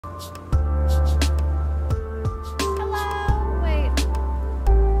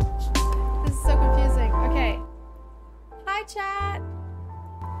chat.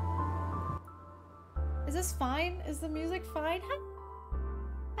 Is this fine? Is the music fine?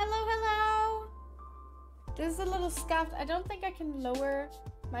 Hello, hello. This is a little scuffed. I don't think I can lower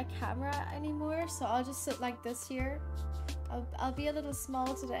my camera anymore, so I'll just sit like this here. I'll be a little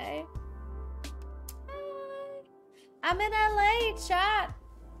small today. Hi. I'm in LA, chat.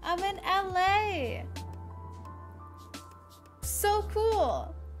 I'm in LA. So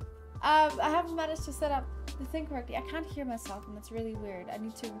cool. I haven't managed to set up the thing correctly. I can't hear myself, and that's really weird. I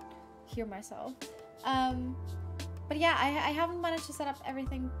need to hear myself. But yeah, I haven't managed to set up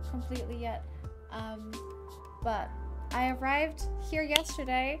everything completely yet. But I arrived here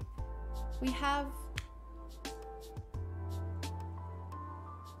yesterday. We have...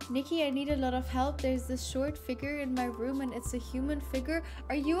 Nikki, I need a lot of help. There's this short figure in my room and it's a human figure.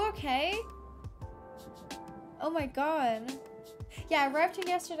 Are you okay? Oh my god. Yeah, I arrived here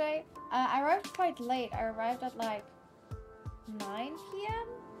yesterday. I arrived quite late. I arrived at like 9 p.m.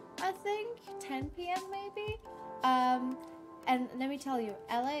 I think. 10 p.m. maybe. And let me tell you,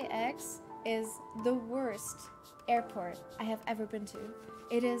 LAX is the worst airport I have ever been to.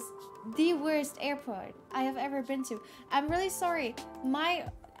 It is the worst airport I have ever been to. I'm really sorry.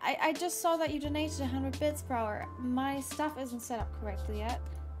 I just saw that you donated 100 bits per hour. My stuff isn't set up correctly yet.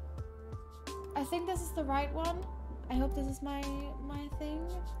 I think this is the right one. I hope this is my thing.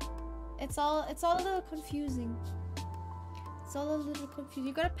 It's all a little confusing. It's all a little confusing.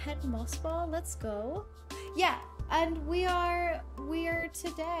 You got a pet moss ball? Let's go. Yeah, and we are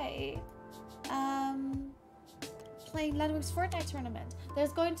today playing Ludwig's Fortnite Tournament.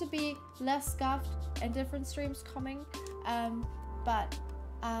 There's going to be less scuffed and different streams coming. But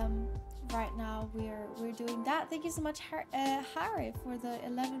right now we're doing that. Thank you so much, Harry, for the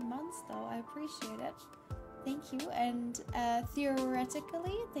 11 months though. I appreciate it. Thank you. And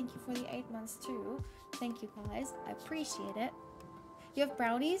theoretically, thank you for the 8 months too. Thank you guys. I appreciate it. You have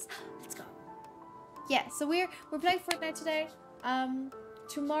brownies? Let's go. Yeah, so we're playing Fortnite today.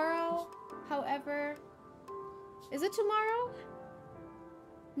 Tomorrow, however, is it tomorrow?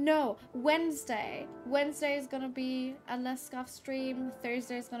 No, Wednesday. Wednesday is gonna be a less scuff stream.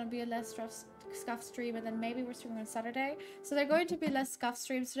 Thursday is gonna be a less scuff stream, and then maybe we're streaming on Saturday. So they're going to be less scuff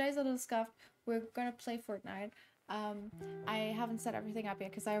streams. Today's a little scuffed. We're gonna play Fortnite. I haven't set everything up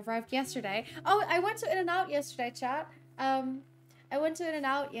yet because I arrived yesterday. Oh, I went to In-N-Out yesterday, chat. I went to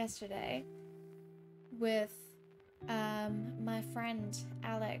In-N-Out yesterday with my friend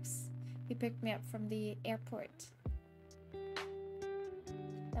Alex. He picked me up from the airport.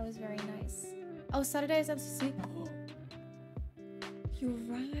 That was very nice. Oh, Saturday is MCC. You're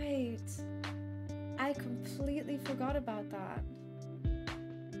right. I completely forgot about that.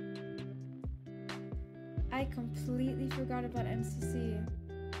 I completely forgot about MCC.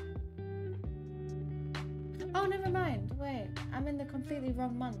 Oh, never mind. Wait, I'm in the completely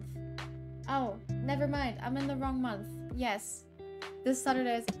wrong month. Oh, never mind. I'm in the wrong month. Yes. This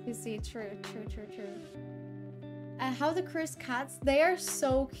Saturday is MCC. True. How the cursed cats? They are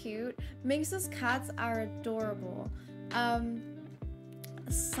so cute. Minx's cats are adorable.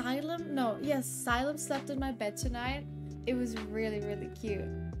 Silem slept in my bed tonight. It was really, really cute.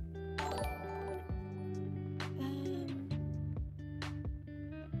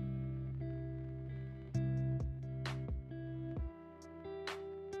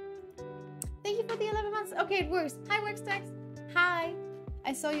 Thank you for the 11 months. Okay, it works. Hi, Workstacks. Hi.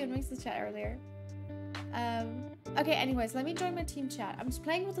 I saw you in Minx's chat earlier. Okay, anyways, let me join my team chat. I'm just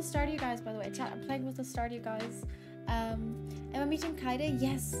playing with the Stardew guys, by the way. Chat, I'm playing with the Stardew guys. Am I meeting Kaide?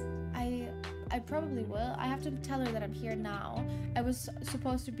 Yes, I probably will. I have to tell her that I'm here now. I was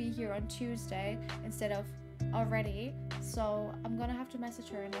supposed to be here on Tuesday instead of already. So I'm gonna have to message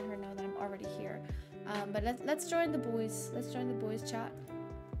her and let her know that I'm already here. But let's join the boys. Let's join the boys chat.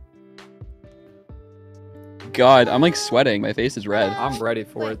 God, I'm like sweating. My face is red. I'm ready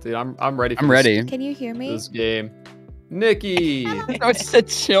for it, dude. I'm ready. I'm ready. Can you hear me? This game, Nikki. I said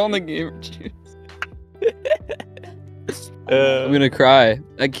chill in the game. I'm gonna cry.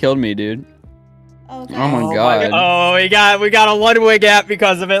 That killed me, dude. Okay. Oh my god. Oh, we got a Ludwig app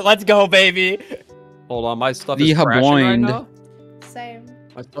because of it. Let's go, baby. Hold on, my stuff is crashing right now. Same.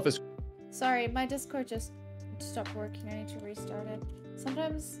 My stuff is. Sorry, my Discord just stopped working. I need to restart it.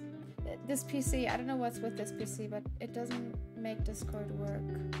 Sometimes this PC, I don't know what's with this PC, but it doesn't make Discord work.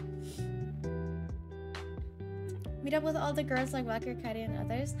 Meet up with all the girls like Walker, Katie, and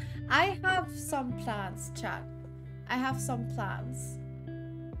others. I have some plans, chat. I have some plans.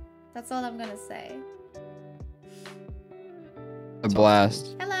 That's all I'm gonna say. A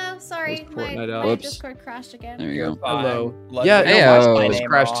blast. Hello, sorry, my Discord crashed again. There you go. Hello. Ludwig. Yeah, Hey, no, oh. my stuff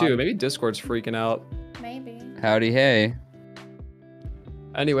crashed too. Maybe Discord's freaking out. Maybe. Howdy, hey.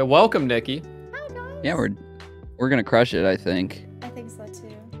 Anyway, welcome, Nikki. Hi guys. Yeah, we're gonna crush it, I think. I think so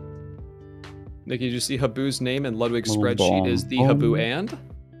too. Nikki, did you see Haboo's name in Ludwig's Boom, spreadsheet is boom, TheHaboo boom. and?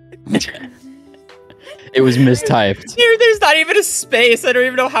 It was mistyped. Dude, there's not even a space. I don't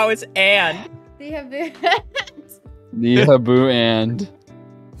even know how it's and. TheHaboo. TheHaboo and.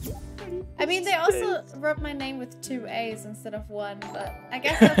 I mean, they also wrote my name with 2 A's instead of 1, but I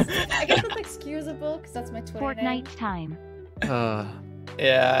guess that's excusable because that's my Twitter name. Fortnite time.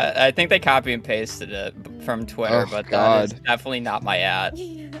 Yeah, I think they copy and pasted it from Twitter, Oh, but God. that is definitely not my ad.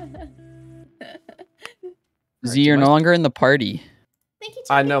 Z, you're no longer in the party. Thank you,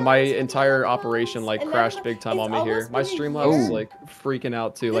 I know my Chapter House, entire 11 operation like 11 crashed big time it's on me here. almost My been a Streamlabs is year. like freaking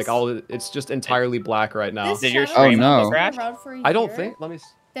out too. Like This- it's just entirely black right now. This Did your channel stream has no. been crash? around for a I don't year. think.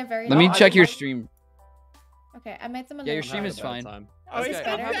 They're very Let me loud. check your stream. Okay, I made them a Yeah, your little stream louder. is fine. Oh, Is he's this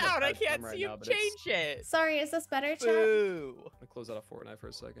still better? down. I Bad can't time right see now, him but it's- change it. Sorry, is this better, chat? Boo. I'm gonna close out of Fortnite for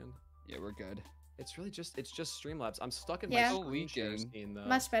a second. Yeah, we're good. It's just Streamlabs. I'm stuck in Yeah. my screen share Leaking. scene though.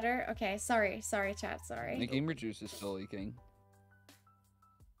 Much better? Okay, sorry, chat, sorry. The gamer juice is still leaking.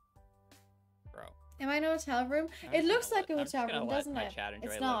 Bro. Am I in a hotel room? It looks like a hotel room, doesn't it?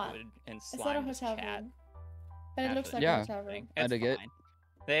 It's not. It's not a hotel room. But it looks like Yeah. a hotel room. I dig it.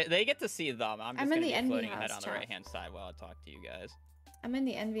 They get to see them. I'm just I'm in gonna the be envy floating ahead house, on the chat. right hand side while I talk to you guys. I'm in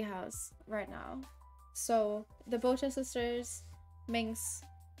the Envy house right now. So, the Bota sisters, Minx,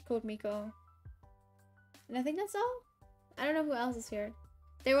 Code Miko. And I think that's all. I don't know who else is here.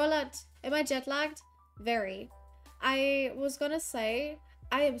 They roll out. Am I jet lagged? Very. I was gonna say,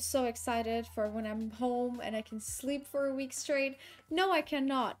 I am so excited for when I'm home and I can sleep for a week straight. No, I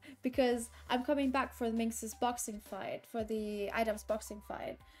cannot, because I'm coming back for Minx's boxing fight, for the items boxing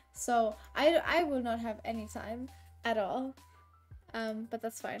fight. So I will not have any time at all. But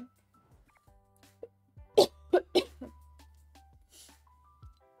that's fine.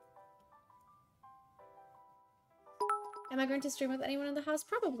 Am I going to stream with anyone in the house?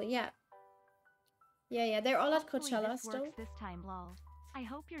 Probably, yeah. Yeah, they're all at Hopefully Coachella this still. works this time, lol. I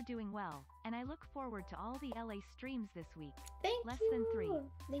hope you're doing well, and I look forward to all the LA streams this week. Thank Less you. than 3.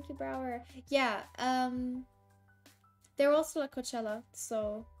 Thank you, Brower. Yeah, they're all still at Coachella,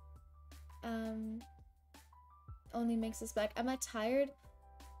 so only makes us back. Am I tired?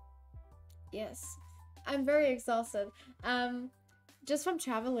 Yes. I'm very exhausted. Just from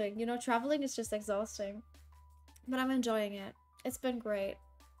traveling. You know, traveling is just exhausting. But I'm enjoying it. It's been great.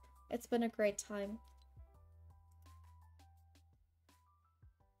 It's been a great time.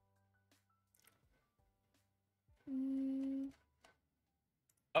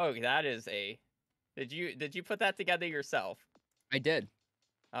 Oh, that is a. Did you put that together yourself? I did.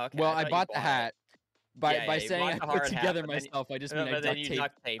 Okay. Well, I thought you bought the it. hat. By Yeah, you saying bought I the put hard hat, together but then- myself, I just No, mean I but then you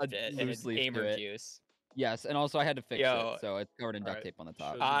duct taped a it and loose it's leaf to gamer it. juice. Yes, and also I had to fix Yo. it, so it's covered in duct Alright, tape on the top.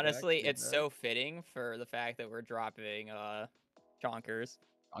 shows you back, Honestly, do it's that. so fitting for the fact that we're dropping Chonkers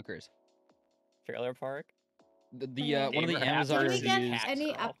Bonkers. Trailer Park. The one of the Gamer Amazon Can we Reviews. get reviews. any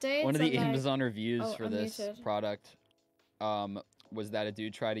Girl. updates? One of the on, like- Amazon reviews Oh, for I'm this muted. product was that a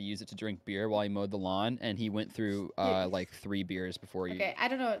dude tried to use it to drink beer while he mowed the lawn, and he went through like 3 beers before he. Okay, I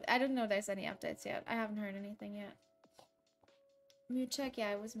don't know there's any updates yet. I haven't heard anything yet. Mute check, yeah,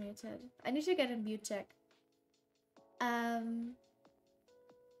 I was muted. I need to get a mute check.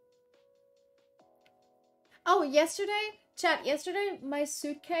 Oh, yesterday my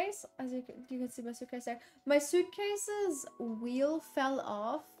suitcase, as you can see my suitcase there. My suitcase's wheel fell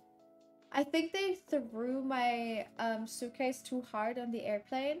off. I think they threw my suitcase too hard on the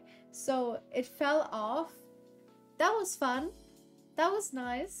airplane, so it fell off. That was fun. That was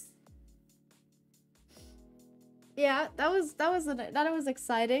nice. Yeah, that was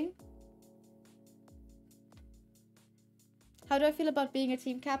exciting. How do I feel about being a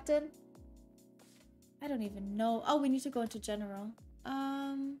team captain? I don't even know. Oh, we need to go into general.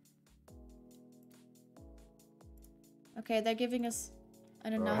 Okay, they're giving us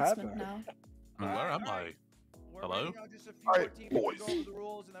an announcement now. Where am I? We're Hello? waiting on just a few more teams to go over the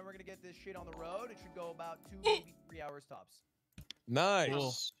rules, and then we're gonna get this shit on the road. It should go about 2, maybe 3 hours tops.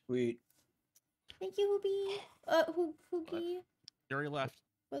 Nice. Sweet. Thank you, Hoogie. Hoogie. Jerry left.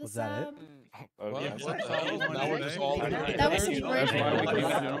 With Was a that it? sub. Well, yeah. what the hell? Now we're just all That was Thank you. great.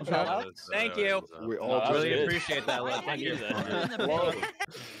 Thank you. We all all really did. appreciate that. Thank you.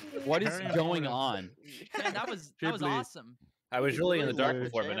 What is going on? Man, that was Dribbly. awesome. I was really in the dark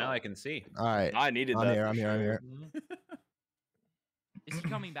before, but now I can see. All right. I needed I'm that. here. I'm here. I'm here. Is he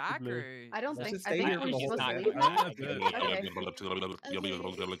coming back or? I don't Let's think. just I stay think here for we're the whole supposed to time.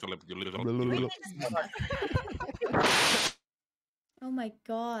 leave. Oh my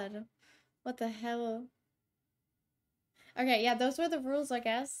god. What the hell? Okay, yeah, those were the rules, I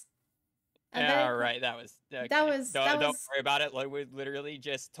guess. And Yeah, then- right. That was. Okay. That was- Don't, that don't was- worry about it. Ludwig literally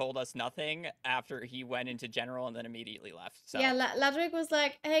just told us nothing after he went into general and then immediately left. So. Yeah, Ladrick was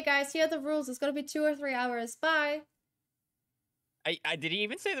like, "Hey guys, here are the rules. It's gonna be 2 or 3 hours. Bye." I did he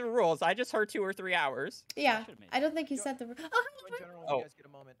even say the rules? I just heard 2 or 3 hours. Yeah, should've made I don't think he said the rules. Oh, Join general when Oh. you guys get a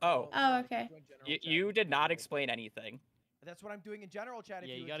moment. Oh. Oh, okay. Join general You, chat. you did not explain anything. That's what I'm doing in general chat. If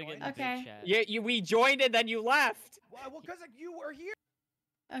Yeah, you would gotta get in join. the Okay. big chat. Yeah, we joined and then you left. Well, because you were here.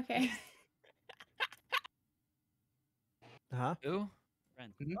 okay. Huh? Who?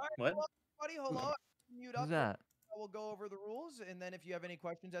 Friend. All right, What? hello, everybody. Hello. Mute up. Who's that? We'll go over the rules, and then if you have any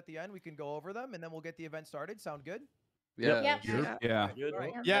questions at the end, we can go over them, and then we'll get the event started. Sound good? Yeah. Yep. Yeah. All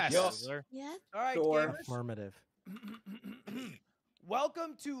right. Yes. Yeah. All right, Sure. gamers. Affirmative.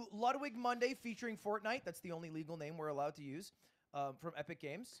 Welcome to Ludwig Monday featuring Fortnite. That's the only legal name we're allowed to use from Epic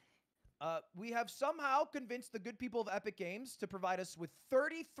Games. We have somehow convinced the good people of Epic Games to provide us with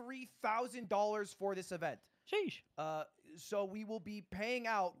 $33,000 for this event. Sheesh. So we will be paying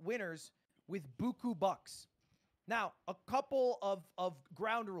out winners with buku bucks. Now, a couple of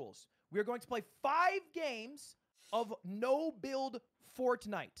ground rules. We are going to play 5 games of no build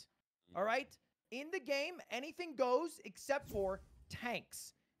Fortnite. All right? In the game, anything goes except for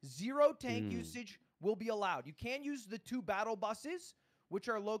tanks. 0 tank usage will be allowed. You can use the 2 battle buses, which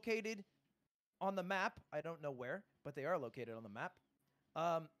are located on the map. I don't know where, but they are located on the map.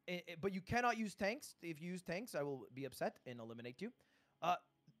 But you cannot use tanks. If you use tanks, I will be upset and eliminate you.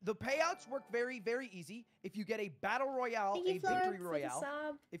 The payouts work very, very easy. If you get a battle royale, Thank you, a Flora, victory for the royale,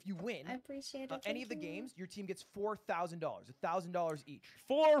 sub. if you win I appreciate it. any of the Thank you. games, your team gets $4,000, $1,000 each.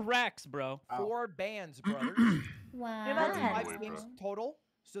 4 racks, bro. 4 bands, brothers. Wow. That's 5 games total.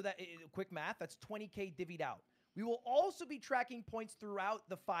 So that quick math, that's 20K divvied out. We will also be tracking points throughout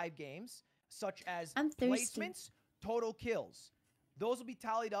the 5 games, such as I'm thirsty. placements, total kills. Those will be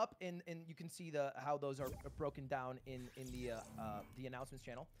tallied up, and you can see how those are broken down in the announcements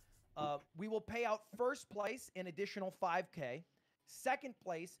channel. We will pay out first place an additional 5K, second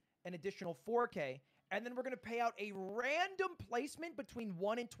place an additional 4K, and then we're going to pay out a random placement between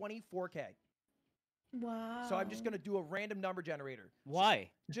 1 and 24K. Wow. So I'm just going to do a random number generator. Why?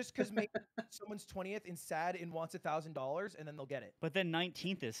 Just because maybe someone's 20th and sad and wants $1,000, and then they'll get it. But then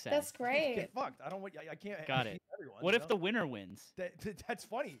 19th is sad. That's great. Get fucked. I don't want. I can't. Got I it. can't everyone, What you if know? the winner wins? That's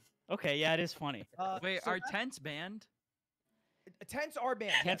funny. Okay, yeah, it is funny. Wait, so are tents banned? tents are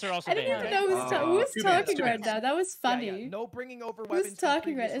banned. Tents yes. are also I didn't banned. even know who's Two talking bans. right now. That was Yeah, funny. yeah. No bringing over Who's weapons. from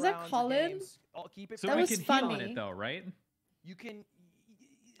talking right- previous is that rounds or Colin? games. I'll keep it. So So That we was can heat on funny. it though, right? You can.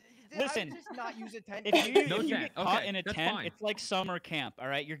 Listen. I would just not use a tent. If you, No if you tent. get caught Okay, in a that's tent, fine. it's like summer camp, all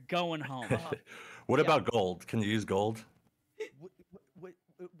right? You're going home. What Yeah. about gold? Can you use gold?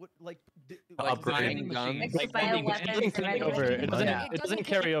 Like Upgrading guns. Like buy a vending weapon machines. for It regular doesn't, people. Yeah. it doesn't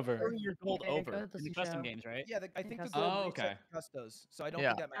carry over. Carry Your gold There you over go, in the doesn't custom show. games, right? yeah, I think the Custom. gold Oh, resets okay. custos, so I don't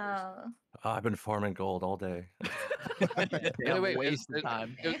Yeah. think that matters. I've been farming gold all day. Wait, waste of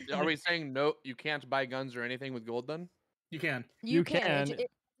time. Are we saying no? You can't buy guns or anything with gold then? You can. You can. It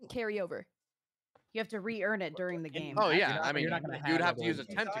doesn't carry over. You have to re-earn it during the game. Oh You're yeah, not- I mean, you're not gonna you'd have have to it use a all.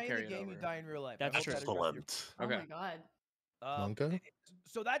 You tent die to in carry the it game, over. you die in real life. That's I hope true. that addresses your- Excellent. Oh Okay. my god. Okay.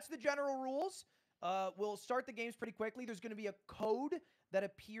 So that's the general rules. We'll start the games pretty quickly. There's going to be a code that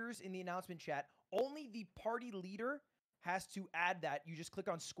appears in the announcement chat. Only the party leader has to add that. You just click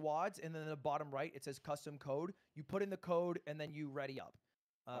on squads, and then in the bottom right, it says custom code. You put in the code, and then you ready up.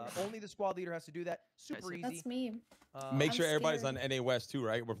 Only the squad leader has to do that. Super easy. That's me. Make I'm sure everybody's scared. on NA West too,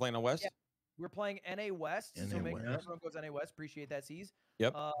 right? We're playing on West. Yeah. We're playing NA West, so NA make sure West. everyone goes NA West. Appreciate that, C's.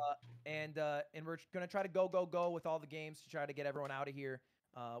 Yep. And we're gonna try to go with all the games to try to get everyone out of here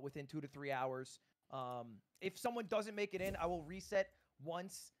within 2 to 3 hours. If someone doesn't make it in, I will reset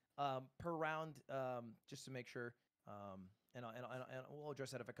once per round just to make sure. And we'll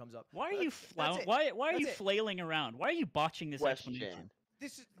address that if it comes up. Why are But you that's it. why are That's you it. flailing around? Why are you botching this explanation?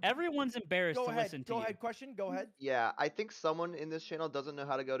 This is Everyone's embarrassed go to ahead. listen to Go you. ahead. Question. Go ahead. Yeah, I think someone in this channel doesn't know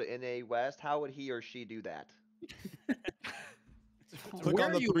how to go to NA West. How would he or she do that? Click Where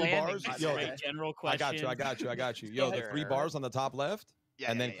on are the you 3 landing, bars. by the Yo, way? General I question. got you. Yo, the 3 bars on the top left,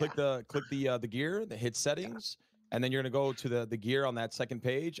 Yeah, and then click the gear, the hit settings, and then you're gonna go to the gear on that second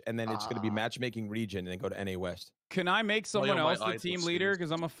page, and then it's gonna be matchmaking region, and then go to NA West. Can I make someone my else the eyes team will leader? see.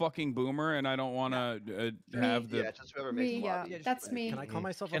 Because I'm a fucking boomer and I don't want to have the. Yeah, just whoever makes Me, the lobby. Yeah, just That's put it- me. Can I call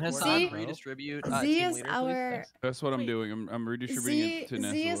myself a Can coordinator, Hassan Z- bro? redistribute Z team is leader, please? our Thanks. That's what I'm doing. I'm redistributing Z, it to Z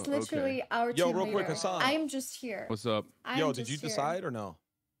Nestle. is literally Okay. our Yo, team real quick, leader. Hassan. I'm just here. What's up? I'm Yo, did you just here. decide or no?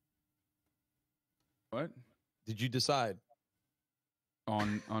 What? Did you decide?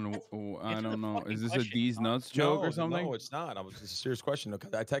 I don't know. fucking Is this a question, D's dog. nuts joke No, or something? No, it's not. It's a serious question. Okay,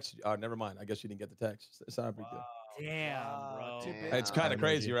 I texted you. Never mind. I guess you didn't get the text. It's not a big deal. Damn, bro. Too big. It's kind of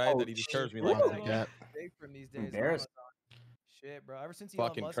crazy, right? That he just curves me like that. Yeah. Big from these days. Embarrassed. Shit, bro. Ever since Elon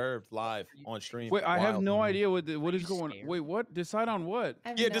Fucking Musk- curved live on stream. Wait, I have Wild. no idea what is going. Wait, what? Decide on what? I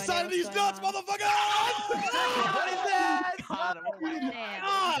have Yeah, no decide idea these what's nuts, going on. motherfucker! What is that? God, oh my God.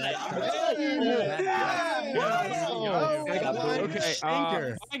 Okay,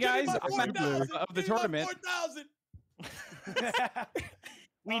 hi guys. I'm of the tournament. 4,000.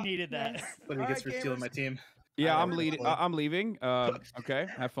 We needed that. Nice. What he gets for stealing my team. Yeah, I'm leading. I'm leaving. Okay,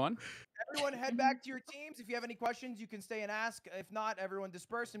 have fun. Everyone head back to your teams. If you have any questions, you can stay and ask. If not, everyone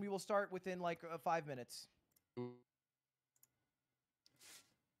disperse, and we will start within like 5 minutes.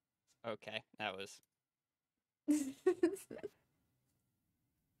 Okay, that was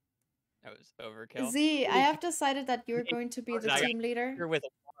overkill. Z, I have decided that you're going to be the I got team leader. You're with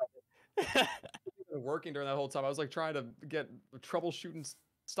Working during that whole time. I was like trying to get troubleshooting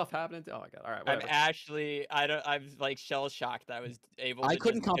stuff happening. Oh my god! All right, I'm whatever. actually, I'm like shell shocked that I was able. I to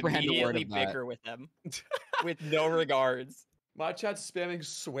couldn't just comprehend a word immediately of that. bicker with them, with no regards. My chat's spamming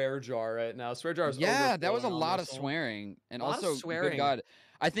swear jar right now. Swear jar is Yeah, that was a overflowing on lot of this one. swearing, and A lot of also, swearing. good God,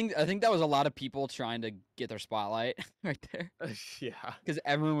 I think that was a lot of people trying to get their spotlight right there, Yeah, because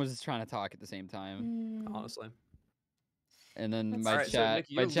everyone was trying to talk at the same time, Mm. honestly. and then That's my Alright, so, chat,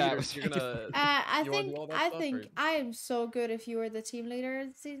 Nikki, my you're chat leader, was so you're gonna. I You wanna do all that stuff, or- think I am so good if you were the team leader,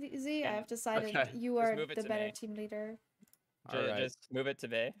 Z. I have decided Okay, you just are move it the to better me. team leader. Alright. Just move it to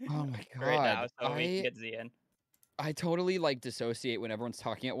me Oh my right now, God, so we can get Z in. I totally like dissociate when everyone's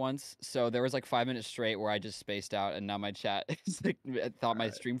talking at once. So there was like 5 minutes straight where I just spaced out, and now my chat is like, I thought my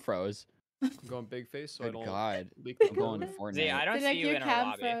Alright. stream froze. I'm going big face, so I Good don't God, leak I'm the going code. to Z, I Fortnite. don't Did see like you your in our cam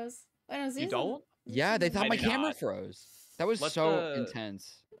lobby. froze? Oh, no, Z's don't? Yeah, they thought I my do camera not. froze. That was Let's, so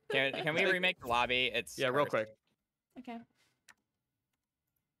intense. Can we remake the lobby? It's Yeah, real cursed. quick. Okay.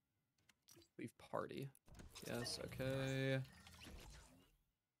 Leave party. Yes. Okay.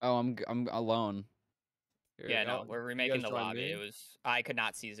 Oh, I'm alone. Here Yeah, we no, go. we're You remaking guys the join lobby. me? It was I could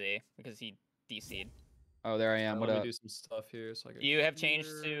not see Z because he DC'd. Oh, there I am. What Let up? me do some stuff here. So I can You have changed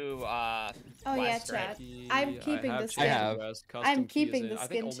clear. to Oh yeah, West, right? chat. I'm I keeping have the changed skin. I have. to West. I'm Custom key is keeping in. the I think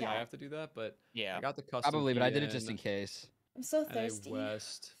skin only I chat. have to do that, but Yeah. I got the custom. Probably, but key I did it just in case. I'm so and thirsty. a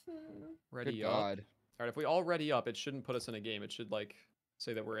West. Hmm. Ready Good up. God. All right, if we all ready up, it shouldn't put us in a game. It should like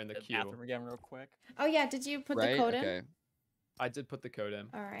say that we're in the The queue. bathroom again, real quick. Oh yeah, did you put Right? the code in? Okay. I did put the code in.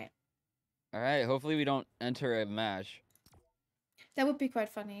 All right. All right. Hopefully we don't enter a match. That would be quite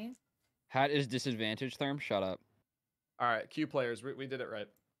funny. Hat is disadvantage. Therm, shut up. All right, queue players, we did it right.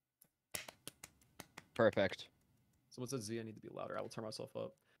 Perfect. Someone said Z, I need to be louder. I will turn myself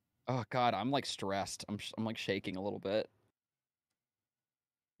up. Oh God, I'm like stressed. I'm like shaking a little bit.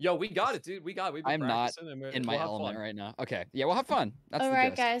 Yo, we got it, dude. We got it. We've been I'm not practicing and in my we'll have element fun. right now. Okay. Yeah, we'll have fun. That's All the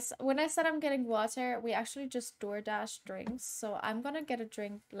right, gist. guys. When I said I'm getting water, we actually just DoorDash drinks. So I'm gonna get a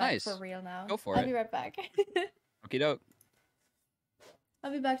drink like Nice. for real now. Go for I'll it. be right back. Okie doke.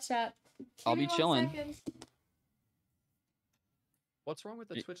 I'll be back, chat. I'll Give me be 1 chilling. second. What's wrong with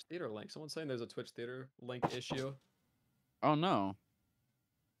the Y- Twitch Theater link? Someone's saying there's a Twitch Theater link issue. Oh no.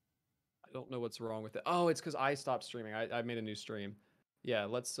 I don't know what's wrong with it. Oh, it's because I stopped streaming. I made a new stream. Yeah,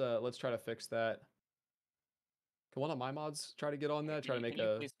 let's try to fix that. Can one of my mods try to get on that? Try to make Can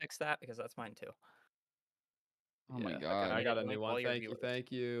you a. please fix that because that's mine too. Oh Yeah, my okay, God. I got a Link new all one. your Thank you. viewers.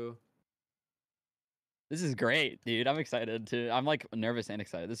 Thank you. This is great, dude. I'm excited too. I'm like nervous and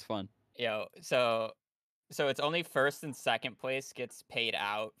excited. This is fun. Yo, so it's only first and second place gets paid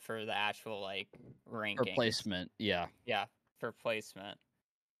out for the actual like ranking. For placement, yeah. Yeah, for placement.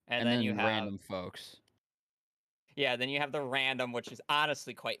 And then then you have random folks. Yeah, then you have the random, which is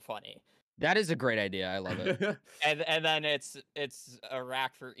honestly quite funny. That is a great idea. I love it. And then it's a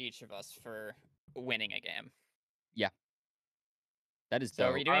rack for each of us for winning a game. That is So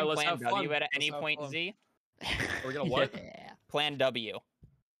dope. are we doing let's Plan have fun. W at Let's any have point, fun. Z? Are we gonna what? Yeah. Plan W.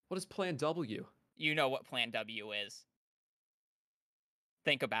 What is Plan W? You know what Plan W is.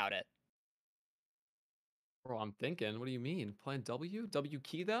 Think about it. Bro, I'm thinking. What do you mean? Plan W? W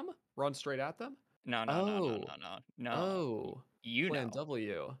key them? Run straight at them? No. No. Oh. You Plan know.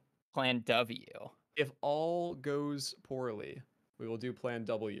 W. Plan W. If all goes poorly, we will do Plan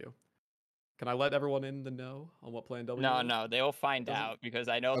W. Can I let everyone in the know on what Plan W is? No, they will find Doesn't- out because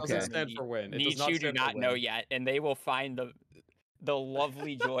I know It doesn't Okay. stand for win. It does not Nihachu do stand for not know win. yet, and they will find the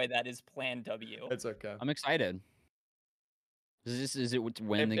lovely joy that is Plan W. It's okay. I'm excited. Is it to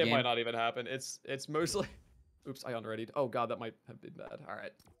win the It game? might not even happen. It's mostly. Oops, I unreadied. Oh god, that might have been bad. All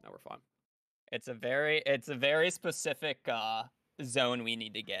right, now we're fine. It's a very specific zone we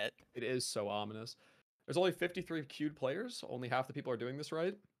need to get. It is so ominous. There's only 53 queued players. Only half the people are doing this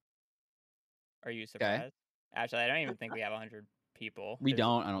right. Are you surprised? Actually, I don't even think we have 100 people. We There's-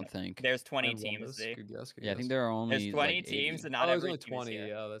 don't. I don't think. There's 20 And teams. Wonders. Z. Good guess. Good Yeah, I guess. think there are only There's 20 like teams, 80. and not there's every only team is 20. here.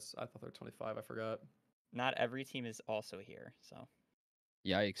 Yeah, that's. I thought there were 25. I forgot. Not every team is also here. So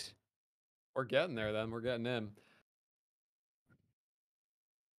Yikes. We're getting there. Then we're getting in.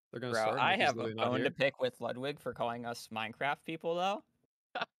 They're gonna bro, start. I Nikki's have a literally not bone here. to pick with Ludwig for calling us Minecraft people, though.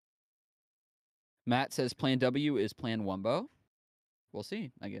 Matt says Plan W is Plan Wumbo. We'll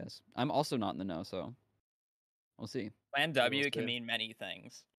see. I guess I'm also not in the know, so we'll see. Plan we'll W can see. mean many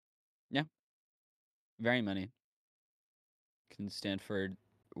things. Very many. Can stand for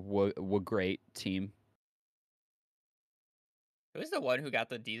great team. Who's the one who got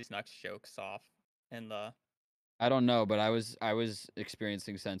the D's Nuts jokes off in the? I don't know, but I was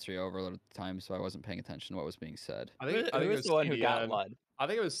experiencing sensory overload at the time, so I wasn't paying attention to what was being said. I think. Who I think it was was the one who got CDN. Lud? I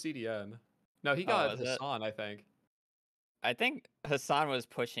think it was CDN. No, he Oh, got was it? Hassan. I think. I think Hassan was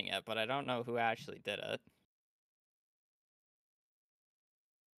pushing it, but I don't know who actually did it.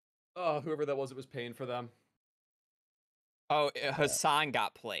 Oh, whoever that was, it was paying for them. Oh, Hassan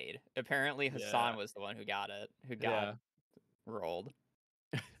got played. Apparently, Hassan Yeah. was the one who got it. Who got Yeah. rolled.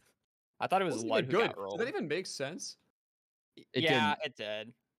 I thought it was Wasn't Lud even who good. got Does rolled. that even make sense? It yeah, didn't. it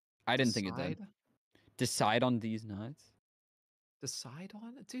did. I didn't think it did. Decide on these nuts. Decide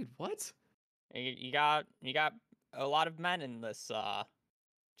on it, dude. What? You got a lot of men in this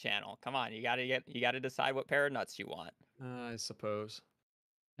channel. Come on, you gotta decide what pair of nuts you want. I suppose.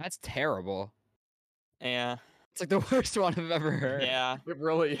 That's terrible. Yeah. It's like the worst one I've ever heard. Yeah. It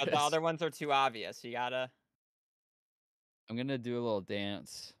really But is. the other ones are too obvious. You gotta. I'm gonna do a little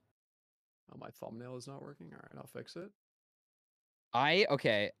dance. Oh, my thumbnail is not working. All right, I'll fix it.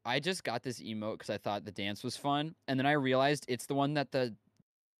 I just got this emote because I thought the dance was fun, and then I realized it's the one that the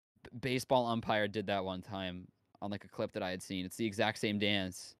baseball umpire did that one time on like a clip that I had seen. It's the exact same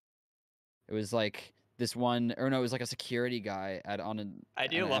dance. It was like this one, or no, it was like a security guy on an I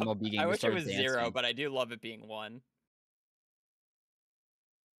do an love. MLB game. I that wish it started was 0, dancing. but I do love it being 1.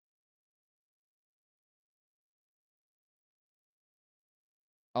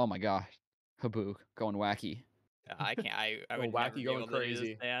 Oh my gosh, Haboo going wacky. I can't. I Go would wacky, never be going able to do this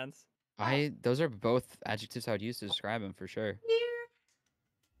crazy. dance. Those are both adjectives I would use to describe him for sure. Here,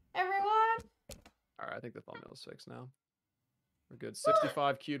 everyone. All right, I think the thumbnail is fixed now. We're good.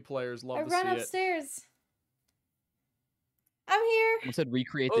 65 queued players. Love I to ran see it. upstairs. I'm here. Someone said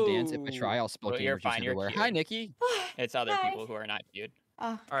recreate the dance. If I try, I'll spell Well, you're gamer juice fine, you're everywhere. cute. Hi, Nikki. It's other Hi. people who are not cute.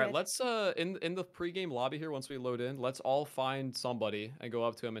 Oh, All right, good. let's in the pregame lobby here. Once we load in, let's all find somebody and go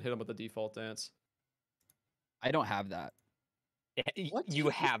up to him and hit him with the default dance. I don't have that. You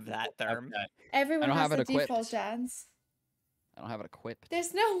have that, Therm. Everyone don't has have the it equipped. default dance. I don't have it equipped.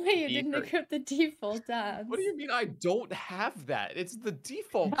 There's no way you didn't Deeper. equip the default dance. What do you mean I don't have that? It's the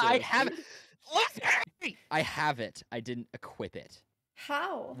default. I dance, have dude. it. I have it. I didn't equip it.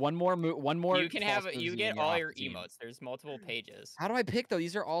 How? One more one more. You can false have. move You and get you're all off your the team. emotes. There's multiple pages. How do I pick though?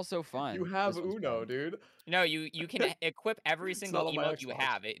 These are all so fun. You have This one's Uno, fun. dude. No, you can equip every It's single not on my emote you Xbox.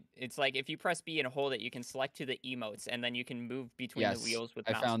 have. It's like if you press B and hold it, you can select to the emotes, and then you can move between Yes, the wheels with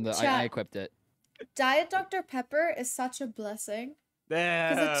I mouse. found the. Chat. I equipped it. Diet Dr. Pepper is such a blessing.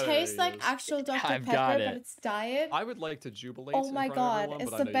 Because it tastes like actual Dr. I've Pepper, got but it. it's diet. I would like to jubilate. Oh in my front of god, everyone, it's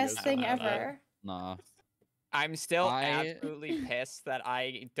but I the know you best guys thing don't have that. ever. Nah. I'm still I- absolutely pissed that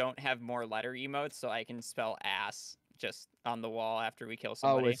I don't have more letter emotes, so I can spell ass just on the wall after we kill Oh,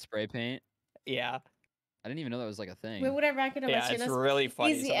 somebody. with spray paint. Yeah. I didn't even know that was like a thing. Wait, would I rank it on my Yeah, it's channel? really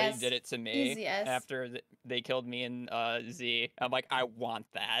funny. Easy Somebody S. did it to me Easy S. after they killed me in Z. I'm like, I want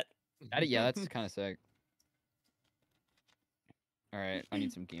that. Yeah, that's kind of sick. All right, I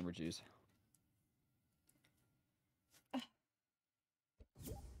need some gamer juice.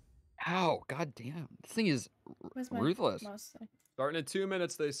 Ow, god damn. This thing is Where's my ruthless. mouse? Starting in 2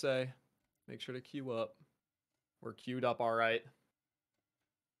 minutes, they say. Make sure to queue up. We're queued up, all right.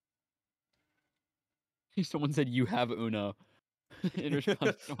 Someone said you have Uno. In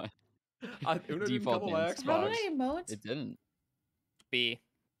response to my Uno didn't default come on my dance. How do Xbox. I emote? It didn't. B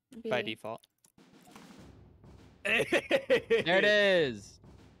B. by default. There it is.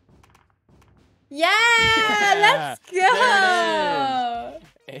 Yeah, Yeah, let's go.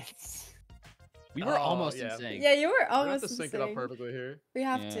 It's We were Oh, almost yeah. in sync. Yeah, you were We have almost to sync it up sync. perfectly here. We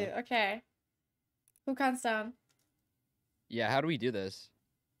have Yeah. to. Okay. Who counts down? Yeah, how do we do this?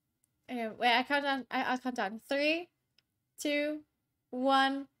 Okay, wait, I count down. I'll count down. 3, 2,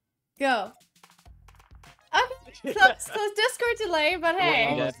 1, go. Okay, so Discord delay, but We're hey.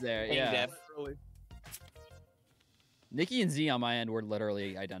 almost there. Ping Yeah. diff. Really. Nikki and Z on my end were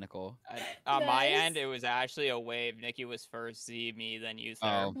literally identical. On my end, Nice. it was actually a wave. Nikki was first, Z, me, then you, Oh.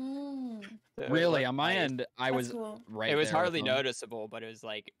 Therm. Mm. So it Really? looked On my nice. end, I That's was cool. right It was there with hardly them. noticeable, but it was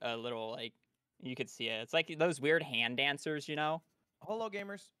like a little like you could see it. It's like those weird hand dancers, you know? Hello,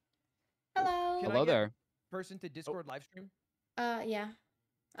 gamers. Hello. Can Hello I get there. person to Discord live stream? Yeah.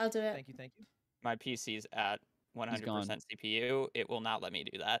 I'll do it. Thank you, thank you. My PC's at 100% gone. CPU. It will not let me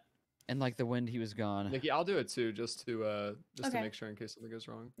do that. And like the wind, he was gone. Nikki, I'll do it too, just to Okay. make sure in case something goes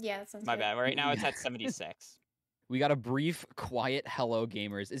wrong. Yeah, that sounds My good. bad. Right now it's at 76. We got a brief, quiet hello,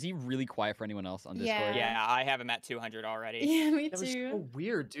 gamers. Is he really quiet for anyone else on Discord? Yeah, I have him at 200 already. Yeah, me That was too. so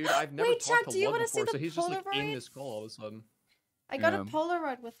weird, dude. I've never Wait, talked Chuck, to do you Love wanna see before, the so he's just like in Polaroid? this call all of a sudden. I got a Yeah.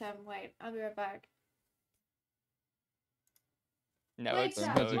 Polaroid with him. Wait, I'll be right back. No Wait,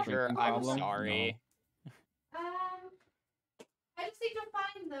 Chuck, what- exposure. drinking I'm problem? sorry. I just need to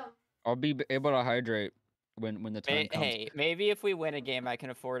find them. I'll be able to hydrate when the time comes. Hey, maybe if we win a game, I can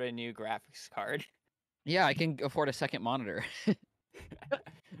afford a new graphics card. Yeah, I can afford a second monitor.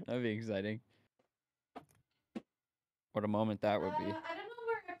 That'd be exciting. What a moment that would be. I don't know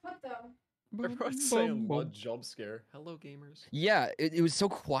where I put them. Everyone's saying one jump scare. Hello, gamers. Yeah, it was so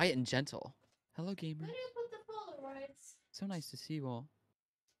quiet and gentle. Hello, gamers. Where do you put the Polaroids? So nice to see you all.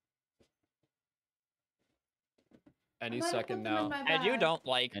 Any might have second put them in now. my And you bag. don't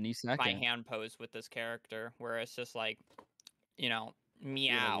like Any my second. hand pose with this character, where it's just like, Being a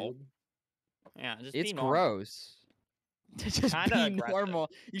meow. noob. Yeah, just It's be normal. gross. Just Kinda be aggressive. normal.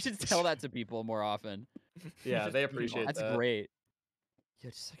 You should tell that to people more often. Yeah, Just they be appreciate normal. That's that. great. Yeah,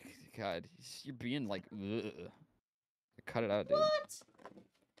 just like, God, you're being like, ugh. Cut it out, dude. What?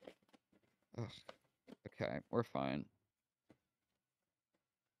 Ugh. Okay, we're fine.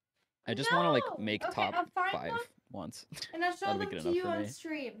 I just want to like No! make Okay, top I'll find 5 them, once. And I'll show That'll be them good to enough you for on me.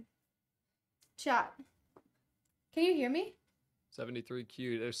 stream. Chat. Can you hear me? 73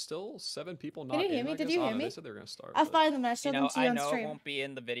 Q. There's still 7 people Can not you hear in, me? I Did guess. you I hear don't know, me? They said they were gonna start. I'll but- find them and I'll show them to you I on know stream. it won't be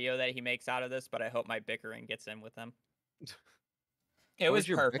in the video that he makes out of this, but I hope my bickering gets in with him. It What was was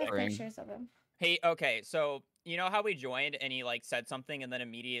your perfect. Take bickering? pictures of him. Hey, okay, so you know how we joined and he like said something and then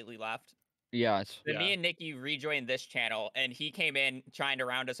immediately left? Yes. Then me Yeah. and Nikki rejoined this channel and he came in trying to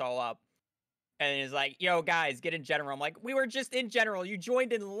round us all up. And he's like, yo, guys, get in general. I'm like, we were just in general. You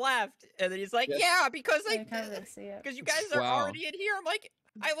joined and left. And then he's like, Yes. yeah, because I can't really see it. because you guys are Wow. already in here. I'm like,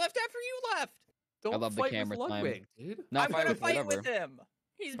 I left after you left. Don't love the fight camera with time. Ludwig, dude. Not I'm fight gonna with fight whatever. with him.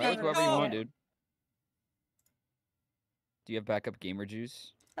 He's Fight with being whoever you want, dumb. dude. Do you have backup gamer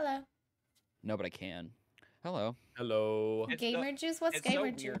juice? Hello. No, but I can. Hello. Hello. It's Gamer juice? What's it's so gamer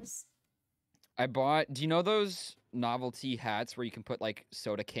weird. juice? I bought. Do you know those novelty hats where you can put like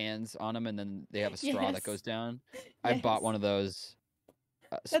soda cans on them and then they have a straw Yes. that goes down? I Yes. bought one of those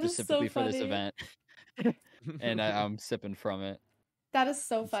That is so specifically for this funny. event, and I'm sipping from it. That is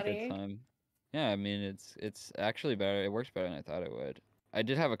so It's a good funny. time. Yeah, I mean it's actually better. It works better than I thought it would. I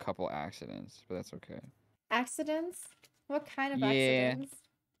did have a couple accidents, but that's okay. Accidents? What kind of Yeah. accidents?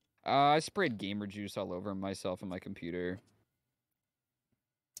 I sprayed gamer juice all over myself and my computer.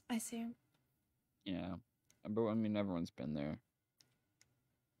 I see. Yeah, but I mean everyone's been there.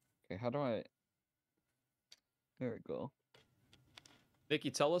 Okay, how do I? There we go. Nikki,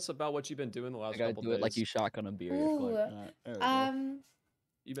 tell us about what you've been doing the last I gotta couple do days. it like you shotgun a beer. Ooh. Like that. There we go.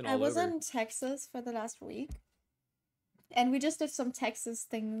 You've been I all was over. in Texas for the last week. And we just did some Texas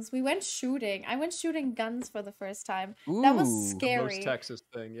things. We went shooting. I went shooting guns for the first time. That was Ooh. The scary. most Texas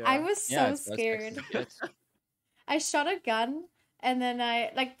thing, yeah. I was Yeah, so it's West scared. Texas gets. I shot a gun and then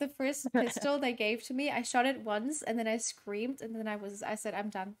I like the first pistol they gave to me, I shot it once and then I screamed and then I said I'm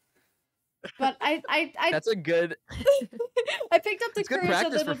done. But I That's a good. I picked up the It's good courage a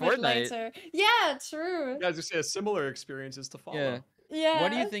practice little for bit Fortnite. later. Yeah, true. Yeah, I was just say similar experiences to follow. Yeah. Yeah.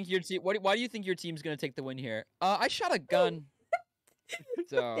 What do you think your team? Why do you think your team's gonna take the win here? I shot a gun.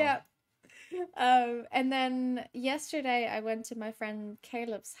 So Yeah. And then yesterday I went to my friend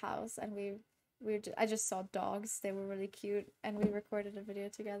Caleb's house and I just saw dogs. They were really cute and we recorded a video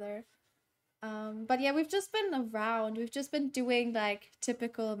together. But yeah, we've just been around. We've just been doing like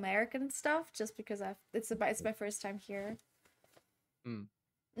typical American stuff just because it's my first time here. Mm.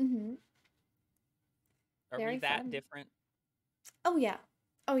 Mhm. Are Very we that fun. different? Oh yeah.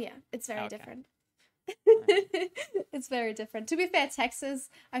 Oh yeah, it's very Okay. different. It's very different. To be fair, Texas,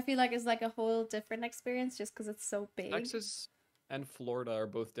 I feel like is like a whole different experience just because it's so big. Texas and Florida are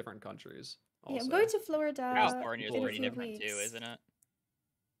both different countries. Also. Yeah, I'm going to Florida. California is in a pretty few different too, weeks. isn't it?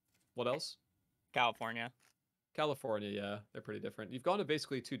 What else? California. California, yeah, they're pretty different. You've gone to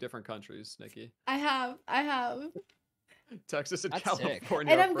basically 2 different countries, Nikki. I have. Texas and That's sick.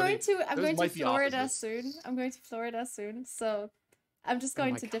 California. And are I'm going pretty- to those might be Florida opposites. soon. I'm going to Florida soon. So I'm just Oh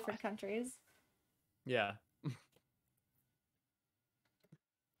going my to different countries. Yeah.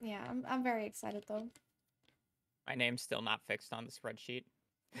 Yeah, I'm very excited though. My name's still not fixed on the spreadsheet.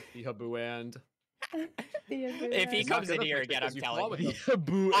 TheHaboo and If he He's not comes in gonna here fix it again, 'cause I'm you telling fought him. with him.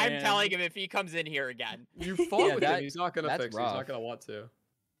 TheHaboo I'm and- telling him if he comes in here again. You fought Yeah, with that- him. He's not gonna that's fix it. He's rough. not gonna want to.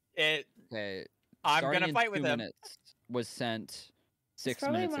 Okay. I'm starting gonna in fight with 2 him. minutes was sent It's 6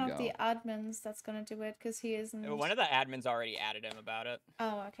 probably minutes one ago. of the admins that's gonna do it because he isn't. One of the admins already added him about it.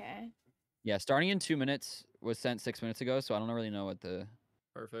 Oh, okay. Yeah, starting in 2 minutes was sent 6 minutes ago, so I don't really know what the.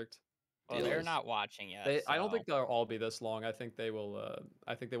 Perfect. Well, deal they're is. not watching yet. I don't so- think they'll all be this long. I think they will.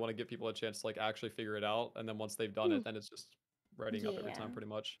 I think they want to give people a chance to like actually figure it out, and then once they've done it, then it's just writing up every time, Yeah. pretty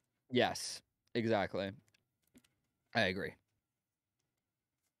much. Yes, exactly. I agree.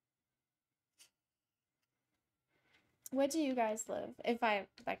 Where do you guys live?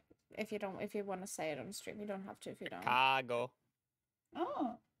 If you want to say it on stream, you don't have to if you don't. Chicago.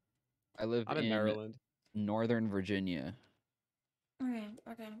 Oh. I live I'm in Maryland. Northern Virginia. Okay.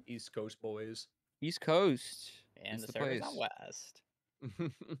 Okay. East Coast boys. East Coast. And is the the server's place. on West.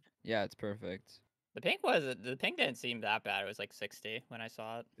 Yeah, it's perfect. The ping didn't seem that bad. It was like 60 when I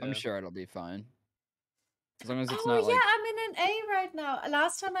saw it. I'm sure it'll be fine. As long as it's Oh not yeah, like. I'm in an A right now.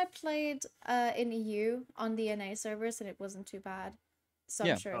 Last time I played in EU on the NA servers and it wasn't too bad. So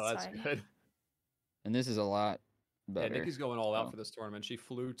Yeah. I'm sure Oh, it's that's fine. good. And this is a lot Yeah, better. Nikki's going all out Oh. for this tournament. She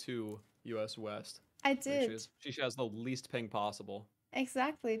flew to US West. I So did. She has the least ping possible.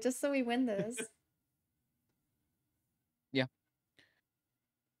 Exactly, just so we win this. Yeah.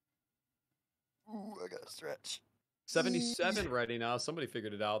 Ooh, I gotta stretch. 77 ready now. Somebody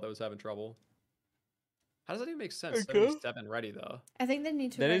figured it out that was having trouble. How does that even make sense? Okay. 77 ready though. I think they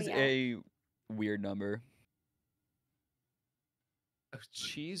need to That ready is up. a weird number.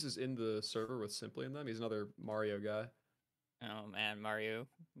 Cheese is in the server with Simply in them. He's another Mario guy. Oh man, Mario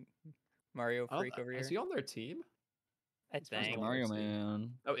I don't- freak over Is here. he on their team? I He's supposed to think. be on their Mario team.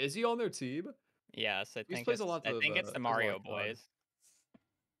 Man. Oh, is he on their team? Yes, I think plays it's, a lot I of, think it's the plays a lot Mario of COD. boys.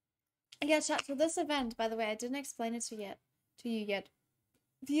 Yeah, chat. So this event, by the way, I didn't explain it to you yet.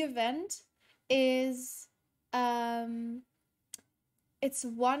 The event is it's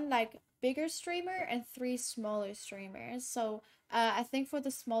one like bigger streamer and 3 smaller streamers. So I think for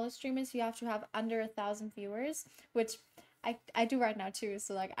the smaller streamers you have to have under 1,000 viewers, which I do right now too.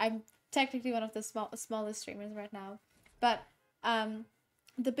 So like I'm technically one of the smallest streamers right now. But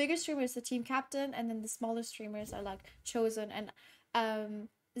the bigger streamer is the team captain, and then the smaller streamers are like chosen. And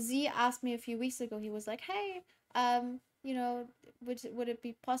Z asked me a few weeks ago, he was like, hey, you know, would it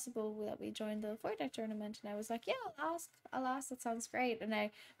be possible that we join the Fortnite tournament? And I was like, yeah, I'll ask, that sounds great. And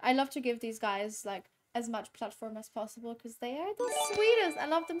I love to give these guys like as much platform as possible because they are the sweetest. I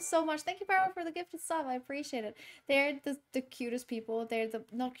love them so much. Thank you, Barrow, for the gifted sub. I appreciate it. They're the cutest people. They're the,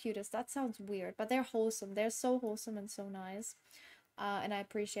 not cutest, that sounds weird, but they're wholesome. They're so wholesome and so nice. And I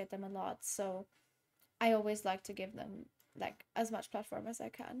appreciate them a lot. So I always like to give them like as much platform as I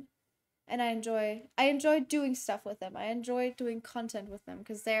can. And I enjoy doing stuff with them. I enjoy doing content with them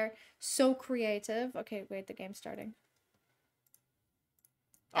because they're so creative. Okay, wait, the game's starting.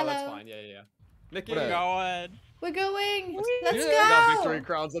 Oh, that's Hello. fine. Yeah. Nikki, What up? We're going. Let's we go. got victory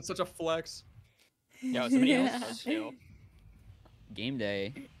crowns. That's such a flex. Yo, somebody else Yeah. does too. Game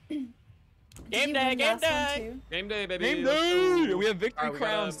day. Game day, game day. Game day, baby. Game Let's day! go. We have victory Alright, we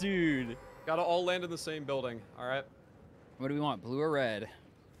crowns, gotta, dude. Gotta all land in the same building. All right. What do we want? Blue or red?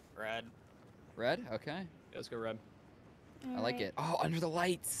 Red. Red? Okay. Yeah, let's go red. I like it. Oh, under the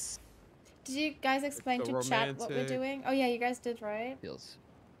lights. Did you guys explain so to chat what we're romantic. doing? Oh yeah, you guys did, right? Feels.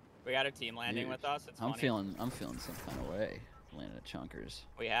 We got a team landing Dude, with us. It's I'm funny. feeling some kind of way. Landing at Chunkers.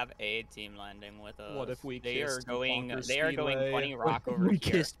 We have a team landing with us. What if we They are kissed in going. Bonkers They are going Speedway? 20 rock over we here.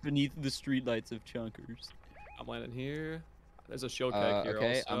 kissed beneath the streetlights of Chunkers. I'm landing here. There's a shield keg here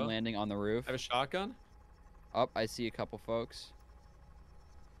Okay, also. I'm landing on the roof. I have a shotgun. Up, I see a couple folks.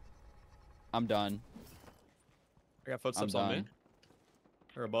 I'm done. I got footsteps on me. done.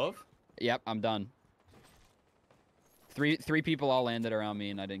 Or above. Yep, I'm done. Three people all landed around me,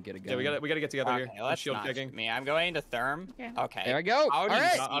 and I didn't get a gun. Yeah, we gotta get together Okay, here. I'm let's shield not kegging. shoot me. I'm going to Therm. Yeah. Okay. There I go. How All do you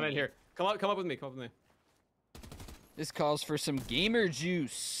right. see I'm in me? here. Come up with me. Come up with me. This calls for some gamer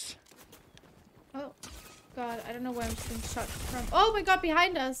juice. Oh god, I don't know where I'm being shot from. Oh my god,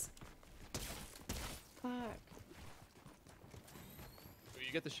 behind us. Fuck. Do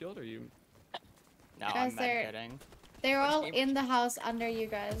you get the shield or you? No, Guys, I'm they're- kidding. They're Which all game? in the house under you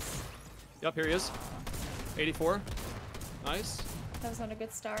guys. Yep, here he is. 84. Nice. That was not a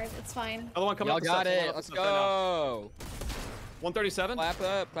good start. It's fine. Other one coming Y'all up the got steps. Hold on it. up the Let's steps right now. go. 137.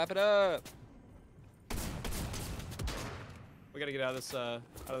 Clap it up. We gotta get out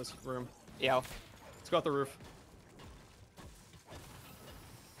of this room. Yo. Let's go out the roof.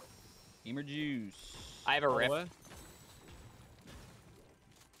 Gamer juice. I have a All the rift. way.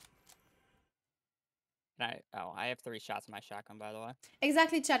 I have 3 shots in my shotgun, by the way.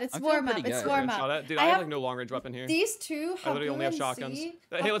 Exactly, Chad. It's I'm feeling warm up. pretty It's good. warm Shot up. at- Dude, I have like no long range weapon here. These two I literally only have Haboo and shotguns. Z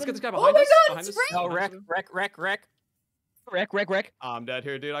Hey, let's get this guy have behind been- us. Oh my god, Behind it's us. right. Oh, Wreck. I'm dead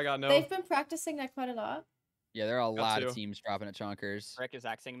here, dude. I got no. They've been practicing that quite a lot. Yeah, there are a lot two. of teams dropping at chonkers. Rick is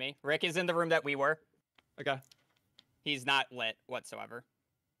Xing me. Rick is in the room that we were. Okay. He's not lit whatsoever.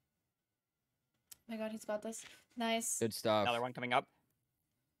 Oh my god, he's got this. Nice. Good stuff. Another one coming up.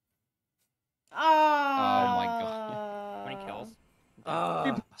 Oh my god. How many kills?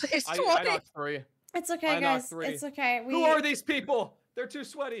 I knocked 3. It's okay, I knocked guys. 3. It's okay. Who are these people? They're too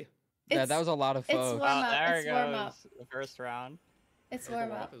sweaty. Yeah, that was a lot of It's folks. warm up. There It's goes warm up. the first round. It's There's the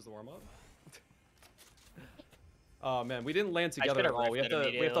warm up. There's the warm up. Oh man, we didn't land I together should've at all. We have riffed it to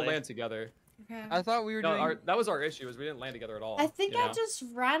immediately. land together. Okay. I thought we were doing. That was our issue, is we didn't land together at all. I think you I know? just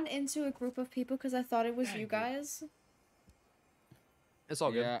ran into a group of people because I thought it was you guys. It's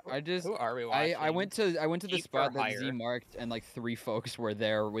all good. Yeah, I just. Who are we I watching? went to the Cheap spot or that Z higher? marked, and like 3 folks were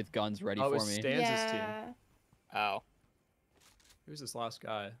there with guns ready Oh, it for was me. Stan's team. Yeah. Oh. Who's this last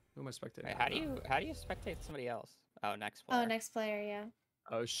guy? Who am I spectating? Wait, how do you spectate somebody else? Oh, next player. Oh, next player, yeah.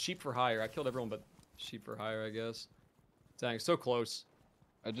 Oh, sheep for hire. I killed everyone but sheep for hire, I guess. Dang, so close.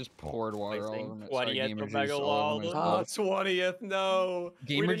 I just poured water all over my 20th gamer Omega juice all over my Wall. stuff. 20th, no.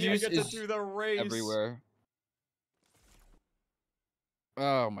 Gamer we didn't juice even get is to do the race. everywhere.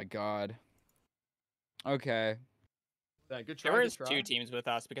 Oh my god. Okay. Dang, good try. There good was try. 2 teams with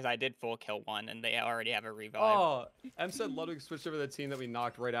us because I did full kill 1 and they already have a revive. Oh, M said Ludwig switched over to the team that we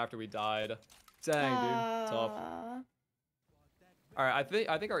knocked right after we died. Dang, dude. Tough. All right,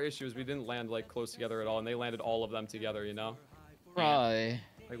 I think our issue is we didn't land like close together at all, and they landed all of them together. You know. Probably.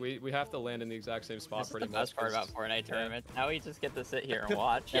 Like we have to land in the exact same spot This is pretty the much. best part about Fortnite Tournament. Now we just get to sit here and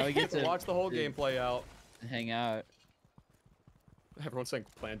watch. Now we get to watch the whole game play out. hang out. Everyone's saying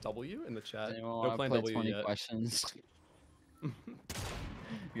plan W in the chat. Anyone No wanna plan play W 20 yet. questions? You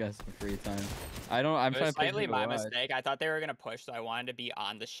got some free time. I'm It trying was to play slightly People my Watch. mistake. I thought they were gonna push, so I wanted to be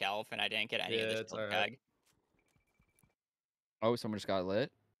on the shelf, and I didn't get any of Yeah, the it's shield alright. tag. Oh, someone just got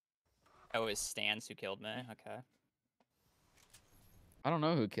lit. Oh, it was Stans who killed me. Okay. I don't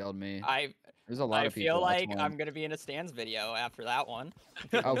know who killed me. I There's a lot I of people. feel that's like one. I'm gonna be in a Stans video after that one.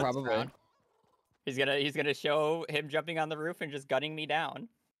 Oh, probably. He's gonna show him jumping on the roof and just gunning me down.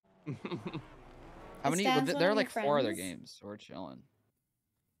 How many? Stan's There one are of like your 4 other friends? games. So we're chilling.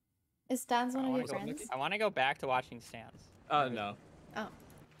 Is Dan's one I of your wanna go- friends? I want to go back to watching Stans. No. Oh.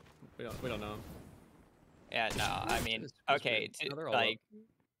 We don't know. Yeah, no. I mean, It's okay, weird. No, they're all like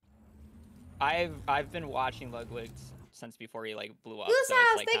I've been watching Ludwig since before he like blew up. Blue so it's,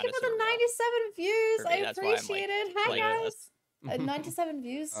 Sass, like, thank you kinda for the surreal. 97 views. For me, I that's why I'm, like, appreciate it. Hi playing guys. this. 97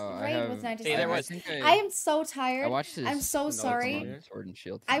 views. Oh, I Raid have- with See, 97. there I was- think I am so tired. I watched his. I'm so no, sorry. come on, Sword and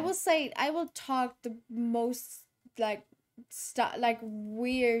Shield. I thing. will say I will talk the most like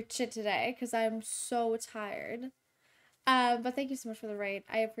weird shit today because I'm so tired. But thank you so much for the raid.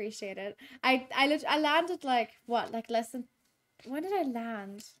 I appreciate it. I landed like what, like less than. When did I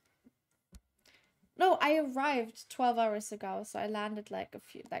land? No, I arrived 12 hours ago, so I landed like a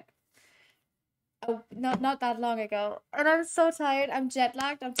few not that long ago. And I'm so tired. I'm jet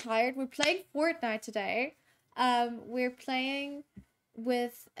lagged. I'm tired. We're playing Fortnite today. We're playing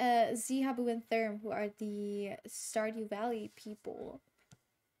with TheHaboo and Therm, who are the Stardew Valley people.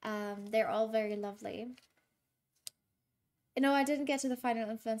 They're all very lovely. You know, I didn't get to the final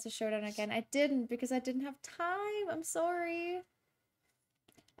influencer showdown again. I didn't because I didn't have time. I'm sorry.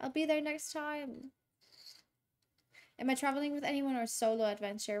 I'll be there next time. Am I traveling with anyone or solo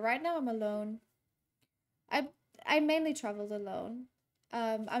adventure? Right now I'm alone. I mainly traveled alone.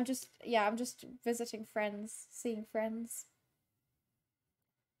 I'm just visiting friends, seeing friends.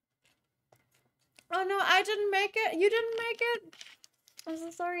 Oh no, I didn't make it. You didn't make it. I'm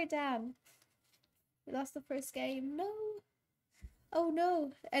so sorry, Dan. We lost the first game. No. Oh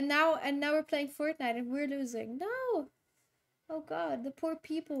no. And now we're playing Fortnite and we're losing. No. Oh god, the poor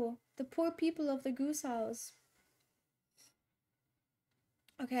people. The poor people of the Goose House.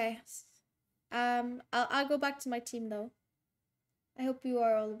 Okay. I'll go back to my team though. I hope you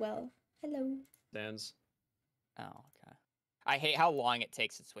are all well. Hello. Dan's. Oh, okay. I hate how long it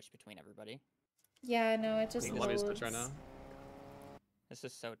takes to switch between everybody. Yeah, I know, it just Let me loads. switch right now. This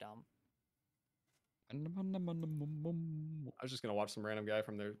is so dumb. I was just gonna watch some random guy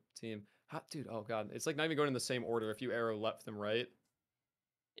from their team. Dude, oh god, it's like not even going in the same order if you arrow left and right.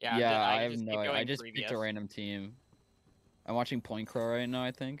 Yeah, Yeah, I I have just keep no. I going just picked a previous. random team. I'm watching Point Crow right now.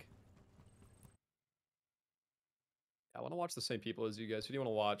 I think. I want to watch the same people as you guys. Who do you want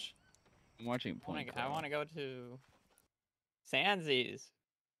to watch? I'm watching Point Crow. I want to go to Sansies.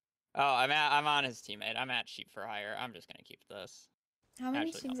 Oh, I'm on his teammate. I'm at Sheep for Hire. I'm just gonna keep this. How many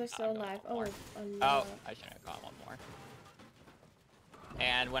Actually, teams no, are still I'm going alive? one Oh, more. a lot. I should have gone one more.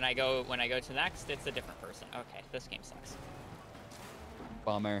 And when I go to next, it's a different person. Okay, this game sucks.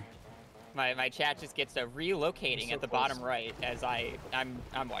 Bummer. My chat just gets a relocating So at the close. bottom right as I'm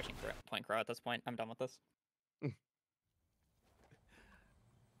watching Point Crow at this point. I'm done with this.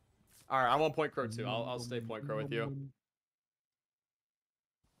 All right, I want Point Crow too. I'll stay Point Crow with you.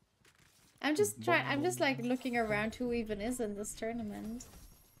 I'm just like looking around who even is in this tournament.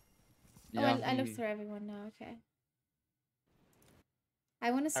 Yeah. Oh, I looked through everyone now. Okay. I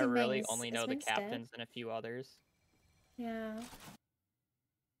want to see. I really Mings. only Is know the Mings dead? captains and a few others. Yeah.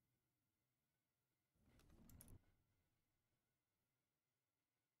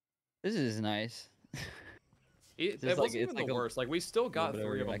 This is nice. It Just wasn't it's even the worst. Like we still got bit of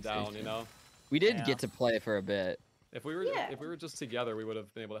 3 of them down. relaxation. You know, We did Yeah. get to play for a bit. if we were just together, we would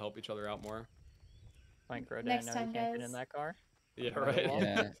have been able to help each other out more. Point Crow, did Next I know you time, can't get guys. in that car? Yeah, Right. right.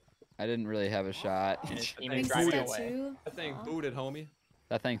 Yeah. I didn't really have a shot. And his team Mings is driving dead away. too. That thing Aw. booted, homie.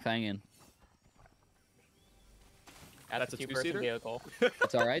 That thing fanging. That's a a two-person two-seater? vehicle.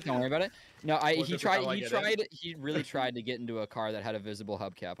 It's all right. Don't worry about it. No, Well, he just how tried. I He get in. tried. He really tried to get into a car that had a visible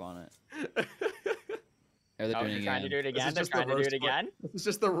hubcap on it. Are they Oh, doing they're it trying to again? do it This again? is They're just the trying to do roast it point. again? This is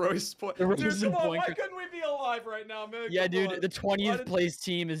just the roast point. The Dude, roast come on, point. why couldn't we be alive right now, man? Yeah, Come dude. on. The Why 20th did- place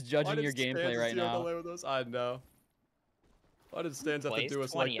team is why judging did your gameplay Stans right deal now. delay with us? I know. Why did Stans have to Placed do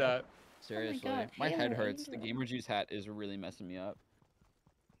us like 20th. that? Seriously, God, my head Halo, hurts. The Halo. gamer juice hat is really messing me up.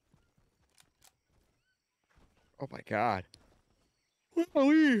 Oh my god.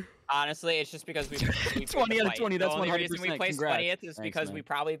 Honestly, it's just because we 20 out of 20, that's The only reason we 100%, placed congrats. 20th is Thanks, because man. we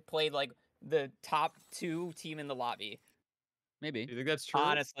probably played like the top 2 team in the lobby. Maybe. Do you think that's true?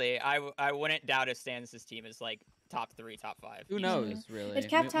 Honestly, I wouldn't doubt if Stans' team is like top 3, top 5. Who easily. knows, really? It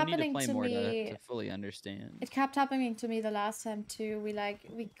kept we need to happening play to more me. to fully understand. It kept happening to me the last time too.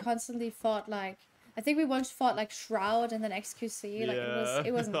 We constantly fought like. I think we once fought like Shroud and then XQC. Like Yeah.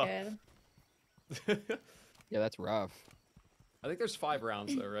 it wasn't good. Yeah, that's rough. I think there's 5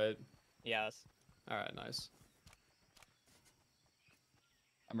 rounds though, right? Yes. All right, nice.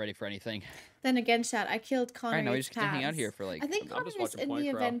 I'm ready for anything. Then again, chat. I killed Connor. I know, he's just hanging out here for like. I think a Connor month. is in the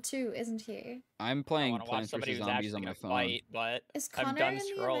event too, isn't he? I'm I playing want to watch Plants somebody vs who's Zombies actually on my gonna phone. fight, but Is I'm Connor done in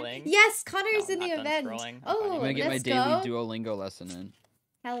the scrolling. event? Yes, Connor's No, in the I'm not done event. scrolling. I'm Oh, I'm gonna get my let's daily go. Duolingo lesson in.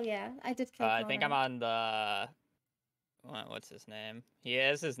 Hell yeah, I did kill I think I'm Connor. on the. What's his name? He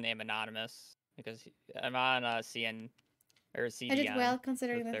has his name anonymous because I'm on CN or CDN. I did well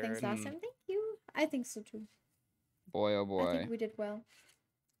considering the things third. last time. Thank you. I think so too. Boy, oh I boy. think we did well.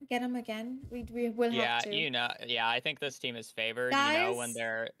 Get him again. We will Yeah, have to. you know, yeah, I think this team is favored. You know, when Guys?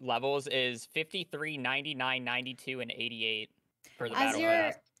 their levels is 53, 99, 92, and 88 for the As battle your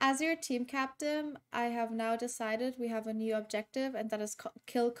pass. as your team captain, I have now decided we have a new objective, and that is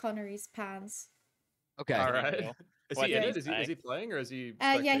kill Connery's pants. Okay. All right. Is What he in did it? he Is he say? playing or is he?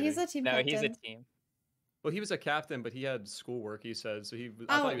 Yeah, he's spectating? a team No, captain. he's a team. Well, he was a captain, but he had schoolwork. He said so. I Oh.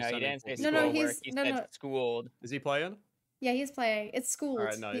 thought he was No, he sending didn't say full No, no, school. he's- He no, said no. schooled. Is he playing? Yeah, he's playing. It's schooled.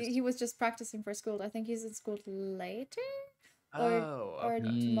 Alright, nice. He was just practicing for school. I think he's in school later or Oh, or okay.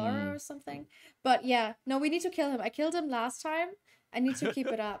 tomorrow or something. But yeah, no, we need to kill him. I killed him last time. I need to keep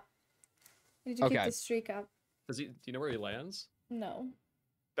it up. I need to keep Okay. the streak up. Does he? Do you know where he lands? No,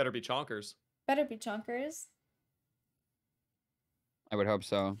 Better be chonkers. better be chunkers. I would hope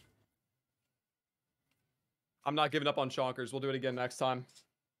so. I'm not giving up on chonkers. We'll do it again next time.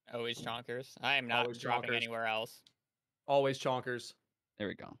 Always chonkers. I am not Always dropping chonkers. anywhere else. Always chonkers. There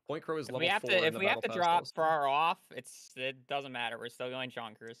we go. Point Crow is If level we have 4 to, in if the we have to Battle Pass drop list. far off, it doesn't matter. We're still going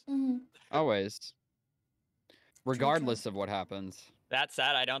chonkers. Mm-hmm. Always. Regardless of what happens. That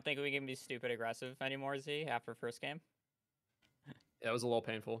said, I don't think we can be stupid aggressive anymore, Z, after first game. Yeah, it was a little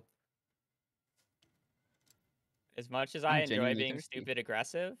painful. As much as I'm I enjoy genuinely being thirsty. stupid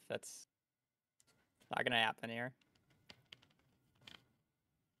aggressive, that's not gonna happen here.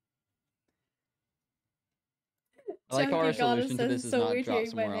 I like how our Chunky Goddess solution to this says, is "So not we're drop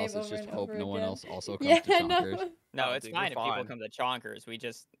hearing my somewhere name else. It's over just and hope over no one again." else also comes Yeah, to I know. chonkers. No, Oh, it's dude, fine we're if people fine. come to chonkers. We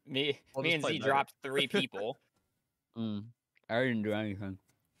just me We'll me just and play Z better. dropped 3 people. I didn't do anything.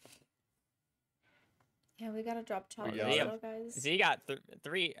 Yeah, we gotta drop chunkers, got it. though, guys. Z got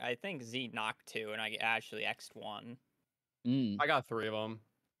 3. I think Z knocked 2, and I actually X'd 1. I got 3 of them.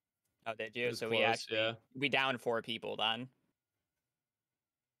 Oh, did It you? was So we close, actually yeah. we downed 4 people then.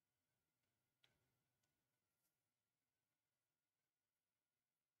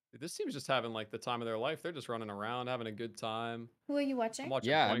 Dude, this team's just having like the time of their life. They're just running around, having a good time. Who are you I'm watching? watching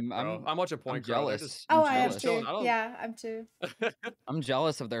Yeah, Point Crow. I'm watching Point Crow. They're just jealous. Oh, I'm I am jealous. chilling. too. I don't- Yeah, I'm too. I'm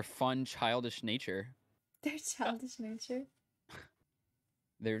jealous of their fun, childish nature. Their childish nature.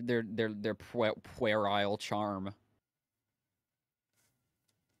 Their puerile charm.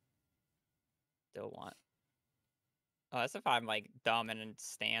 Still want. Oh, that's if I'm like dumb and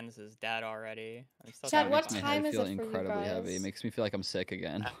Stans is dead already. I'm still Chad, trying to what find- time is feel it for you incredibly heavy. It guys? makes me feel like I'm sick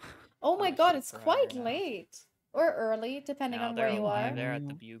again. Oh my I'm god, asleep it's forever quite now. late. Or early, depending No, on they're where you alive. are. They're at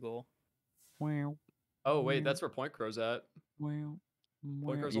the Bugle. Oh wait, that's where Point Crow's at. Point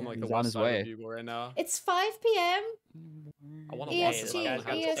Crow's on Yeah, like the he's on west his side of way. the Bugle right now. It's 5 p.m. I want to Hey, watch this it. But I guy's don't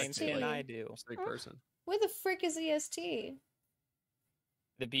got have the same skin like, I do. just like person. Where the frick is EST?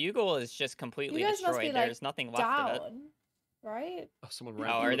 The Bugle is just completely You guys must be destroyed. like There's nothing left of it. down, right? Oh, someone Oh,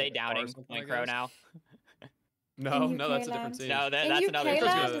 ran. are through they with a car or downing something, Point I Crow guess? now? No, In no, that's a different UK team. No, In that's another UK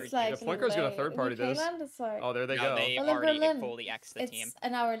land, third it's like Yeah, Point Crow's gonna late. third party In UK this. land, it's like Oh, there they No, go. they Well, in already Berlin, fully X'd the it's team.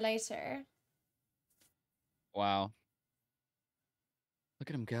 an hour later. Wow. Look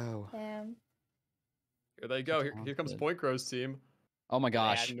at him go. Damn. Here they go. Here comes Point Crow's team. Oh my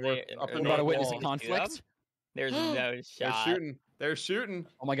gosh. Yeah, North, they- upper are I'm they about to north witness wall. a going to shoot conflict. There's no They're shot. shooting. They're shooting.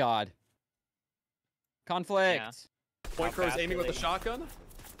 Oh my god. Conflict. Point How Crow's fast aiming are with a they? shotgun.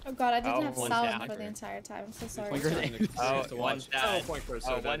 Oh god, I didn't Oh, have one's sound down. for the entire time. I'm so sorry. Point Crow's aiming. Oh, To one's watch. down. Oh, Point Crow's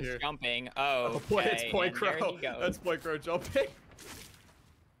so Oh, dead one's here. jumping. Oh, It's Point okay, Point and there Crow. he goes. That's Point Crow jumping.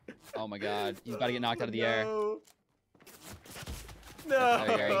 Oh my god. He's about to get knocked out of the air. No.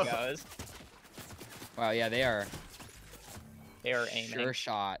 There No. he goes. Wow, yeah, they are They are aiming. sure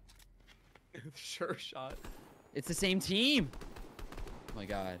shot. Sure shot. It's the same team. Oh my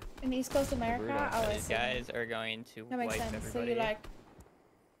god. In East Coast America, brutal. oh, I These see. guys are going to That makes wipe sense. everybody. So you like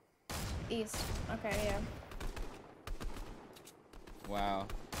East. Okay, yeah. Wow.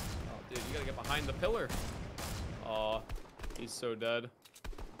 Oh, dude, you gotta get behind the pillar. Oh, he's so dead.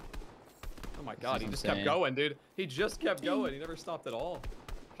 Oh my god, is he just insane. kept going, dude. He just kept going. He never stopped at all.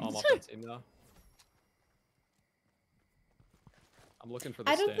 Oh, I'm off that team now. I'm looking for the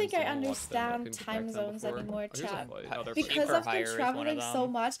I don't stands think I to watch them. understand couldn't get back time to them zones before. anymore, Oh, here's a Chad. fight. Oh, they're Because Cheaper I've Hire been is one of traveling so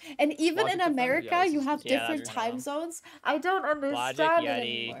them. much, and even Logic in Defender, America, yeah, this you is have just- Yeah, different there's time one. zones. I don't Logic, understand it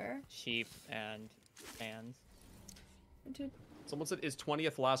Yeti, anymore. Sheep, and fans. Dude, Someone said, is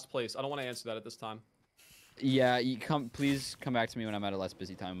 20th last place? I don't want to answer that at this time. Yeah, please come back to me when I'm at a less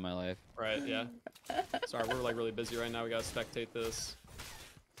busy time in my life. Right, yeah. Sorry, we're like really busy right now. We gotta spectate this.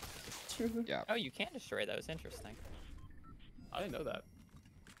 true. Yeah. Oh, you can destroy those. Interesting. I didn't know that.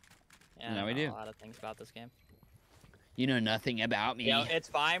 Yeah, Now I we know do. a lot of things about this game. You know nothing about me. You know, it's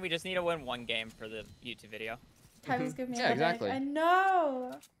fine. We just need to win one game for the YouTube video. Time is giving me a Yeah, headache. exactly. I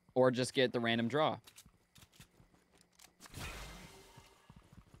know. Or just get the random draw.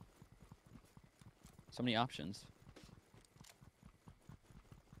 So many options.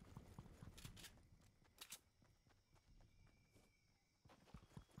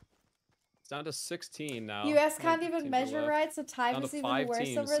 It's down to 16 now. US How can't many even teams are measure left? right, so time Down is to even 5 worse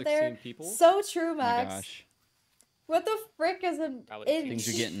teams, over 16 there. people? So true, Oh my Max. gosh. What the frick is an That would inch? be Things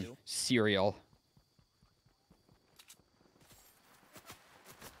are getting serial.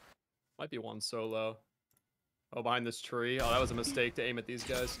 Might be one solo. Oh, behind this tree. Oh, that was a mistake to aim at these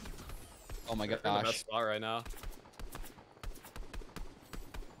guys. Oh my They're in the best gosh. spot right now.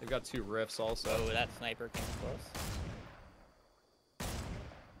 They've got 2 rifts also. Oh, that sniper came close.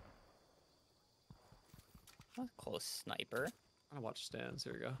 That was a close sniper. I'm gonna watch stands.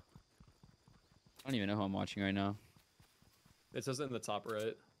 Here we go. I don't even know who I'm watching right now. It says it in the top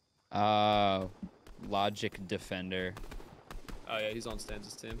right. Logic Defender. Oh yeah, he's on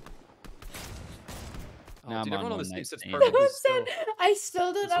Stan's team. Oh, Now I'm dude, on everyone on one this team night sits stand. perfectly still. I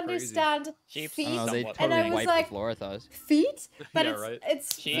still don't It's crazy. understand Sheep. feet, I don't know, they somewhat and I totally was wiped like, the floor with us. feet, but Yeah, it's right.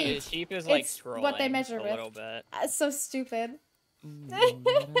 it's feet. Sheep is like It's scrolling what they measure a with. little bit. So stupid.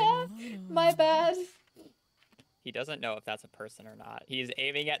 My bad. He doesn't know if that's a person or not. He's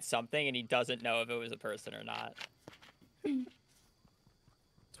aiming at something and he doesn't know if it was a person or not. 12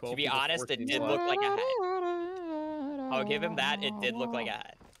 To be people, honest, it 14 did left. look like a hat. I'll give him that. It did look like a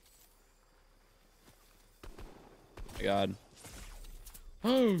hat. Oh my god.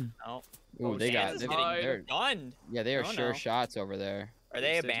 No. Ooh, they got. Stans is They're, getting they're, gunned. yeah, they are Oh, sure no. shots over there. Are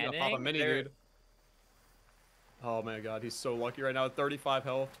they Stan's gonna pop a abandoning? mini, They're- dude. Oh my god, he's so lucky right now with 35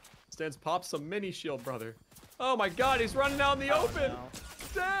 health. Stans pops some mini shield, brother. Oh my god, he's running out in the Oh, open. no.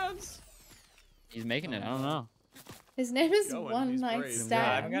 Stans! He's making it. I don't know. His name is Going, One he's Night brave. Yeah,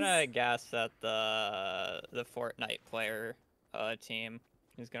 Stands. I'm gonna guess that the Fortnite player team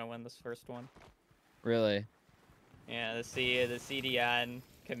is gonna win this first one. Really? Yeah, the CDN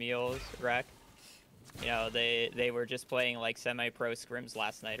Camille's wreck. You know, they were just playing like semi-pro scrims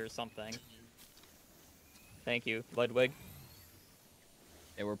last night or something. Thank you, Ludwig.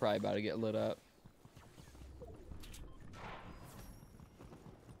 Yeah, we're probably about to get lit up.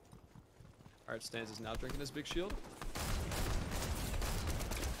 All right, Stans is now drinking his big shield.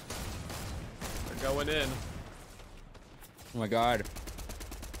 They're going in. Oh my god.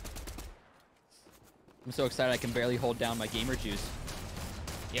 I'm so excited I can barely hold down my gamer juice.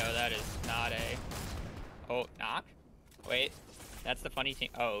 Yo, that is not a... Oh, knock? Wait, that's the funny thing.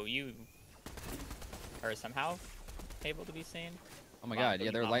 Oh, you are somehow able to be seen? Oh my god,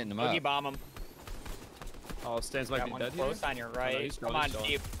 yeah, they're lighting them up. Boogie bomb him. Oh, Stans might Got be one dead here. close on your Oh, no, right. he's Come going, on, he's going.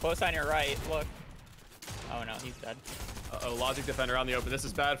 Steve. Close on your right. Look. Oh no, he's dead. Uh-oh, Logic Defender on the open. This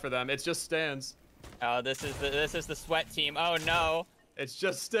is bad for them. It's just Stans. Oh, this is the sweat team. Oh no. It's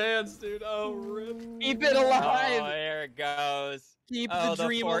just Stans, dude. Oh, rip. Keep it alive! Oh, there it goes. Keep Oh, the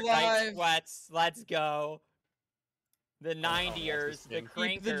dream Fortnite alive! sweats. Let's go. The 90ers, the Keep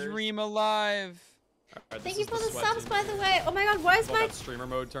the crankers. dream alive! Alright, Thank this you is for the sweat subs, team. by the way. Oh my god, why is Well, my that streamer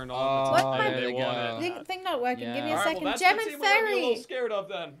mode turned Oh, on. What? And there they they won go. thing not working? Give me a Yeah. Alright, second. well, that's Gem the and team we gotta be a little Fairy. scared of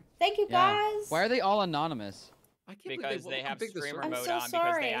then. Thank you Yeah. guys. Why are they all anonymous? I can't Because believe they how have big this streamer server I'm is. mode so on because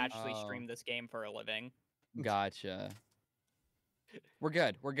sorry. they actually Oh. stream this game for a living. Gotcha. We're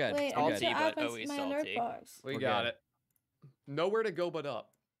good. We're good. Wait, We're I good. need to Salty, add but my, always my alert salty. box. We We're got good. it. Nowhere to go but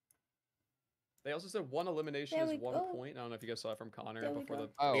up. They also said one elimination There is we 1 go. point. I don't know if you guys saw it from Connor There we before go.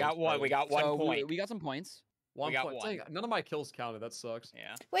 the. Oh, We got one. We got one so point. we got some points. One got point. one. Dang, none of my kills counted. That sucks.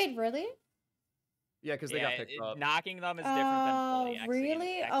 Yeah. Wait, really? Yeah, because they got picked up. Knocking them is different than fully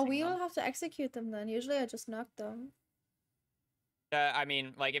Really? Oh, we exing will them. have to execute them then. Usually I just knock them. I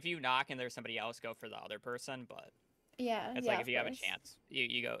mean, like if you knock and there's somebody else, go for the other person. But Yeah, it's yeah, like of if you have a course. chance,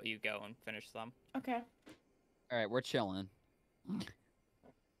 you go and finish them. Okay. All right, we're chilling.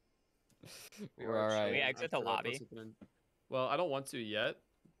 We We're are all chilling. right. We exit I the forgot lobby. what's happening. Well, I don't want to yet,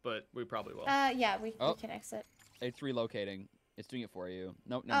 but we probably will. Yeah, we Oh. can exit. It's relocating. It's doing it for you.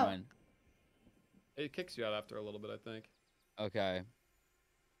 Nope, never Oh. mind. It kicks you out after a little bit, I think. Okay.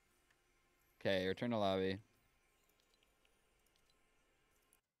 Okay, return to lobby.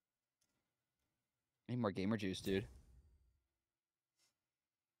 Need more gamer juice, dude.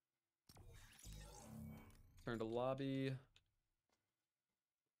 Turn to lobby.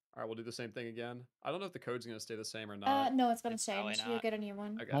 All right, we'll do the same thing again. I don't know if the code's gonna stay the same or not. No, it's gonna It's probably change. You'll not. get a new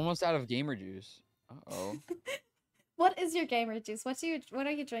one. Okay. I'm almost out of gamer juice. Uh-oh. What is your gamer juice? What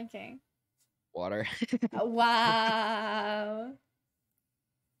are you drinking? Water. Wow.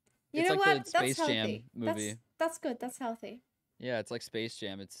 You It's know like what? the Space That's Jam healthy. movie. That's good. That's healthy. Yeah, it's like Space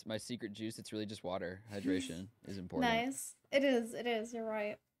Jam. It's my secret juice. It's really just water. Hydration is important. Nice. It is. It is. You're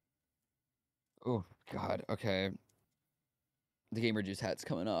right. Oh, God. Okay. The gamer juice hat's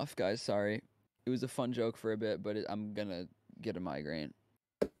coming off, guys. Sorry. It was a fun joke for a bit, but I'm gonna get a migraine.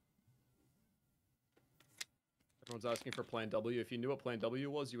 Everyone's asking for Plan W. If you knew what Plan W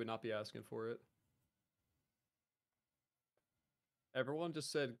was, you would not be asking for it. Everyone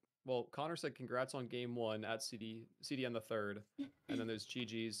just said, well, Connor said congrats on game 1 at CDN the 3rd. And then there's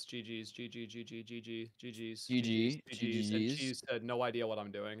GG's, GG's, GG, GG, GG, GG's, GG, GG's, and GG's. Cheese said no idea what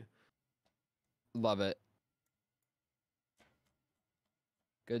I'm doing. Love it.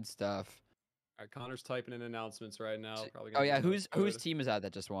 Good stuff. All right, Connor's typing in announcements right now. Probably Oh gonna yeah, be no whose code. team is that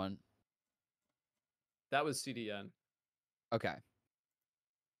just won? That was CDN. Okay.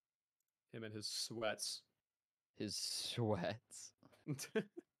 Him and his sweats. His sweats.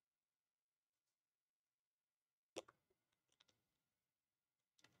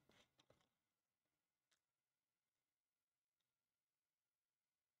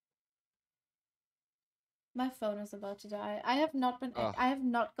 My phone is about to die. I have not been. Ugh. I have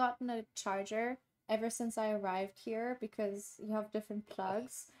not gotten a charger ever since I arrived here because you have different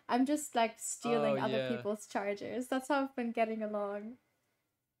plugs. I'm just like stealing Oh, other yeah. people's chargers. That's how I've been getting along.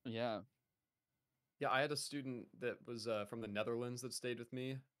 Yeah. Yeah, I had a student that was from the Netherlands that stayed with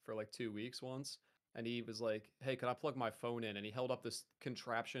me for like 2 weeks once. And he was like, hey, can I plug my phone in? And he held up this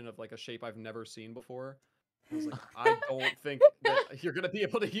contraption of like a shape I've never seen before. I was like, I don't think that you're going to be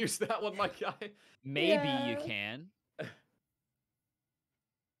able to use that one, my guy. Maybe Yeah. you can.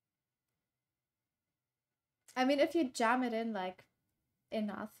 I mean, if you jam it in like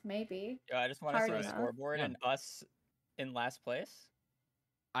enough, maybe. Yeah, I just want to Hard see the enough. scoreboard Yeah. and us in last place.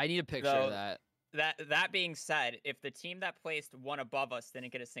 I need a picture So- of that. that being said, if the team that placed one above us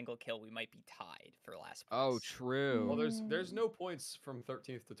didn't get a single kill, we might be tied for last place. Oh, true. Well, there's no points from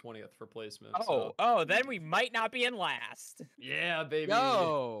 13th to 20th for placement. Oh, so. then we might not be in last. Yeah, baby.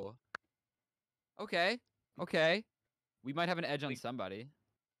 Yo. Okay. We might have an edge on somebody.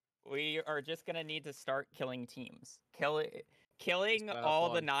 We are just gonna need to start killing teams. Killing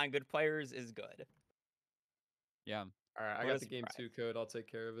all the non-good players is good. Yeah. All right, I got the game 2 code. I'll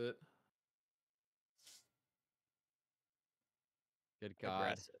take care of it. Good God.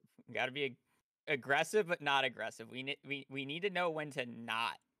 Aggressive. Gotta be aggressive, but not aggressive. We need to know when to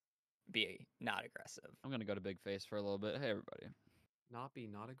not be not aggressive. I'm gonna go to Big Face for a little bit. Hey, everybody. Not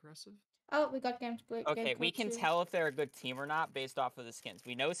aggressive? Oh, we got game. Okay, we can tell if they're a good team or not based off of the skins.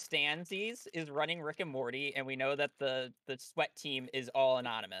 We know Stanzies is running Rick and Morty, and we know that the Sweat team is all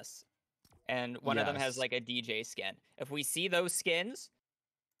anonymous. And one of them has like a DJ skin. If we see those skins,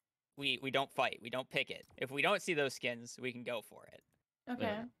 we don't fight. We don't pick it. If we don't see those skins, we can go for it.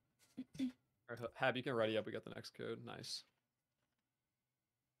 Okay. All right, Hab, you can ready up. We got the next code. Nice.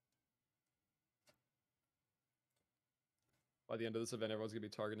 By the end of this event, everyone's gonna be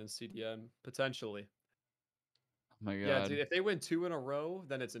targeting CDM potentially. Oh my God. Yeah, dude. If they win 2 in a row,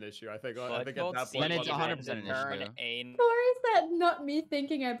 then it's an issue. I think at that point, then it's 100% an issue. Or is that not me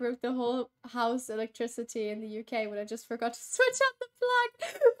thinking I broke the whole house electricity in the UK when I just forgot to switch on the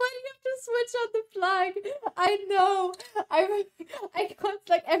plug? Why do you have to switch on the plug? I know. I got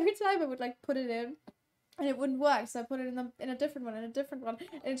like every time I would like put it in and it wouldn't work, so I put it in a different one, and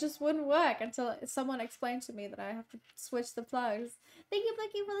it just wouldn't work until someone explained to me that I have to switch the plugs. Thank you,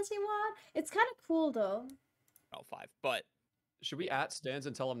 Blicky, for the team one. It's kind of cool though. 5, but should we at Stans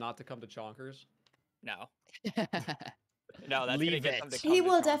and tell him not to come to Chonkers? No. No, that's Leave gonna get it. them to He come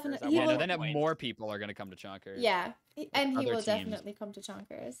will to Chonkers. definitely. Yeah, no, then more people are gonna come to Chonkers. Yeah, and he Other will teams. definitely come to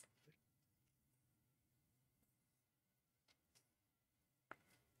Chonkers.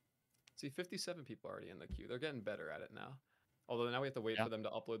 See, 57 people already in the queue. They're getting better at it now. Although now we have to wait for them to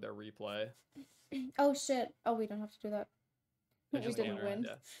upload their replay. Oh shit! Oh, we don't have to do that. They We just didn't enter, win.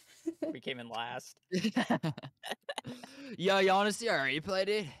 yeah. We came in last. Yo, you wanna see our replay,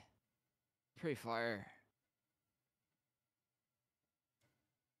 dude? Pretty fire.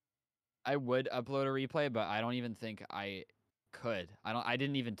 I would upload a replay, but I don't even think I could. I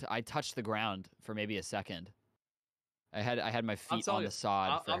didn't even. I touched the ground for maybe a second. I had my feet on the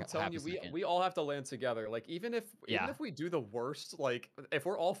sod for I'm telling half you, a second. we all have to land together. Like even if we do the worst, like if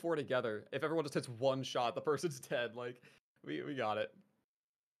we're all 4 together, if everyone just hits one shot, the person's dead. Like we got it.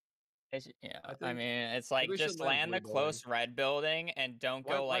 Yeah, I mean, it's like we just should land land the blue, boy. close red building and don't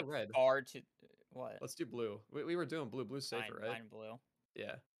go Why like red? far to what? Let's do blue. We were doing blue. Blue's safer, right? Fine blue.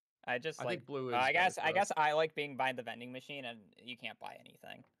 Yeah. I just I like think blue is I better guess for us. I like being behind the vending machine and you can't buy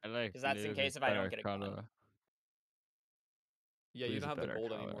anything. I like Because that's in blue, case if I don't get a gun. Yeah, you Blue's don't a have the better gold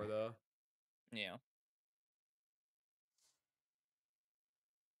color. anymore though. Yeah.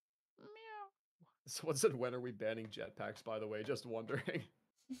 Someone said, when are we banning jetpacks, by the way? Just wondering.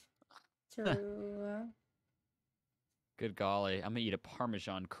 True. Good golly, I'm gonna eat a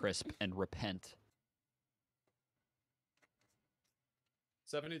Parmesan crisp and repent.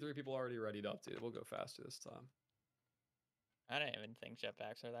 73 people already readied up, dude. We'll go faster this time. I don't even think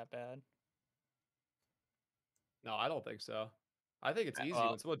jetpacks are that bad. No, I don't think so. I think it's easy. well-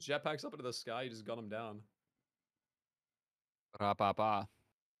 When someone jetpacks up into the sky, you just gun them down. Ra-pa-pa.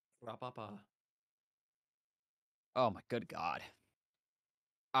 Ra-pa-pa. Oh my good God.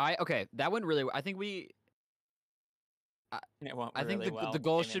 Okay, that went really. I think we. It went I think really well. the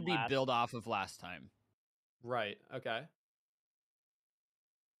goal Came in should be last. build off of last time. Right. Okay.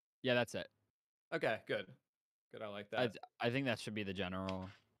 Yeah, that's it. Okay. Good. Good. I like that. I think that should be the general.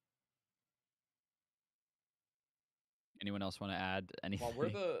 Anyone else want to add anything? Well, we're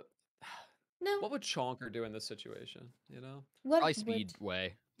the. No. What would Chonker do in this situation? You know. Probably speed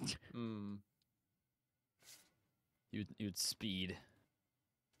way. Hmm. You'd speed.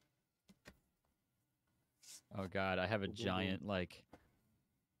 Oh God, I have a giant like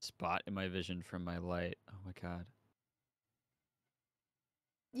spot in my vision from my light. Oh my God.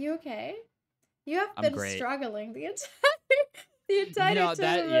 You okay? You have I'm been great. struggling the entire No,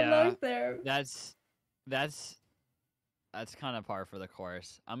 tournament there. That's kind of par for the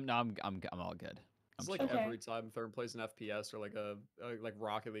course. I'm all good. It's like every time Therm plays an FPS or like a like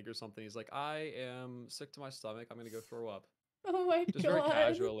Rocket League or something, he's like, I am sick to my stomach. I'm gonna go throw up. Oh my Just God. very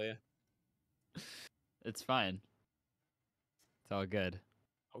casually. It's fine. It's all good.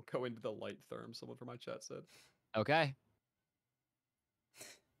 I'll go into the light, Therm. Someone from my chat said. Okay.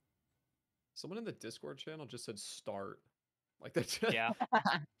 Someone in the Discord channel just said start. Like that. Yeah.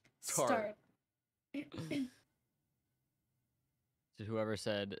 Start. To whoever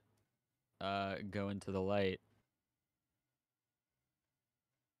said, go into the light.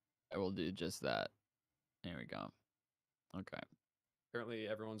 I will do just that. There we go. Okay. Apparently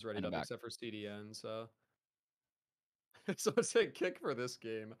everyone's ready I'm up back. except for CDN, so. Someone said kick for this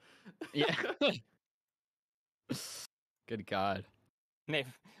game. Yeah. Good God.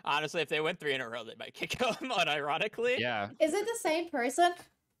 Honestly, if they went 3 in a row, they might kick him, unironically. Yeah. Is it the same person?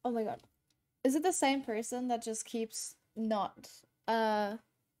 Oh my god. Is it the same person that just keeps not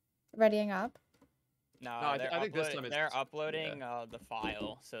readying up? No, I think this time it's they're just- uploading the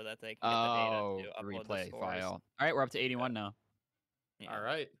file so that they can get the data to upload the replay scores. file. All right, we're up to 81 now. Yeah. All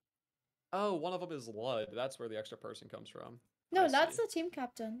right. Oh, one of them is Lud. That's where the extra person comes from. No, I that's see. the team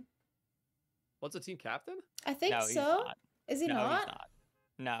captain. What's the team captain? I think No, he's so. not. Is he No, not? he's not.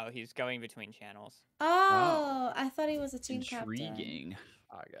 No, he's going between channels. Oh, I thought he was a team captain. Intriguing.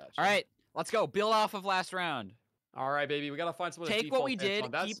 I got you. All right, let's go. Build off of last round. All right, baby. We gotta find someone. to Take what default we pitch did,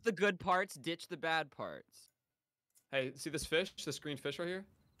 on. That's... keep the good parts, ditch the bad parts. Hey, see this fish? This green fish right here?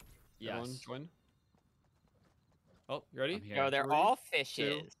 Yes. Everyone join. Oh, you ready? No, they're 3, all 2,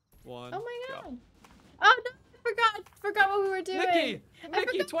 fishes. 1. Oh my go. god. Oh no, I forgot what we were doing. Nikki! I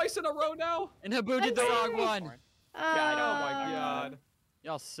Nikki, twice in a row now? And Haboo did the wrong one. Oh my Uh, god.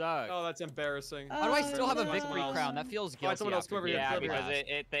 Y'all suck. Oh, that's embarrassing. Why do I still have a no. victory crown? That feels guilty. Alright, someone else, after come over here, being Yeah, come over because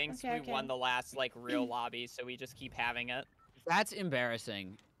here. it thinks Okay, we won the last like real lobby, so we just keep having it. That's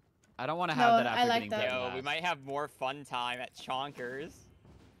embarrassing. I don't want to No, have that I after like getting that. dead Yo, last. we might have more fun time at Chonkers.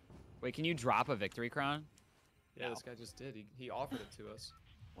 Wait, can you drop a victory crown? Yeah, this guy just did. He offered it to us.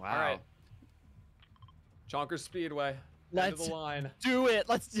 Wow. All right. Chonkers Speedway. End of Let's the line. do it.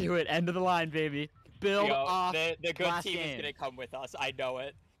 Let's do it. End of the line, baby. Build Yo, off. the good last team is game. gonna come with us. I know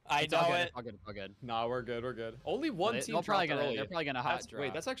it. I It's all know good, it. it's all good. It's all good. Nah, we're good. We're good. Only one team They're probably dropped gonna. early. They're probably gonna hot drop.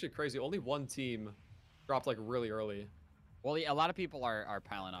 Wait, that's actually crazy. Only one team dropped like really early. Well, yeah, a lot of people are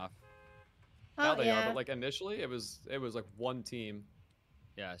piling off. Now Oh they yeah. are, but like initially it was like one team.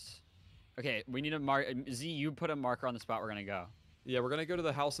 Yes. Okay, we need a mark. Z, you put a marker on the spot we're gonna go. Yeah, we're gonna go to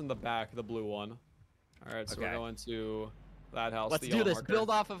the house in the back, the blue one. All right, so we're Okay. going to that house. Let's the do yellow this. marker. Build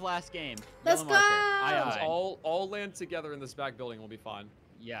off of last game. Let's Yellow marker. go! Aye, Let's aye. all land together in this back building. We'll be fine.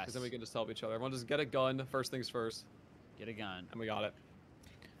 Yes. Because then we can just help each other. Everyone just get a gun. First things first, Get a gun. and we got it.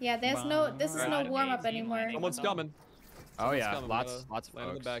 Yeah, there's no. This is no Alright. warm up Amazing anymore. landing. Someone's coming. Oh Someone's yeah, coming. We lots gotta of land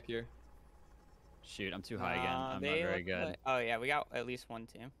in the folks. back here. Shoot, I'm too high again. I'm not They very look good. like- oh yeah, we got at least one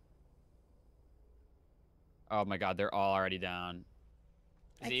team. Oh my god, they're all already down.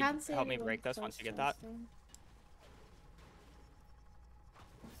 I Z, can't see help me anyone break this once you get that. close,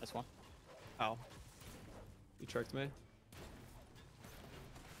 This one. Oh. You tricked me.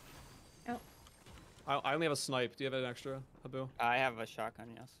 Oh. I only have a snipe. Do you have an extra, Haboo? I have a shotgun,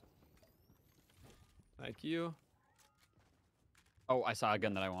 yes. Thank you. Oh, I saw a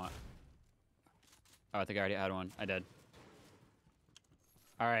gun that I want. Oh, I think I already had one. I did.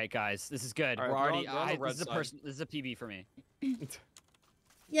 All right, guys, this is good. All right, We're they're already. on the this red is a side. person. This is a PB for me.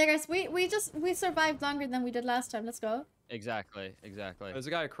 Yeah, guys, we survived longer than we did last time. Let's go. Exactly. Exactly. There's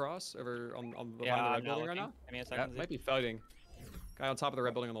a guy across over on behind Yeah, the I'm red not building right looking. now. Give me a Yep, second. Z. might be fighting. Guy on top of the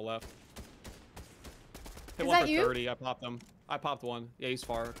red building on the left. Hit Is one that for you? 30. I popped him. I popped one. Yeah, he's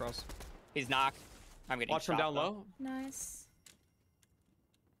far across. He's knocked. I'm getting Watch from shot, down though. low. Nice.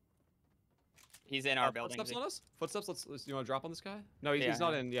 He's in our building. Footsteps Z. on us? Footsteps. Let's. You want to drop on this guy? No, he's Yeah,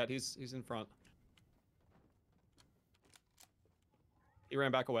 not yeah. in yet. He's in front. He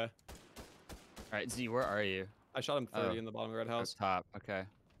ran back away. All right, Z, where are you? I shot him 30 Oh. in the bottom of the red Up house. top. Okay.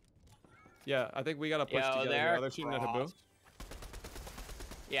 Yeah, I think we gotta push Yo, together. they're They're shooting at Haboo. crossed.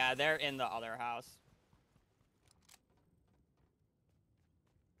 Yeah, they're in the other house.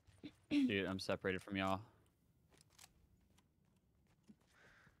 Dude, I'm separated from y'all.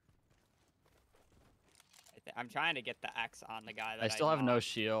 I'm trying to get the X on the guy that I still have no knocked.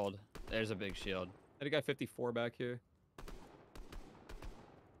 shield. There's a big shield. I think I got 54 back here. I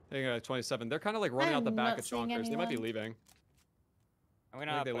think I got 27. They're kind of like running out the I'm back not of seeing Chonkers. They might be anyone. leaving. I'm I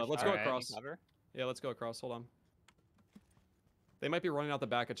gonna think they left. push Let's out go any across. cover. Yeah, let's go across. Hold on. They might be running out the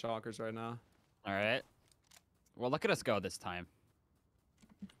back of Chonkers right now. All right. Well, look at us go this time.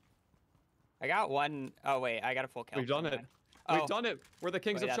 I got one. Oh wait, I got a full kill. We've done Never it. mind. We've Oh, done it. We're the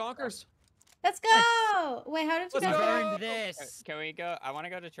kings Wait, of that's Chonkers. Let's go. Wait, how did you Let's guys? go. Earned this. Can we go? I want to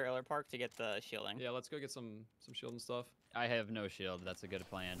go to trailer park to get the shielding. Yeah, let's go get some shield and stuff. I have no shield. That's a good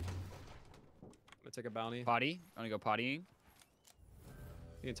plan. I'm gonna take a bounty. Potty? I'm gonna go pottying.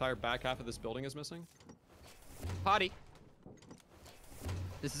 The entire back half of this building is missing. Potty.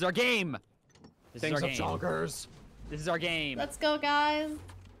 This is our game. This is our game. Chonkers. This is our game. Let's go, guys.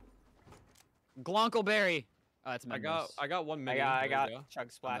 Glonkleberry. Oh, that's I Magnus. got one I mini. got There you go.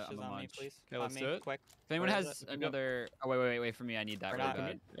 chug splashes I'm a on me, munch. please. Okay, let's on do me, it. quick. If anyone Where is has it? another, oh wait for me. I need that We're really not-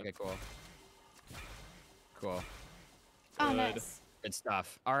 bad. Okay, cool. Cool. Oh, Good. nice. Good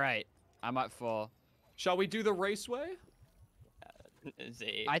stuff. All right, I'm at full. Shall we do the raceway?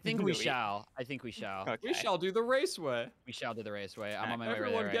 Z. I think we shall. I think we shall. Okay. We shall do the raceway. We shall do the raceway. I'm on my way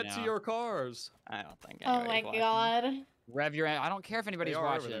Everyone right get now. to your cars. I don't think Oh my anybody's watching. god. Rev your. I don't care if anybody's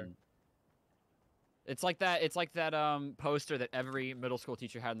are over there. watching. It's like that. It's like that poster that every middle school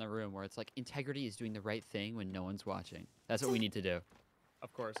teacher had in the room, where it's like integrity is doing the right thing when no one's watching. That's what we need to do.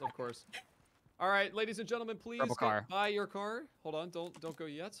 Of course, of course. All right, ladies and gentlemen, please Rebel car. buy your car. Hold on, don't go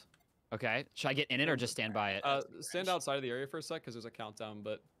yet. Okay. Should I get in it or just stand by it? Stand outside of the area for a sec, because there's a countdown.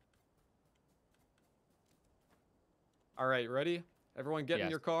 But all right, ready? Everyone get in Yes.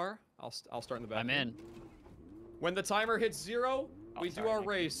 your car. I'll start in the back. I'm in. When the timer hits 0, we do our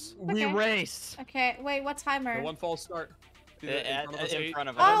race. We Okay. race. Okay, wait, what timer? The one false start. Do the- in front of us, In 8, front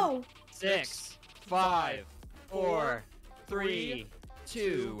of us. Oh! 6, 5, 4, 3,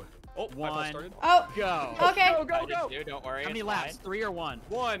 2, Oh, my fault 1. started. Oh! Go. Okay. Go, go, I go. did too, don't worry. How many it's laps? fine. 3 or 1?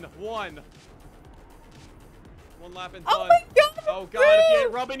 1. One lap and Oh done. my god! Oh god, if you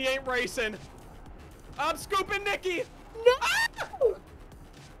ain't rubbing, you ain't racing. I'm scooping Nikki. No!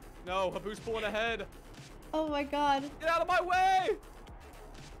 No, Haboo's pulling ahead. Oh my god. Get out of my way.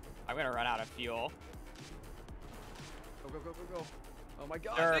 I'm gonna run out of fuel. Go, go, go, go, go. Oh my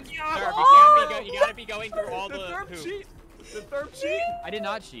god. Therm, Nikki, Therm, oh! you gotta be going through all the the Therm hoops. cheat. The Therm cheat. I did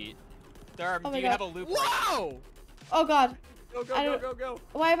not cheat. Therm, Oh do my you God. have a loop right Whoa! Oh god. Go, I go, go, don't- go, go.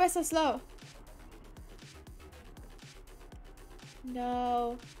 Why am I so slow?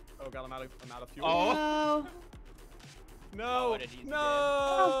 No. Oh god, I'm out of fuel. Oh. No. No. what did he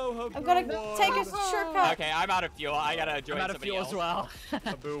No. I'm Haboo gonna won. take a shortcut. Okay, I'm out of fuel. I gotta join I'm out of somebody fuel else. as well.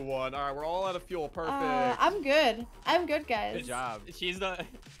 Haboo won. All right, we're all out of fuel. Perfect. I'm good. I'm good, guys. Good job. She's the.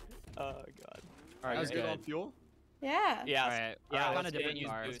 Oh god. All right, That you was good on good. fuel? Yeah. Yeah. All right. Yeah, I found a let's different use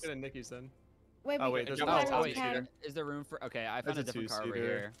car. Let's get in Nikki's then. Wait, Oh, we wait, can there's jump a- on oh, the wait, can. Is there room for? Okay, I found There's a a different car over two-seater.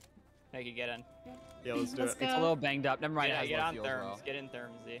 here. Hey, you get in. Yeah, let's do Let's it. go. It's a little banged up. Never mind. Yeah, it has get low on fuel as Therms. well. Get in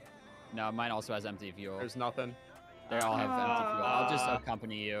Therms, Z. No, mine also has empty fuel. There's nothing. They all have empty fuel. I'll just Uh,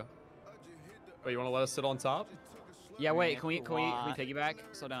 accompany you. Wait, you want to let us sit on top? Yeah, wait. if Can we you can we want. piggyback?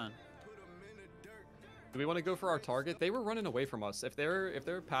 Slow down. Do we want to go for our target? They were running away from us. If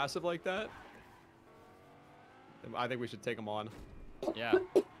they're passive like that, then I think we should take them on. Yeah.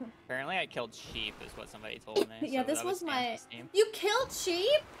 Apparently, I killed sheep, is what somebody told me. Yeah, so this that was my. Anthony's team. You killed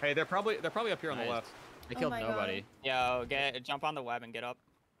sheep? Hey, they're probably up here on the Nice. left. I Oh killed my God. nobody. Yo, jump on the web and get up.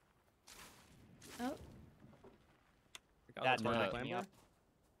 Oh. God, That's that's what my me plan up.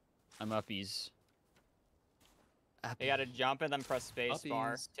 I'm uppies. You gotta jump and then press space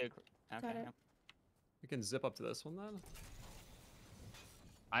bar Uppies. to. Okay. it. yep. We can zip up to this one then.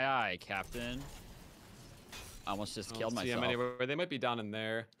 Aye, aye, Captain. Almost just I don't killed see myself. them anywhere. They might be down in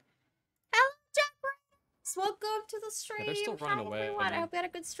there. Hello, Jack Brains. Welcome to the stream. they're still running Hi, away, everyone. I man. hope you had a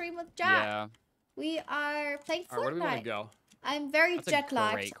good stream with Jack. Yeah. We are playing All right, where do we want Fortnite. to go? I'm very That's a jet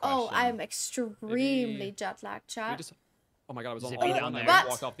lagged. great Oh, question. I'm extremely Maybe- jet lagged, We chat. just. Oh my god, I was on Zippy all down one. there. I What?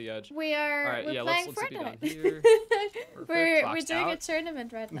 walked off the edge. We are All right, we're yeah, playing let's zip you down Fortnite. here. we're Boxed doing a out.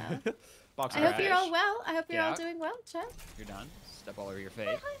 tournament right now. Box I out. hope you're all well. I hope you're all Yeah. doing well, chat. You're done. Step all over your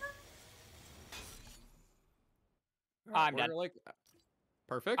face. I'm We're dead. like,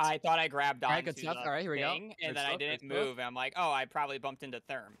 perfect. I thought I grabbed All right, onto good stuff. the All right, here we go. thing, and Good then I stuff, didn't good stuff. move. And I'm like, oh, I probably bumped into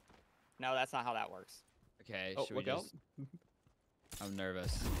Therm. No, that's not how that works. Okay, Oh, should we look out. just... I'm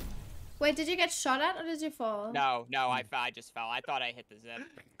nervous. Wait, did you get shot at or did you fall? No, I just fell. I thought I hit the zip,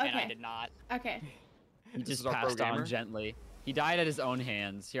 and I Okay. did not. Okay. He This just is our pro passed on gamer. gently. He died at his own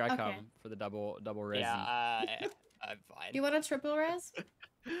hands. Here I Okay. come for the double resi. Yeah, I'm fine. You want a triple res?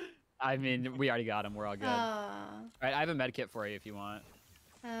 I mean, we already got him. We're all good. All right, I have a med kit for you if you want.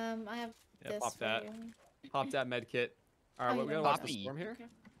 I have Yeah, this pop for that. you. Pop that med kit. All right, Oh, we you gotta don't watch have the Poppy. storm here.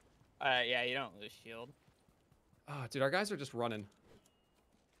 Okay. Yeah, you don't lose shield. Oh, dude, our guys are just running.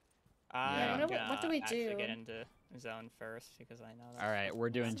 I'm What do gonna we actually do? get into zone first because I know that. All right, we're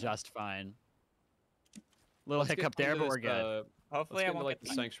doing just fine. Little Let's get hiccup there, into but we're this, good. Hopefully, Let's I get into won't like get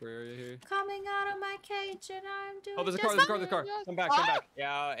the sanctuary area here. Coming out of my cage and I'm doing Oh, there's a just car. There's a car. fine. There's a car. Come back. Come back.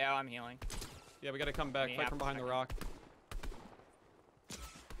 Yeah, I'm healing. Yeah, we gotta come back. We Fight have from to behind the back. rock. Did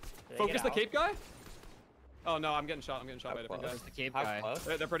they Focus get the out? cape guy. Oh no, I'm getting shot. I'm getting shot by different close? guys. The cape How guy. close?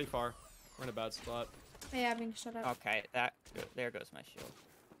 They're pretty far. We're in a bad spot. Yeah, I'm being shut up. Okay, there goes my shield.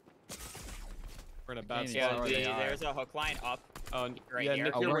 We're in a bad Can't spot. even tell where they are. There's a hook line up. Oh, right yeah, here.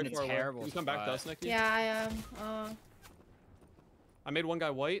 Nick, Oh, you're we're way in a far away. terrible Can you come back to spot. us, Nicky? Yeah, I am. I made one guy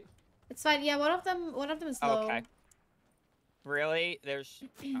white. It's fine. Yeah, one of them is low. Okay. Really? There's.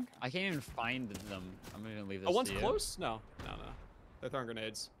 Okay. I can't even find them. I'm gonna leave this. Oh, one's to you. close? No. They're throwing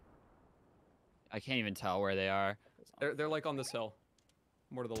grenades. I can't even tell where they are. They're like on this hill.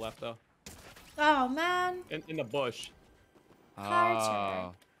 More to the left though. Oh man. In the bush.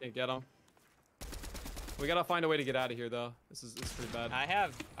 Oh. Can't get them. We gotta find a way to get out of here though. This is pretty bad. I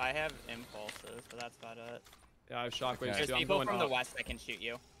have impulses, but that's about it. Yeah, I have shockwaves There's too. I'm people going from the up. west that can shoot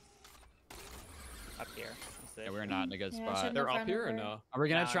you. Up here. Yeah, we're not in a good Yeah, I spot. shouldn't They're have up run here or over. no? Are we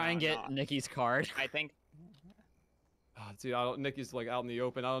gonna No, try and no, get no. Nikki's card? I think. Oh, dude, Nikki's like out in the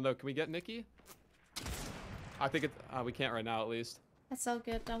open. I don't know. Can we get Nikki? I think it. We can't right now, at least. That's so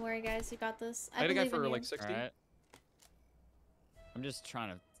good. Don't worry, guys. You got this. I had a guy believe in for you. like 60. Alright. I'm just trying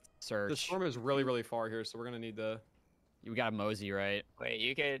to search. The storm is really, really far here, so we're gonna need to. We got a mosey, right? Wait,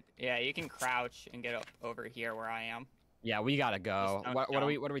 you could. Yeah, you can crouch and get up over here where I am. Yeah, we gotta go. Just don't What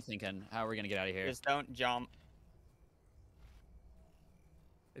are jump. we thinking? How are we gonna get out of here? Just don't jump.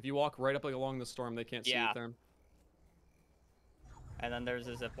 If you walk right up like along the storm, they can't see Yeah. you there. And then there's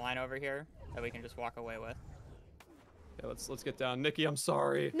a zip line over here that we can just walk away with. Yeah, let's get down. Nikki, I'm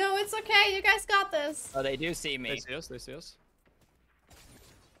sorry. No, it's okay. You guys got this. Oh, they do see They me. see us. They see us.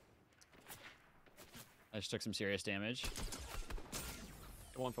 I just took some serious damage.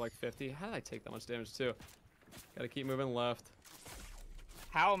 One for like 50. How did I take that much damage too? Gotta keep moving left.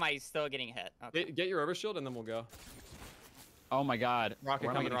 How am I still getting hit? Okay. Get your overshield and then we'll go. Oh my god. Rocket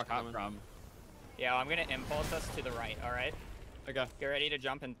Where am I coming, getting rocket shot coming. from? Yeah, I'm gonna impulse us to the right. All right. Okay. Get ready to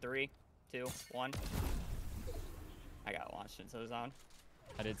jump in 3, 2, 1. I got launched into the zone.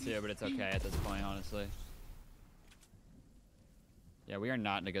 I did see it, but it's okay at this point, honestly. Yeah, we are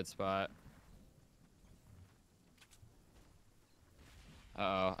not in a good spot.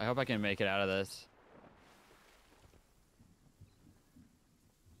 Uh-oh. I hope I can make it out of this.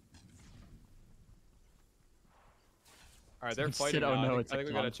 All right, they're Someone fighting. said, "Oh, now. no, I it's think a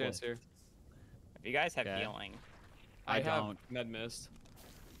we got a conflict." chance here. If you guys have Okay. healing, I have don't. med mist.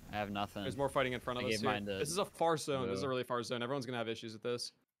 I have nothing. There's more fighting in front of I us gave here. mine to This is a far zone. This is a Blue. really far zone. Everyone's gonna have issues with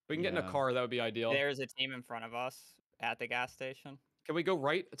this. If we can get in a Yeah. car, that would be ideal. there's a team in front of us at the gas station. Can we go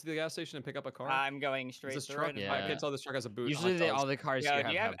right to the gas station and pick up a car? I'm going Is straight this through truck? it. Yeah. I can't tell this truck has a boot. Usually all the cars Yo, here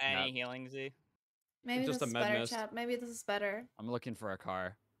do you have have any healing, Z? Maybe Just this a is med better, mist. chat. Maybe this is better. I'm looking for a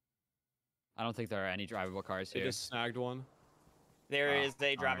car. I don't think there are any drivable cars They here. just snagged one. There Oh, is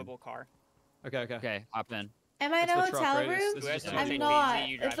a darn. drivable car. Okay. Okay, hop in. Am I in It's a the hotel truck, right? room? This Who is has just so a- much I'm HP? not.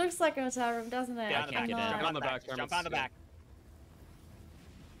 You It drive. looks like a hotel room, doesn't it? Get on the can't back. get in. Jump Get on on the the back. back, Jump on the back.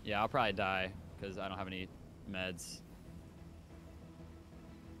 Yeah, I'll probably die because I don't have any meds.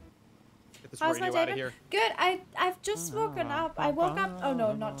 Get this How's my radio out day? of here. Good. I've just woken up. I woke up. Oh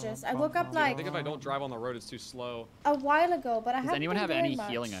no, not just. I woke up I like think if I don't drive on the road, it's too slow. a while ago, but I Does haven't anyone been have doing any much.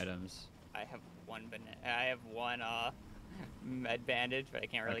 healing items? I have one med bandage, but I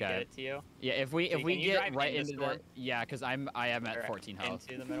can't really Okay. get it to you. Yeah, if we So can you get drive right in the into the storm? yeah, because I am at Or 14 health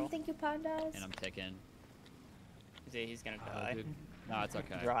Into the middle. Thank you, pandas. and I'm ticking. Z, he's gonna Oh, die. dude. No, it's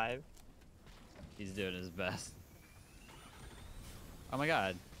okay. Drive. He's doing his best. Oh my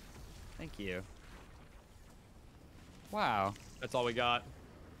god. Thank you. Wow. That's all we got.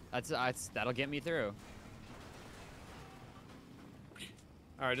 That'll get me through.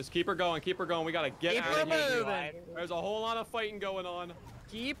 All right, just keep her going. Keep her going. We gotta get Keep out her of here. moving. There's a whole lot of fighting going on.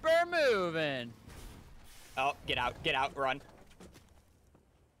 Keep her moving. Oh, get out, run.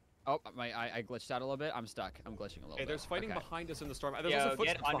 Oh, I glitched out a little bit. I'm stuck. I'm glitching a little Hey, bit. there's fighting Okay. behind us in the storm. There's Yo, also get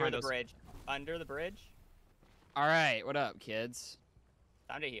footsteps under behind the us. bridge. Under the bridge. All right, what up, kids?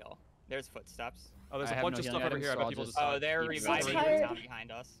 Time to heal. There's footsteps. Oh, there's I a have bunch no of healing stuff over items, here. I so bet I'll people just- just. Oh, they're keep reviving tired. the town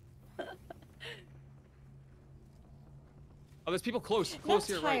behind us. Oh, there's people close. I'm not Close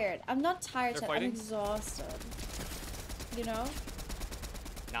here, right? tired. I'm not tired. They're Chat. I'm fighting? exhausted. You know?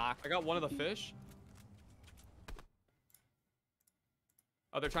 I got one of the fish.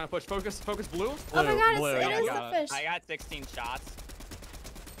 Oh, they're trying to push. Focus blue. Oh my god, blue, it yeah, is got the fish. I got 16 shots.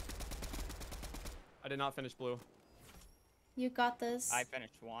 I did not finish blue. You got this. I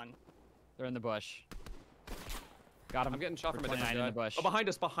finished one. They're in the bush. Got him. I'm getting shot For from a different 29 in guy. the bush. Oh,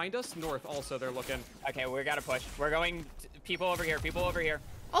 behind us, north. Also, they're looking. Okay, we gotta push. We're going. People over here. People over here.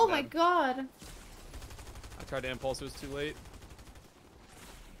 Oh my god. I tried to impulse. It was too late.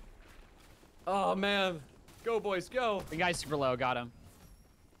 Oh man, go boys, go! The guy's super low. Got him.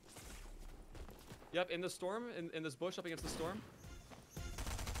 Yep, in the storm, in this bush up against the storm.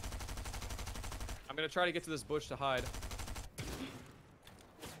 I'm gonna try to get to this bush to hide.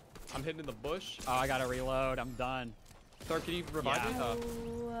 I'm hidden in the bush. Oh, I gotta reload. I'm done. Therm, can you revive Yeah. me?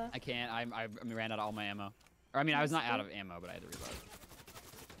 Oh. I can't. I ran out of all my ammo. Or I mean, I was not out of ammo, but I had to reload.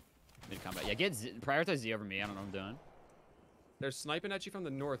 combat. Yeah, prioritize Z over me. I don't know what I'm doing. They're sniping at you from the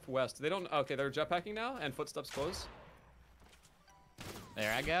northwest. They don't. Okay, they're jetpacking now, and footsteps close.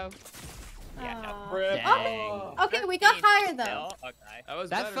 There I go. Yeah, no. Dang. Okay, we got higher though. Okay.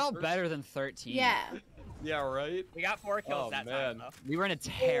 That felt better than 13. Yeah. Yeah, right? We got 4 kills that time, though. We were in a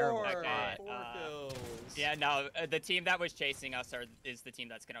terrible Okay, spot. 4 kills. Yeah, no, the team that was chasing us is the team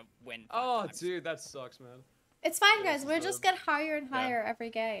that's gonna win. Oh, dude, that sucks, man. It's fine, guys. We'll just get higher and higher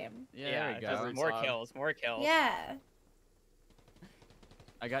every game. Yeah, there we go. Just more kills, more kills. Yeah.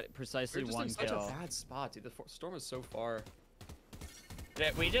 I got precisely We're just 1 in kill. such a bad spot, dude. The storm is so far.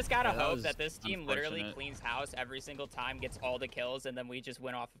 We just gotta Yeah, that hope was that this team literally unfortunate. cleans house every single time, gets all the kills, and then we just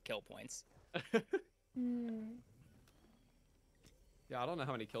win off of kill points. Yeah, I don't know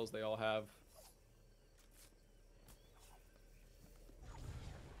how many kills they all have.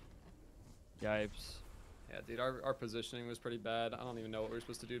 Yipes. Yeah, dude, our positioning was pretty bad. I don't even know what we were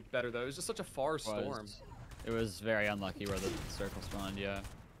supposed to do better, though. It was just such a far storm. It was very unlucky where the circle spawned, yeah.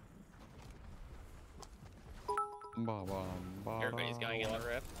 Everybody's going in the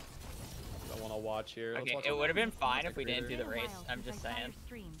rift. I want to watch here. Okay, it would have been fine if we didn't do the race. I'm just saying.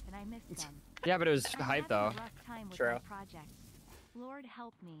 Yeah, but it was hype though. True. Lord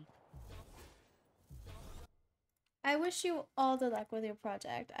help me. I wish you all the luck with your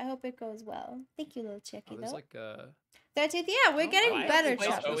project. I hope it goes well. Thank you, little chickie. Oh, there's like 13th, yeah, we're getting Why is better, this place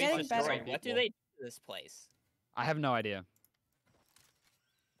Chuck. We're always getting better. destroyed? What do they do to this place? I have no idea.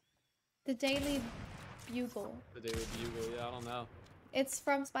 The Daily Bugle. The Daily Bugle, yeah, I don't know. It's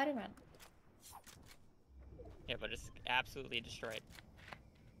from Spider-Man. Yeah, but it's absolutely destroyed.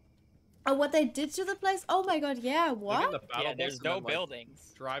 Oh, what they did to the place? Oh my god, yeah, what? Yeah, there's no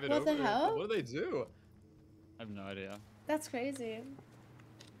buildings. Drive it What over. the hell? What do they do? I have no idea. That's crazy.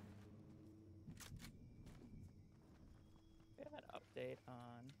 We have an update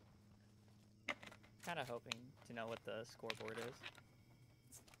on. Kind of hoping to know what the scoreboard is.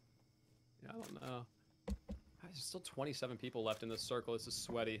 Yeah, I don't know. There's still 27 people left in this circle. This is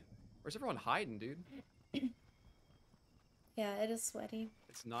sweaty. Where's everyone hiding, dude? Yeah, it is sweaty.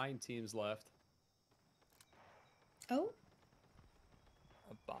 It's 9 teams left. Oh?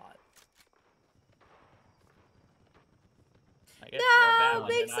 A bot. I guess No, real bad when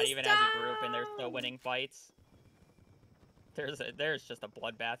they're makes not us even as a group and they're still winning fights. There's just a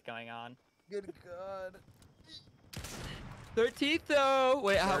bloodbath going on. Good God. 13th though.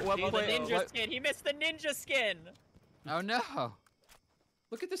 Wait, what Oh, the play? ninja skin. He missed the ninja skin. Oh no.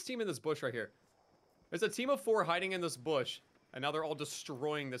 Look at this team in this bush right here. There's a team of 4 hiding in this bush, and now they're all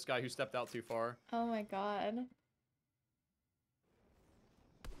destroying this guy who stepped out too far. Oh my god.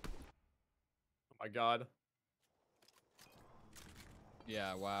 Oh my god.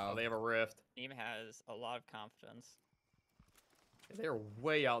 Yeah, wow. Oh, they have a rift. Team has a lot of confidence. They are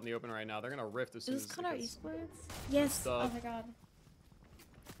way out in the open right now. They're gonna rift as soon Is as this it Connor gets Eastwards? Yes. stuff. Oh my god.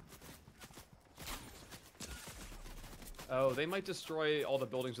 Oh, they might destroy all the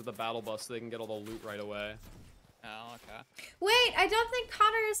buildings with the battle bus so they can get all the loot right away. Oh, okay. Wait, I don't think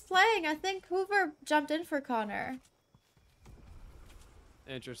Connor is playing. I think Hoover jumped in for Connor.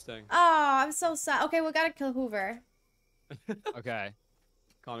 Interesting. Oh, I'm so sad. Okay, we gotta kill Hoover. Okay.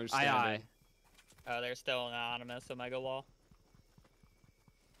 Connor's Aye, standing. Oh, they're still anonymous, Omega Law.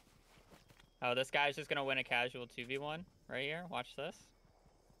 Oh, this guy's just gonna win a casual 2v1 right here. Watch this.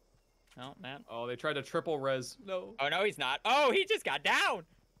 Oh, man. Oh, they tried to triple res. No. Oh, no, he's not. Oh, he just got down.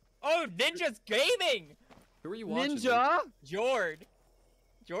 Oh, Ninja's gaming. Who are you watching? Ninja? Jord.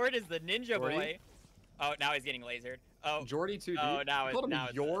 Jord is the ninja Jordy? boy. Oh, now he's getting lasered. Oh, Jordy too, dude. Oh, now You it's called him now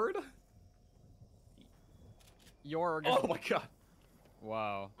it's Yord? Jorg. Oh my god.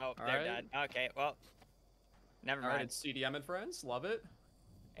 Wow. Oh, they're Alright. dead. Okay, well, never Alright, mind. it's CDM and friends. Love it.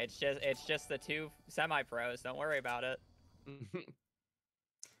 It's just the 2 semi-pros. Don't worry about it.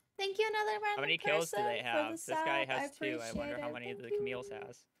 Thank you, another random How many kills do they person have? for This the guy sub. has 2. I wonder appreciate how it. many Thank the you. Camille's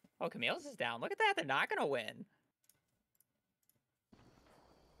has. Oh, Camille's is down. Look at that. They're not gonna win.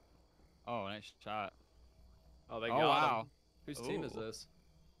 Oh, nice shot. Oh, they Oh, got wow. him. Whose team is Ooh. this?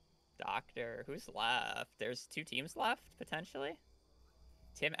 Doctor. Who's left? There's 2 teams left potentially.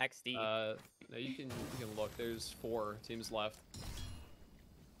 Tim XD. No, you can look. There's 4 teams left.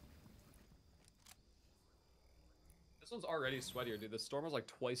 This one's already sweatier, dude. The storm was like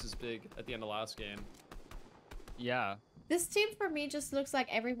twice as big at the end of last game. Yeah. This team for me just looks like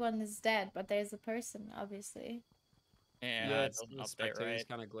everyone is dead, but there's a person, obviously. Yeah, it it's doesn't the update spectators right.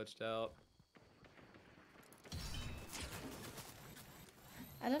 kind of glitched out.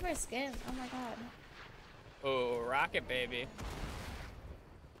 I love her skin. Oh my god. Oh, rocket baby.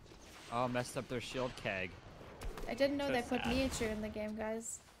 Oh, messed up their shield keg. I didn't know So they put sad. Nihachu in the game,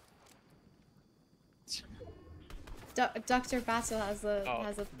 guys. Dr. Battle has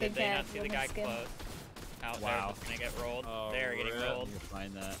a Did big they head not see the woman guy skin. close? Out Wow. there, just gonna get rolled. Oh, They're getting rip. rolled. You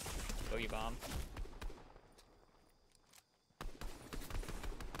find that. Boogie bomb.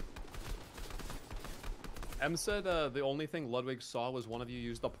 M said the only thing Ludwig saw was one of you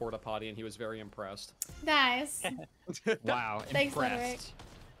use the porta potty, and he was very impressed. Nice. Wow, Thanks, Ludwig. impressed.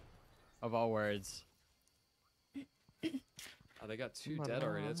 Of all words. Oh, they got 2 dead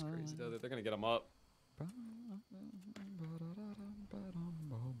already. That's crazy. They're gonna get them up.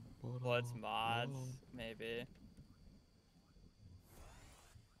 What's mods? Maybe.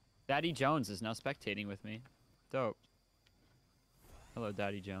 Daddy Jones is now spectating with me. Dope. Hello,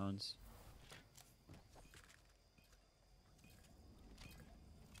 Daddy Jones.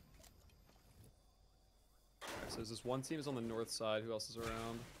 So there's this one team is on the north side. Who else is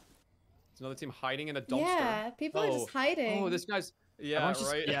around? There's another team hiding in a dumpster. Yeah, people are just hiding. Oh, this guy's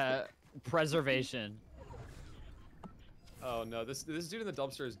right. Yeah, preservation. Oh no, this dude in the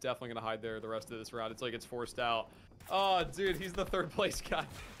dumpster is definitely gonna hide there the rest of this round. It's like it's forced out. Oh, dude, he's the 3rd place guy.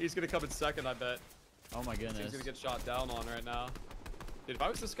 He's gonna come in 2nd, I bet. Oh my goodness. He's gonna get shot down on right now. Dude, if I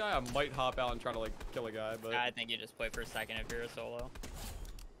was this guy, I might hop out and try to like kill a guy, but I think you just play for a second if you're a solo.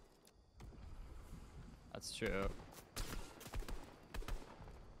 That's true.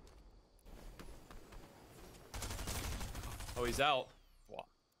 oh, he's out.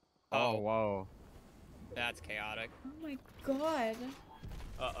 Oh, whoa. That's chaotic. Oh my god.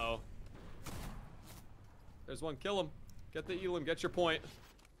 Uh-oh. There's one. Kill him. Get the Elam. Get your point.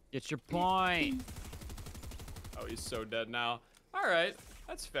 Get your point. Oh, he's so dead now. All right,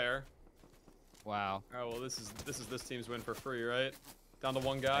 that's fair. Wow. All right, well, this is this team's win for free, right? Down to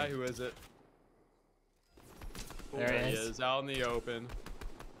one guy. Who is it? There he he is. out in the open.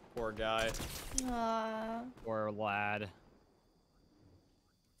 Poor guy. Aww. Poor lad.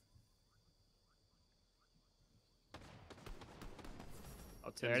 Oh,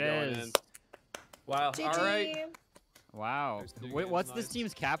 There Tim's it going is. in. Wow. GG. All right. Wow. There's 2 Wait, games, what's this nice.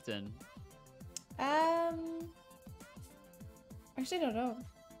 team's captain? Actually, I don't know.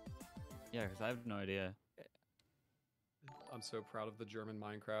 Yeah, because I have no idea. I'm so proud of the German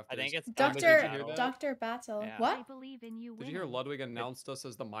Minecraft. I think it's Dr. Battle. Yeah. I What? believe in you. Did you hear Ludwig announced us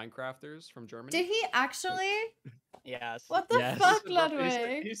as the Minecrafters from Germany? Did he actually? Yes. What the Yes. fuck, He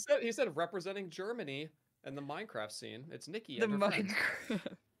Ludwig? he said representing Germany and the Minecraft scene. It's Nikki. The and her friends.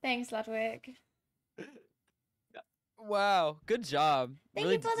 Thanks, Ludwig. Wow. Good job. Thank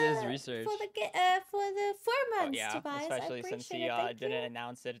really you for did his the research. for the 4 months, Yeah, Tobias. especially I since appreciate he it. Thank didn't you.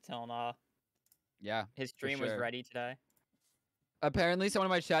 announce it until Yeah. his stream was sure. ready today. Apparently, someone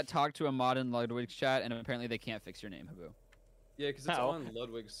in my chat talked to a mod in Ludwig's chat, and apparently they can't fix your name, Haboo. Yeah, because it's Oh. on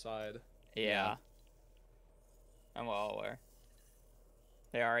Ludwig's side. Yeah. I'm well aware.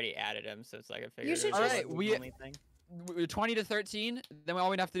 They already added him, so it's like I figured. should it was just- like Alright, the only thing. We're 20 to 13. Then all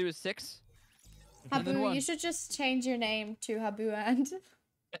we'd have to do is 6. And then Haboo, one. you should just change your name to Haboo and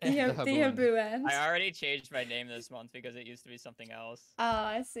TheHaboo and- TheHaboo and. I already changed my name this month because it used to be something else. Oh,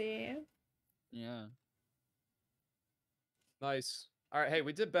 I see. Yeah. Nice. All right. Hey,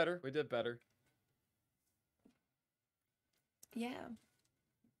 we did better. We did better. Yeah.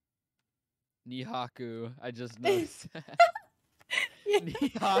 Nihachu. I just noticed. Yeah.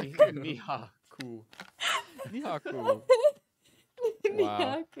 Nihachu. Nihachu. Nihachu. Wow.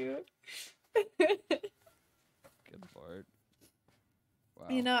 Nihachu. Good lord. Wow.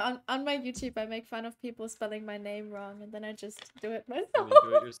 You know, on my YouTube, I make fun of people spelling my name wrong, and then I just do it myself. And you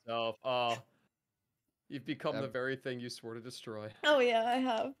do it yourself. Oh, you've become the very thing you swore to destroy. Oh yeah, I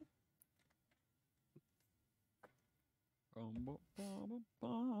have.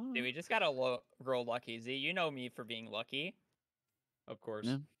 Dude, we just gotta roll lucky. Z, you know me for being lucky. Of course.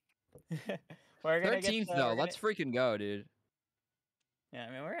 Yeah. We're gonna 13th get though. we're Let's freaking go, dude. Yeah,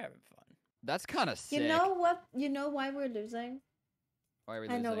 I mean we're having fun. That's kind of sick. You know what? You know why we're losing? Why are we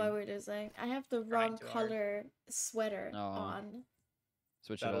I know why losing? we're losing. I have the Trying wrong too hard. color sweater Oh. on.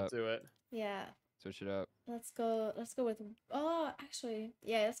 Switch it That'll up. do it. Yeah. Switch it up. Let's go with. Oh, actually,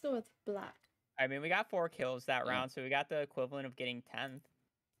 yeah. Let's go with black. I mean we got 4 kills that Yeah. round, so we got the equivalent of getting 10th.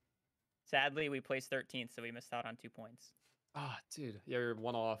 Sadly, we placed 13th, so we missed out on 2 points. Ah, dude. Yeah, you're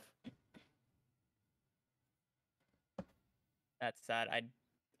one off. That's sad.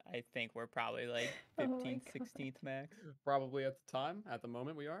 I think we're probably like Oh my 15th, God. 16th max. Probably at the time. At the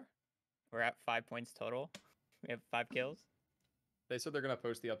moment, we are. We're at 5 points total. We have 5 kills. They said they're gonna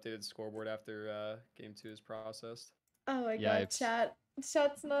post the updated scoreboard after game 2 is processed. Oh my god, Yipes.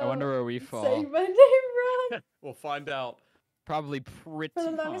 chat's not. I wonder where we fall. saying my name wrong. We'll find out. Probably pretty. For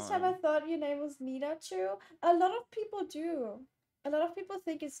the longest time, I hard. thought your name was Nihachu. A lot of people do. A lot of people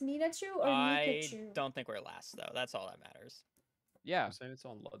think it's Nihachu or I Nihachu. don't think we're last though. That's all that matters. Yeah. I'm saying it's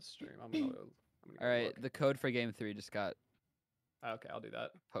on Lud's stream. I'm gonna go All right. look. The code for game 3 just got Okay, I'll do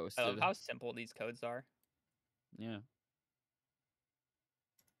that. posted. I love how simple these codes are. Yeah.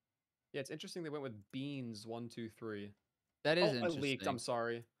 Yeah, it's interesting they went with beans 1, 2, 3. That is I interesting. leaked. I'm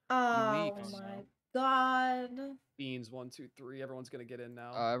sorry. Oh leaked. my god. Beans 1, 2, 3. Everyone's gonna get in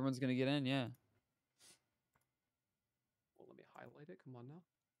now. Everyone's gonna get in. Yeah. Well, let me highlight it. Come on now.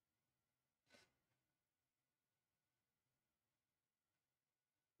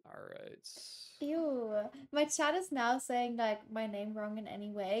 All right. Ew. My chat is now saying like my name wrong in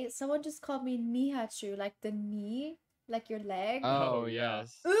any way. Someone just called me Nihachu, like the knee, like your leg. Oh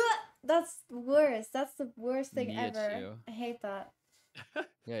yes. Ugh, that's worse. That's the worst thing ever. Nihachu. I hate that.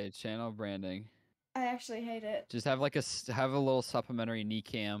 Yeah. Channel branding. I actually hate it. Just have like have a little supplementary knee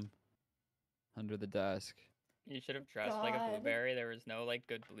cam under the desk. You should have dressed like a God. blueberry. There was no like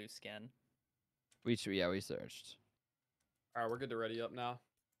good blue skin. We searched. All right, we're good to ready up now.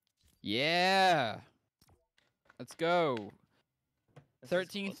 Yeah. Let's go. This is the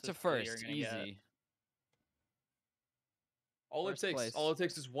 13th to closest blue you're 1st. gonna get. Easy. All First it takes, place. all it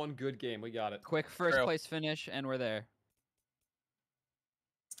takes is one good game. We got it. Quick first True. place finish, and we're there.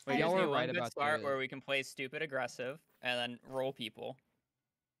 We Y'all just were need one right good about start the- where we can play stupid aggressive and then roll people.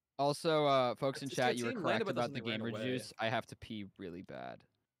 Also, folks in It's chat, the you were team landed, correct but about doesn't the they ran gamer away? juice. I have to pee really bad.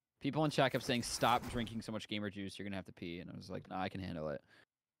 People in chat kept saying, "Stop drinking so much gamer juice. You're gonna have to pee," and I was like, "Nah, I can handle it."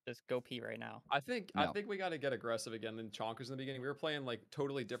 Just go pee right now. I think No. we got to get aggressive again in Chonkers in the beginning. We were playing like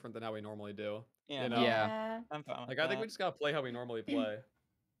totally different than how we normally do. Yeah. You know? Yeah. I'm fine with Like I think we that. just gotta play how we normally play.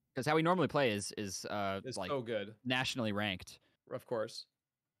 Because how we normally play is It's like so good, nationally ranked. of course.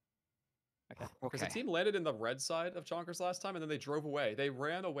 Okay. Because the Okay. team landed in the red side of Chonkers last time, and then they drove away. They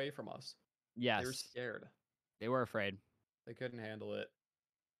ran away from us. Yes. They were scared. They were afraid. They couldn't handle it.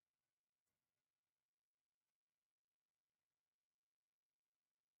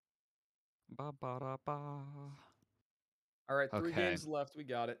 Ba, ba, da, ba. All right, 3 Okay. games left. We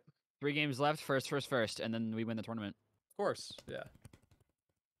got it. 3 games left. First, and then we win the tournament. Of course, yeah.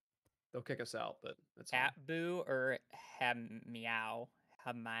 They'll kick us out, but that's fine. TheHaboo or meow?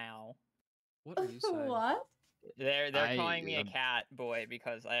 Hamao. What are you saying? What? They're calling me a um, cat boy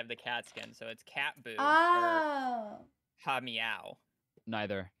because I have the cat skin, so it's cat boo or Oh. ha meow.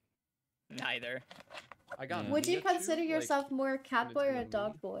 Neither. Neither. I got. Would you Nihachu, consider like, yourself more a cat it's boy or gonna a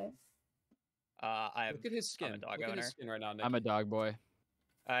dog boy? I have. Look at his skin. I'm a dog Look at his owner. skin right now, Nick. I'm a dog boy.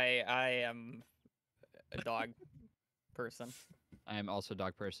 I am a dog person. I am also a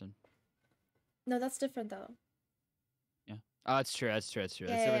dog person. No, that's different though. Yeah. Oh, it's true. That's true. That's true.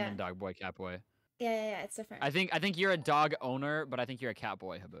 Yeah, That's yeah, different yeah. than dog boy, cat boy. Yeah, it's different. I think you're a dog owner, but I think you're a cat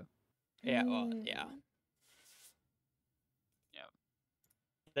boy, Haboo. Yeah. Well. Yeah. Mm.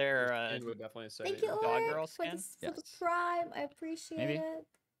 They're Skin would definitely say Thank that you, you're- dog Ulrich, girl for skin? the Yes. prime. I appreciate Maybe. it.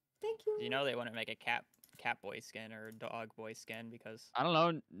 Thank you. You know they wouldn't make a cat boy skin or dog boy skin because I don't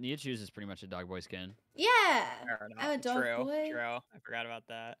know. Nihachu's is pretty much a dog boy skin. Yeah. Fair enough. I'm a dog True. boy. True. I forgot about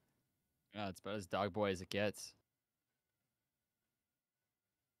that. Yeah, it's about as dog boy as it gets.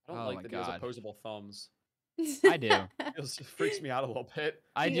 I don't Oh like my that he has God. opposable thumbs. I do. It freaks me out a little bit.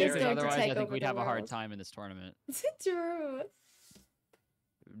 I He do, is because going to otherwise take I think over we'd the have a hard world. time in this tournament. True.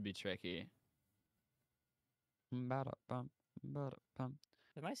 It would be tricky. Ba-da-bum, ba-da-bum.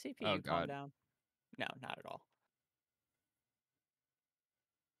 Did my CPU Oh, calm God. down? No, not at all.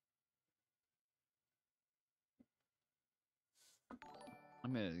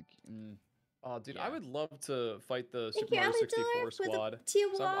 I'm gonna. Oh, dude, I Yeah. would love to fight the Thank Super you, Mario Ellie 64 Joy, for the squad. tier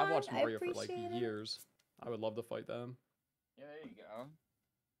 'Cause I've watched one. I Mario for like appreciate it. years. I would love to fight them. Yeah, there you go.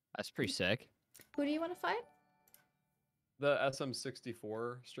 That's pretty sick. Who do you want to fight? The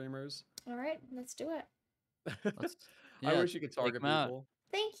SM64 streamers. All right, let's do it. Let's, I yeah, wish you could take target 'em out. people.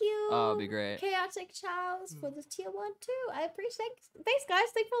 Thank you. Oh, it'd be great. Chaotic Chows for the tier 1 too. I appreciate. Thanks, guys.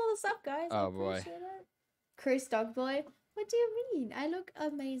 Thanks for all the stuff, guys. I Oh, boy. appreciate it. Chris Dogboy. What do you mean? I look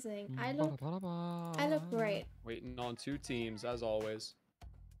amazing. I look great. Waiting on 2 teams, as always.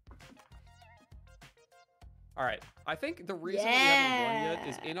 All right. I think the reason that we haven't won yet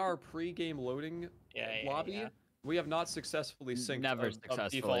is in our pre-game loading lobby, yeah. we have not successfully synced Never a successfully.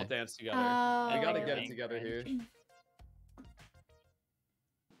 default dance together. Oh. We got to get Dang, it together here.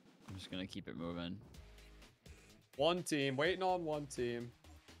 I'm just gonna keep it moving. One team, waiting on one team.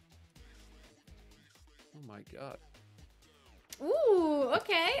 Oh my god. Ooh,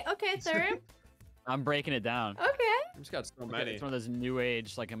 okay, Therm. I'm breaking it down. Okay. I just got so Okay, many. It's one of those new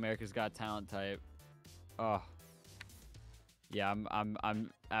age, like America's Got Talent type. Oh. Yeah,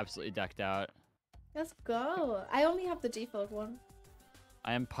 I'm absolutely decked out. Let's go. I only have the default one.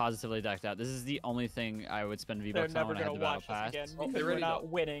 I am positively decked out. This is the only thing I would spend They're V-Bucks on never when I had gonna the battle watch us pass. again Oh, because they we're already not know.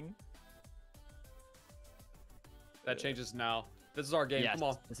 winning. That changes now. This is our game. Yes, Come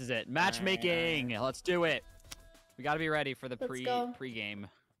on. this is it. Matchmaking. Let's do it. We got to be ready for the Let's go. pre-game.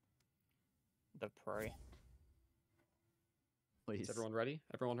 The pre. Please. Is everyone ready?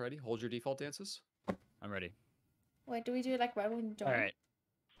 Everyone ready? Hold your default dances. I'm ready. Wait, do we do it like right when you join? All right.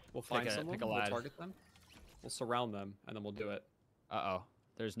 We'll find Pick a someone. We'll lad. target them. We'll surround them, and then we'll do it. Uh-oh.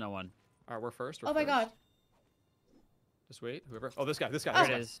 There's no one. All right, we're first. Oh my god. Just wait. Whoever. Oh, this guy. This guy.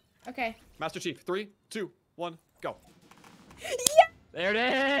 There This it guy. is. Okay. Master Chief. 3, 2, 1, go. There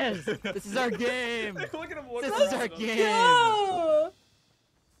it is. This is our game. Look at him. This is our game. Go!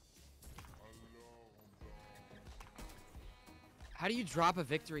 How do you drop a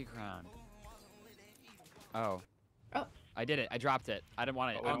victory crown? Oh. Oh. I did it. I dropped it. I didn't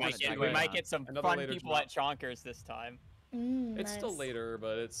want it. Oh, I wanted might it. We might get some Another fun later people drop. at Chonkers this time. It's still Nice. later,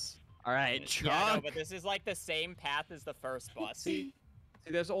 but it's. All right, Yeah, no, Chunk. but this is like the same path as the first bus. See,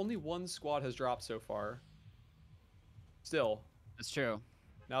 there's only one squad has dropped so far. Still. That's true.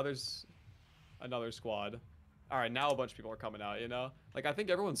 Now there's another squad. All right, now a bunch of people are coming out, you know? Like, I think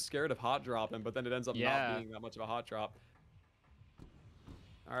everyone's scared of hot dropping, but then it ends up not being that much of a hot drop.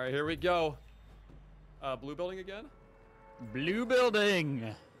 All right, here we go. Blue building again? Blue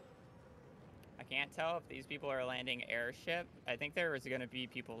building. I can't tell if these people are landing airship. I think there is going to be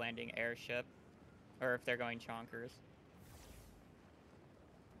people landing airship, or if they're going Chonkers.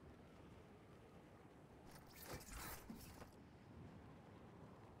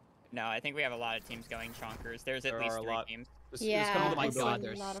 No, I think we have a lot of teams going Chonkers. There's at There least are a 3 lot. teams. Yeah, Oh my I've god, seen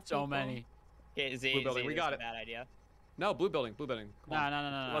there's a lot of so people. many. Okay, Z, Blue building, Z, we this got is a it. bad idea. No, blue building, blue building. Come on.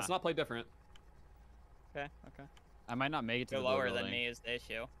 No. Let's not play different. Okay, okay. I might not make it to They're the blue lower building. than me is the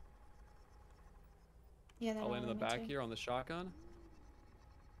issue. Yeah, I'll land in the back here on the shotgun.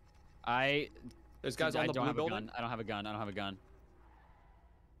 There's guys on the blue building. I don't have a gun. I don't have a gun.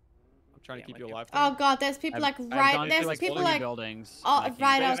 I'm trying to Yeah, keep like you it- alive. Oh god, there's people like right. There's people like buildings. oh, and I can't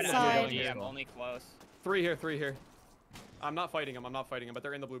right get to the blue outside. building as Yeah, I'm well. only close. 3 here, 3 here. I'm not fighting them. I'm not fighting them, but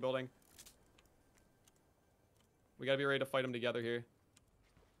they're in the blue building. We gotta be ready to fight them together here.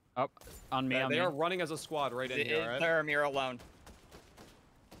 Oh, on me, on They me. are running as a squad right in here, alright? Therm, you're alone.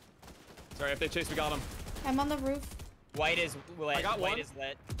 Sorry, if they chase, we got them. I'm on the roof. White is lit. I got White one. is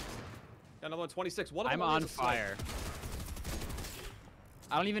lit. Got another one, 26. What? I'm on fire.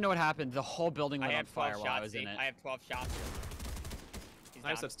 I don't even know what happened. The whole building I lit on have fire 12 while I shots. was in it. I have 12 shots. He's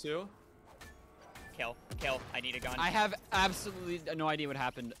Nice, down. that's 2. Kill. I need a gun. I have absolutely no idea what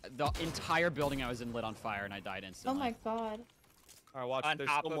happened. The entire building I was in lit on fire and I died Oh instantly. my god. Alright, watch. On There's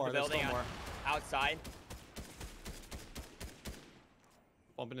top still of more. the There's building, still more. outside.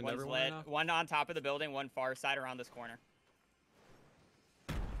 Bumping into One's everyone lit. right now. One on top of the building, one far side around this corner.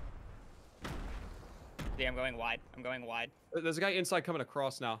 Yeah, I'm going wide. I'm going wide. There's a guy inside coming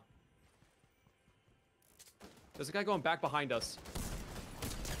across now. There's a guy going back behind us.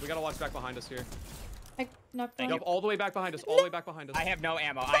 We gotta watch back behind us here. I knocked one. Yep, all the way back behind us. All the way back behind us. I have no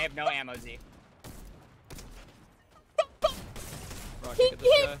ammo. I have no ammo, Z. Bro, I can get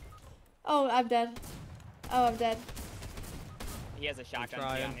this guy. Oh, I'm dead. Oh, I'm dead. He has a shotgun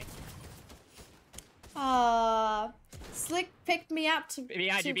trying. on me. Slick picked me up to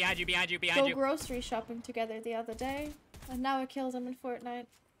Behind you, behind you, behind you, go behind you. grocery shopping together the other day, and now I killed him in Fortnite.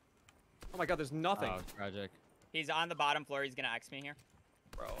 Oh my god, there's nothing. Oh, tragic. He's on the bottom floor. He's gonna X me here.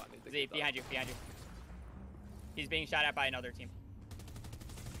 Bro, I need to Z, get that. behind you, behind you. He's being shot at by another team.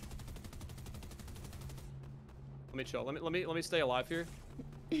 Let me chill. Let me stay alive here.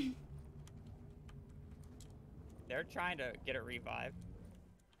 They're trying to get a revive.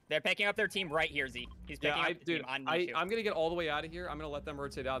 They're picking up their team right here, Z. He's picking Yeah, up the team on Nihachu. I'm gonna get all the way out of here. I'm gonna let them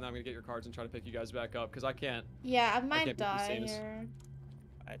rotate out, and then I'm gonna get your cards and try to pick you guys back up, because I can't. Yeah, I can't might pick these die teams. here.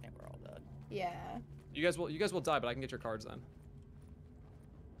 I think we're all dead. Yeah. You guys will die, but I can get your cards then.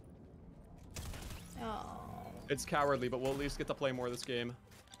 Oh. It's cowardly, but we'll at least get to play more of this game.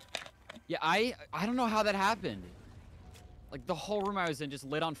 Yeah, I don't know how that happened. Like the whole room I was in just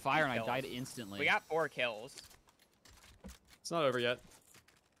lit on fire and I Kills. died instantly. We got 4 kills. It's not over yet.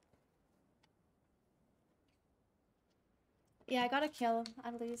 Yeah, I got a kill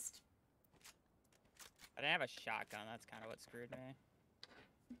at least. I didn't have a shotgun. That's kind of what screwed me.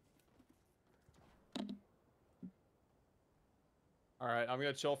 All right, I'm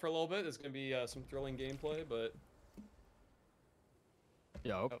gonna chill for a little bit. There's gonna be some thrilling gameplay, but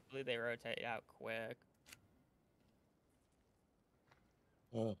Yup. Hopefully they rotate out quick.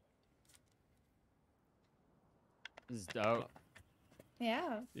 oh, This is dope.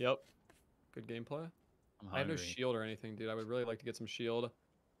 Yeah. yep, good gameplay. I have no hungry. shield or anything, dude. I would really like to get some shield.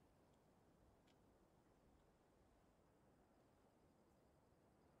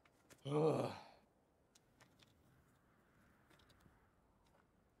 Ugh.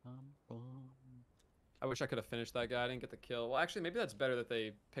 I wish I could have finished that guy. I didn't get the kill. Well, actually, maybe that's better that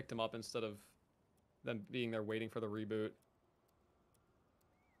they picked him up instead of them being there waiting for the reboot.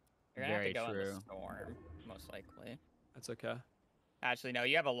 You're gonna have Very to go in true. the storm, most likely. That's okay. Actually, no,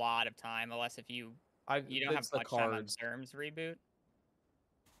 you have a lot of time, unless if you don't have it's the much time on cards. Therm's reboot.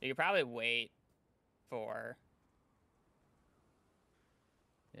 You could probably wait for.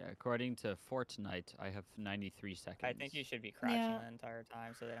 Yeah, according to Fortnite, I have 93 seconds. I think you should be crouching Yeah. the entire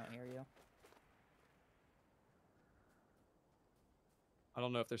time so they don't hear you. I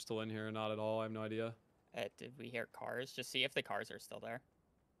don't know if they're still in here or not at all. I have no idea. Did we hear cars? Just see if the cars are still there.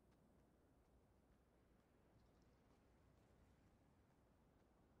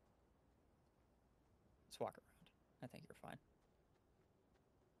 Just walk around. I think you're fine.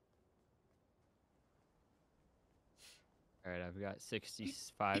 All right, I've got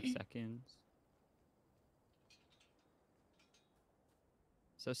 65 seconds.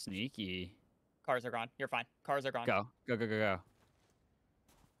 So sneaky. Cars are gone. You're fine. Cars are gone. Go, go, go, go, go.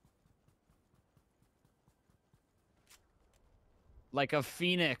 Like a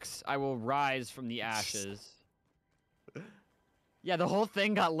phoenix, I will rise from the ashes. Yeah, the whole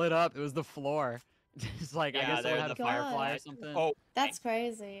thing got lit up. It was the floor. It's like, I Yeah, guess someone there's had a the firefly or God. something. Oh, That's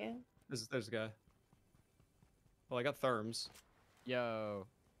crazy. There's a guy. Well, I got Therms. Yo.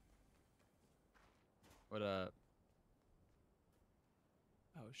 What up?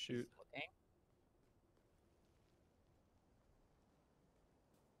 Oh, shoot. okay.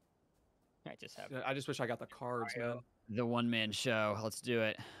 I just have. Yeah, I just wish I got the cards, man. The one-man show. Let's do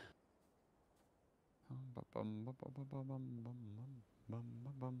it.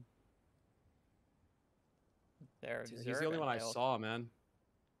 They're Dude, he's the only one I observant, saw, man.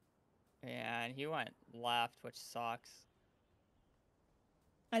 Yeah, and he went left, which sucks.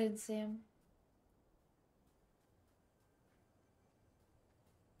 I didn't see him.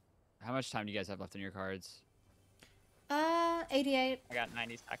 How much time do you guys have left on your cards? 88. I got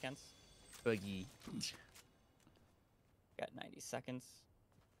 90 seconds. Boogie. Got 90 seconds.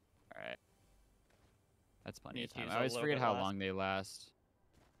 All right. That's plenty Need of to time. use I a always little forget bit how less. long they last.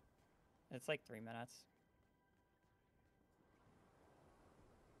 It's like 3 minutes.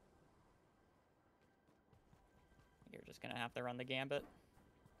 You're just gonna have to run the gambit.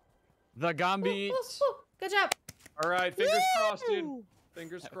 The Gambit. Good job. All right, fingers crossed, dude.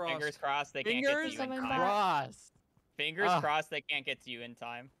 Fingers crossed. Fingers crossed they can't Fingers get to you in coming time. back. crossed. Fingers Ah. crossed they can't get to you in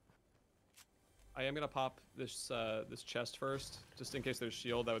time. I am gonna pop this this chest first, just in case there's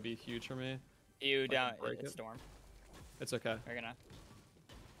shield. That would be huge for me. You I can don't. break It's it. storm. It's okay. We're gonna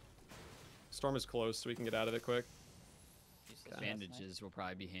Storm is close, so we can get out of it quick. use this last night. Bandages will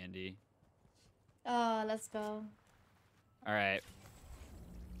probably be handy. Oh, let's go. All right.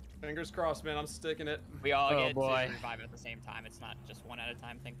 Fingers crossed, man. I'm sticking it. We all Oh, get boy. to revive at the same time. It's not just one at a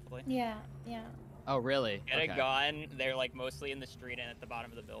time, thankfully. Yeah, yeah. Oh, really? Get Okay. a gun. They're like mostly in the street and at the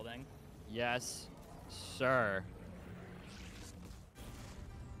bottom of the building. Yes, sir.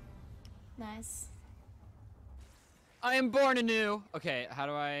 Nice. I am born anew. Okay, how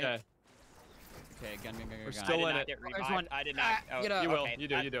do I? Okay. Okay, gun, gun, gun, gun, We're gun. still I did in not it. get There's revived. one. I did not. Oh, get up. You will. okay, You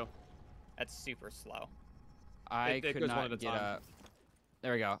do. You do. That's super slow. I It could goes one not at a get time. up.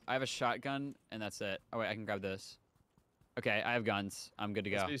 There we go. I have a shotgun, and that's it. Oh wait, I can grab this. Okay, I have guns. I'm good to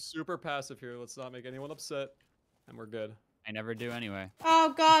Let's go. be super passive here. Let's not make anyone upset, and we're good. I never do anyway.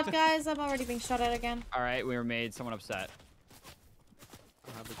 Oh god, guys, I'm already being shot at again. All right, we were made someone upset. I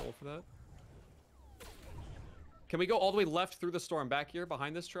don't have the goal for that. Can we go all the way left through the storm, back here,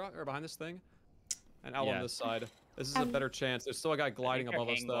 behind this truck or behind this thing, and out Yeah. on this side? This is a better chance. There's still a guy gliding I think above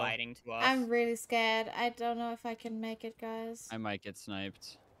they're us, hang though. gliding to us. I'm really scared. I don't know if I can make it, guys. I might get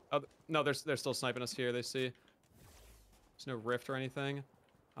sniped. Oh, no, they're still sniping us here. They see. There's no rift or anything.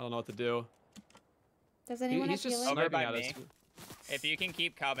 I don't know what to do. Does anyone He's have just healing? Over sniping by at me. us. If you can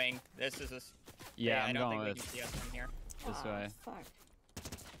keep coming, this is a. Yeah, I I'm don't going think they with can see us from here. this Oh, way. fuck.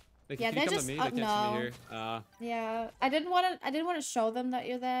 They Yeah, can they're come just to me. up- They can't see no. me here. Yeah, I didn't want to show them that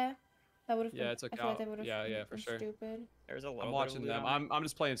you're there. That would have been. Yeah, it's okay. I feel like they would have. Yeah, for sure. Stupid. There's a little. I'm bit watching of loot them. on I'm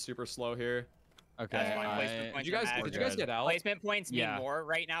just playing super slow here. Okay. That's fine. I- Placement points Did you are guys matter. did you guys get out? Placement points mean Yeah. more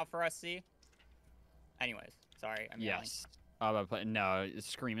right now for us. See. Anyways, sorry. I'm yelling. Yes. Oh, but no,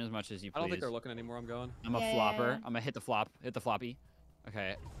 scream as much as you please. I don't think they're looking anymore. I'm going. I'm a Yeah. flopper. I'm gonna hit the flop. Hit the floppy.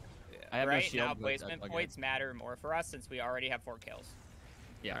 Okay. I have no Right shield. now, but placement that's all good. points matter more for us since we already have 4 kills.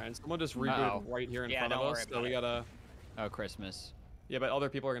 Yeah. Alright, and someone just rebooted Uh-oh. right here in Yeah, front of don't us. worry So about we it. gotta. Oh, Christmas. Yeah, but other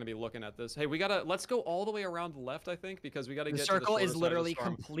people are gonna be looking at this. Hey, let's go all the way around left, I think, because we gotta The get circle to the is shorter side of the literally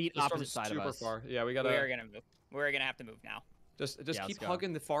storm. complete The storm's opposite side of super us. far. Yeah, we gotta. We're gonna move. We're gonna have to move now. Just Yeah, keep let's go.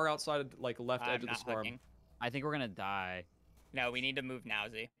 hugging the far outside, like left edge of the not storm. hugging. I think we're gonna die. No, we need to move now,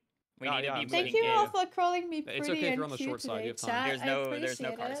 Z. We Yeah, need to yeah, be I'm Thank moving you in. all for calling me It's pretty okay if you're and on the cute short side, you today, have time. chat. There's no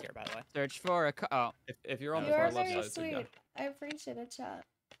I cars appreciate here, by the way. Search for a oh. If you're on it. the You far are left very side, then sweet. yeah. I appreciate it, chat.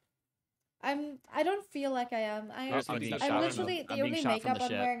 I don't feel like I am. There's gonna be I'm shot from literally I'm the being only shot from makeup the I'm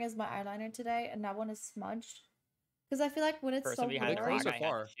ship. wearing is my eyeliner today, and that one is smudged. Because I feel like when it's Person so behind the warm, close rock, or I had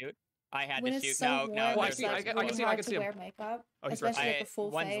far? to shoot. I had when to it's shoot. so No, warm, no, Oh, I it's see- I like can really see- I hard can to see him. wear makeup, Oh, he's especially ripped. like a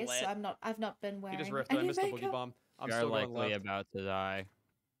full One's face. lit. So I've not been He wearing just ripped it. I any missed the boogie makeup. bomb. I'm You're still going likely left. about to die.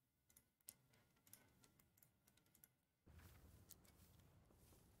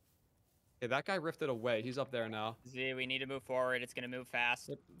 Hey, that guy rifted away. He's up there now. Z, we need to move forward. It's gonna move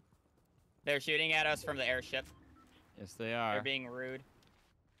fast. They're shooting at us from the airship. Yes, they They're are. being rude.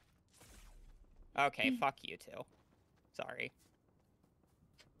 Okay, fuck you two. Sorry.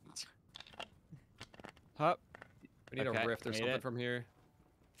 Hup. We need Okay, a rift or made something it. from here.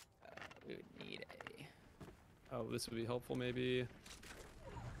 We would need a. Oh, this would be helpful, maybe.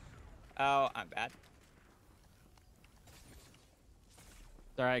 Oh, I'm bad.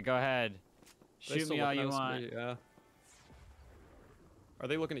 All right, go ahead. Are they Shoot still me all looking you at us? want. Yeah. Are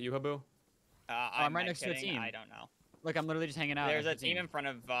they looking at you, Haboo? I'm right next to a kidding. team. I don't know. Look, I'm literally just hanging out. There's a next to the team in front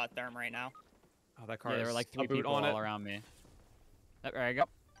of Therm right now. Oh, that car Yeah, there were is like a 3 boot people on all it. around me. There I go.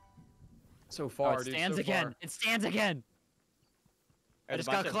 So Oh, far, it dude. stands so again. far. It stands again. I There's just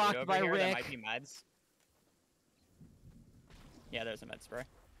a got bunch of loot clocked over by here. There Rick. might be meds. Yeah, there's a med spray.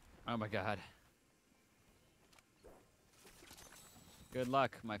 Oh my god. Good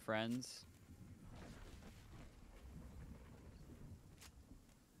luck, my friends.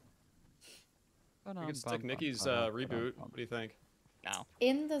 We could stick Nikki's reboot. What do you think? No.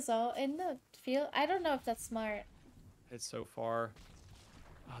 In the zone, in the field. I don't know if that's smart. It's so far.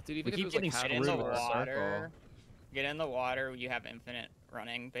 Oh, dude, even We if keep it was like getting half Get a in the circle. water. Get in the water. You have infinite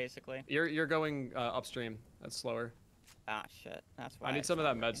running, basically. You're going upstream. That's slower. Ah, shit. That's why. I need it's some of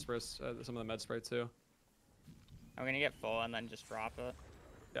not that med working. spray. Some of the med spray too. I'm gonna get full and then just drop it.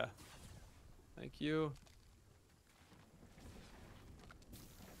 Yeah. Thank you.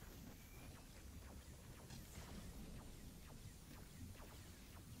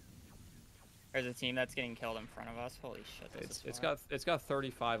 There's a team that's getting killed in front of us. Holy shit. This is far. It's got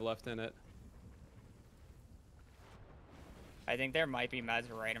 35 left in it. I think there might be meds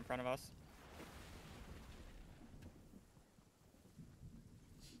right in front of us.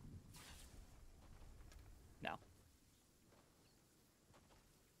 No.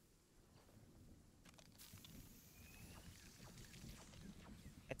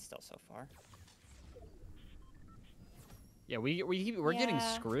 It's still so far. Yeah, we're getting Yeah.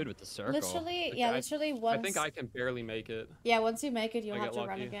 screwed with the circle. Literally, yeah, literally once. I think I can barely make it. Yeah, once you make it, you'll I have get to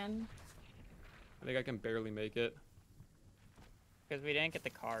run lucky. again. I think I can barely make it. Because we didn't get the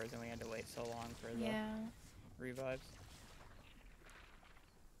cars and we had to wait so long for the Yeah. revives.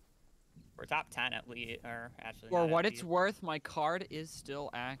 We're top 10 at least, or actually. For not what at it's least. worth, my card is still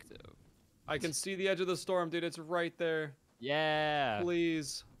active. I can see the edge of the storm, dude. It's right there. Yeah.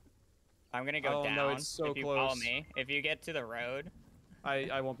 Please. I'm gonna go Oh, down. no, it's so if you follow close. me, if you get to the road,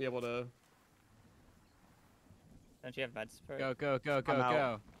 I won't be able to. don't you have med spray? Go, go, go, go, I'm go.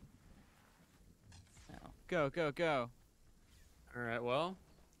 out. No. Go, go, go. All right. Well.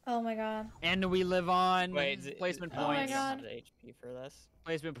 Oh my god. And we live on Wait, placement Oh my points. God. The HP for this.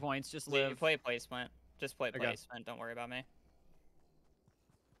 Placement points, just Play, live. play placement. Just play Okay. placement. Don't worry about me.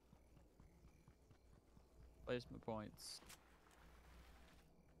 Placement points.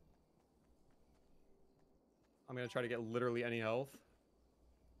 I'm gonna try to get literally any health.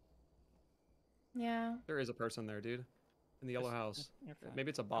 Yeah. There is a person there, dude. In the yellow house. You're fine. Maybe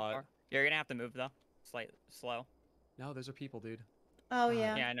it's a Not bot. far. You're gonna have to move though. Slow. No, those are people, dude. Oh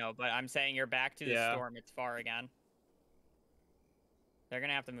yeah. Yeah, I know, but I'm saying you're back to the Yeah. storm. It's far again. They're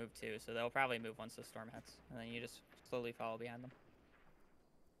gonna have to move too, so they'll probably move once the storm hits, and then you just slowly follow behind them.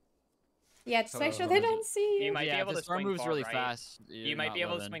 Yeah, just make sure they don't see you. You might yeah, be able if the to storm swing moves far really right. fast. You might be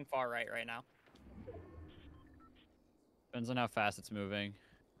able to swing far right now. Depends on how fast it's moving.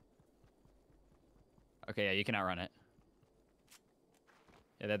 Okay, yeah, you can outrun it.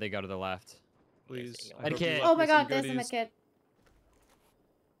 Yeah, there they go to the left. Please. I Med hope kit. you Oh left my me some god, there's a goodies. medkit.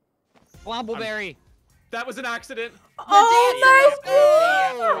 Wombleberry! That was an accident. Oh my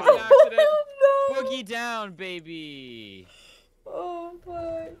That was an accident. no! Boogie down, baby! Oh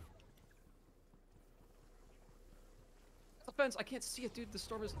boy. The fence. I can't see it, dude. The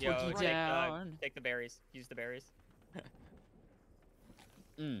storm is Yo, right. take, down. take the berries. Use the berries.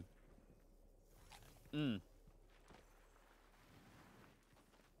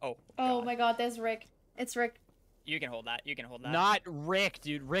 Oh. Oh my god, there's Rick. It's Rick. You can hold that. You can hold that. Not Rick,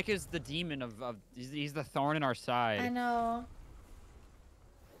 dude. Rick is the demon of he's the thorn in our side. I know.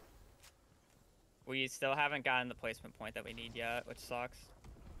 We still haven't gotten the placement point that we need yet, which sucks.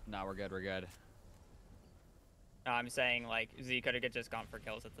 No, we're good. We're good. No, I'm saying like Z could have just gone for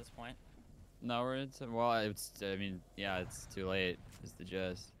kills at this point. No, we're well. It's. I mean, yeah, it's too late. Is the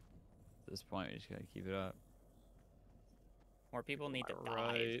gist. At this point, we just gotta keep it up. More people need to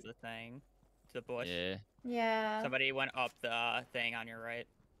die. Is the thing. To the bush. Yeah. Yeah. Somebody went up the thing on your right.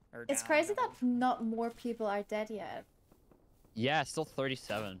 Or It's down, crazy that not more people are dead yet. Yeah, still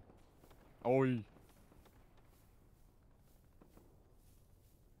 37. Oh.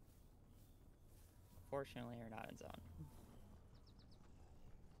 Fortunately, you're not in zone.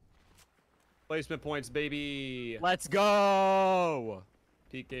 Placement points, baby. Let's go.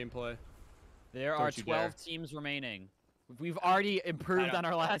 Peak gameplay. There Don't are you 12 dare. teams remaining. We've already improved on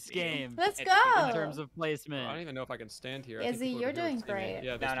our last game. Let's in go. terms of placement. I don't even know if I can stand here. I think Izzy, people you're over here doing would see me. great.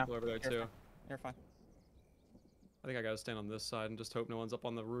 Yeah, there's No, people over there you're too. fine. You're fine. I think I gotta stand on this side and just hope no one's up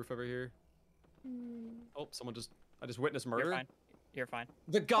on the roof over here. Oh, someone just. I just witnessed murder. You're fine. You're fine.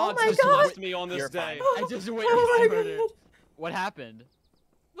 The gods my just God. blessed me on this You're day. fine. I just Oh witnessed my murder. God. What happened?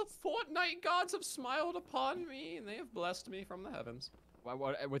 The Fortnite gods have smiled upon me, and they have blessed me from the heavens.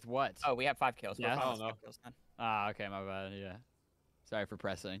 With what? Oh, we have 5 kills. Yeah? I don't know. Ah, okay, my bad. Yeah. Sorry for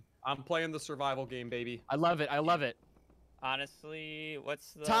pressing. I'm playing the survival game, baby. I love it. I love it. Honestly,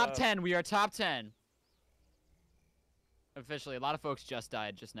 what's the Top 10. We are top 10. Officially, a lot of folks just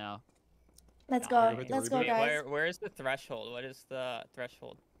died just now. Let's Nah, go. we're Let's go, Wait, guys. Where's the threshold? What is the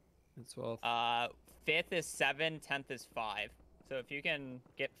threshold? It's 12. 5th is 7, 10th is 5. So if you can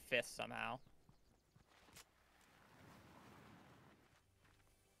get 5th somehow.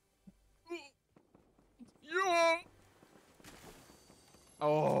 Yeah.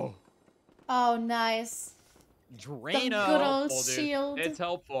 Oh. Oh, nice. Drano. Some good old Helpful, dude. shield. It's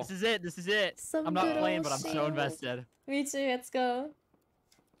helpful. This is it. This is it. Some I'm not good playing, old but I'm so shield. invested. Me too. Let's go.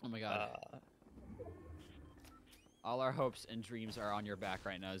 Oh my god. All our hopes and dreams are on your back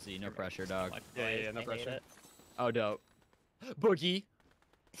right now, Z. No pressure, dog. Yeah, no pressure. Oh, dope. Boogie.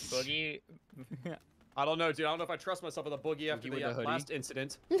 Boogie. I don't know, dude. I don't know if I trust myself with a boogie after with the the hoodie? last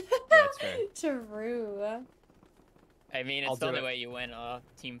incident. Yeah, it's fair. True. I mean, I'll it's the do only it. way you win a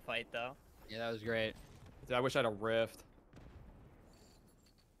team fight, though. Yeah, that was great. Dude, I wish I had a rift.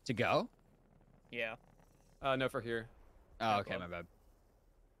 To go? Yeah. No, for here. Oh, okay, my bad.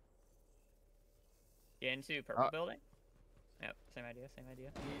 Get into purple building? Yep, same idea, same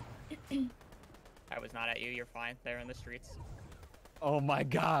idea. I was not at you, you're fine. They're in the streets. Oh my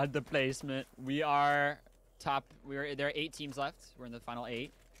god, the placement. We are top. There are 8 teams left. We're in the final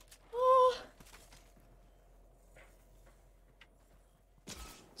 8.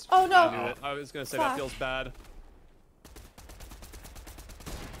 Oh no. I knew it. I was gonna say that Fuck. feels bad.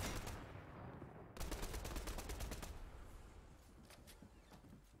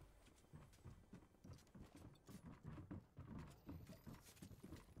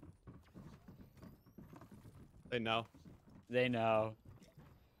 They know. They know.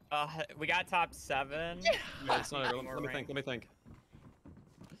 We got top 7. No, it's not everyone. Let me think. Let me think.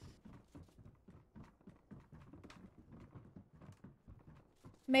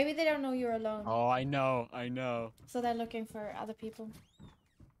 Maybe they don't know you're alone. Oh, I know. I know. So they're looking for other people.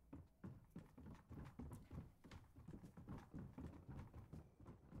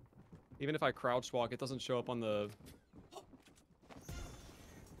 Even if I crouch walk, it doesn't show up on the.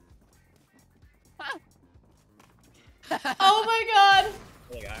 Oh my god!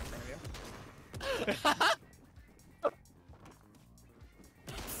 The guy in front of you.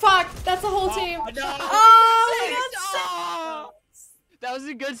 Fuck! That's a whole team. No. Oh, Oh, that was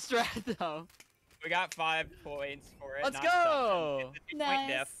a good strat, though. We got 5 points for it. Let's not go. 7. It's a 2-point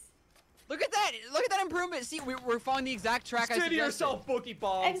diff. Look at that! Look at that improvement. See, we're following the exact track I Stay to suggested. yourself, Boogie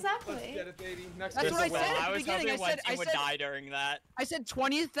Bomb. Exactly. Let's get it, baby. Next That's is what I the said win. at I the was beginning. hoping one team would said- die during that. I said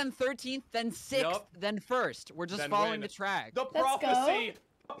 20th, then 13th, then 6th, Yup. then 1st. We're just Then following win. the track. The Let's go. prophecy.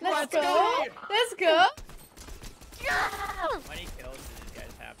 Let's go. Let's go. How many kills did these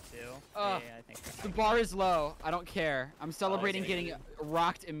guys have, too? Uh, Yeah, I think The bar is low. I don't care. I'm celebrating so getting you-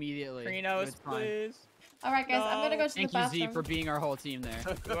 rocked immediately. Krinos, It's fine. please. All right, guys. I'm gonna go to Thank the you, bathroom. Z, for being our whole team there.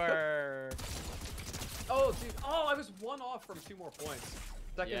 You are... Oh, dude. Oh, I was 1 off from 2 more points.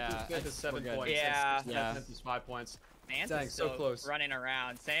 Second Yeah, through 5th is we're 7 good. points. Yeah. Yeah. 10th is 5 points. Sands Dang, is so still close. running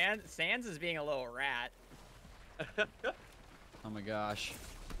around. Sands is being a little rat. Oh my gosh.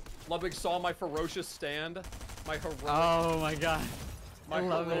 Ludwig saw my ferocious stand. My heroic. Oh my god.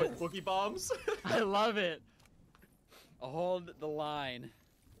 love it. Boogie bombs. I love it. Hold the line.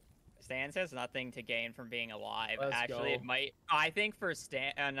 Stans has nothing to gain from being alive. Let's Actually, go. it might. I think for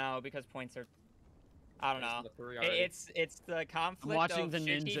Stan. No, because points are. I don't know. It's the conflict watching of the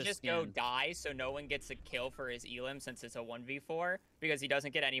should he ninja just go skin. die so no one gets a kill for his elim since it's a 1v4 because he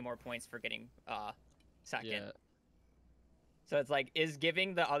doesn't get any more points for getting second. Yeah. So it's like, is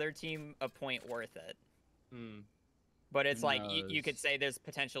giving the other team a point worth it? Hmm. But it's Who like you could knows? say there's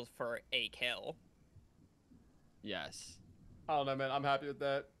potential for a kill. Yes. I don't know, man. I'm happy with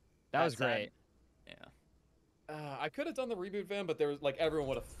that. That was That's sad. great. Yeah. I could have done the reboot van, but there was like everyone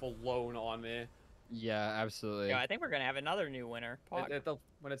would have flown on me. Yeah, absolutely. Yeah, I think we're gonna have another new winner.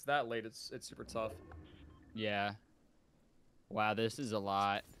 When it's that late, it's super tough. Yeah. Wow, this is a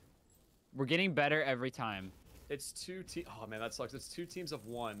lot. We're getting better every time. It's two teams. Oh man, that sucks. It's 2 teams of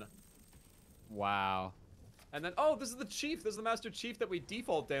 1. Wow. And then, oh, this is the chief. This is the Master Chief that we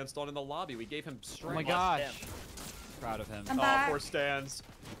default danced on in the lobby. We gave him strength. Oh my gosh. Proud of him. I'm Oh, back. poor Stans.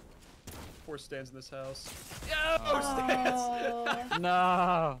 Poor Stans in this house. Yo, Oh. Stans!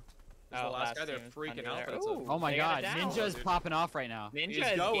 No. There's the Oh, last guy. last They're team is freaking under out. there. But it's a, Ooh. Oh my They got god. it down. Ninja is Dude. popping off right now. Ninja He's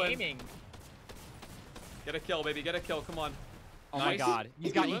is going. gaming. Get a kill, baby. Get a kill. Come on. Oh Nice. my god.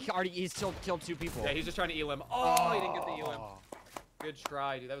 He's got Elim? he's still killed 2 people. Yeah, he's just trying to elim. Oh, he didn't get the elim. Good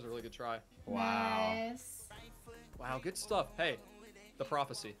try, dude. That was a really good try. Wow. Nice. Wow, good stuff. Hey, the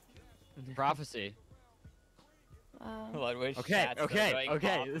prophecy. Prophecy. Wow. Ludwig Okay, chats are okay, going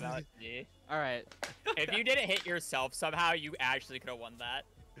okay, off this about is- G. All right. If you didn't hit yourself somehow, you actually could have won that.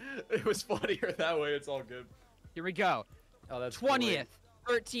 It was funnier that way. It's all good. Here we go. Oh, that's 20th,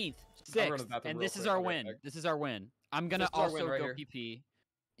 13th, I'm going to the 6th, bathroom and real this is quick. our I'll be right win. back. This is our win. I'm gonna This is our also win right go here. PP.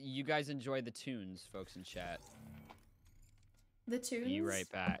 You guys enjoy the tunes, folks in chat. The tunes. Be right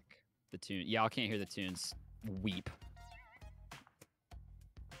back. The tune. Y'all can't hear the tunes. Weep.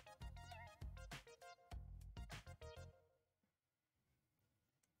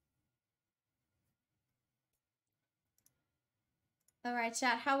 All right,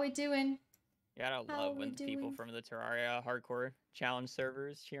 chat. How we doing? You gotta How love we when people doing? from the Terraria hardcore challenge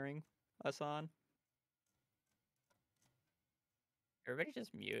servers cheering us on. Everybody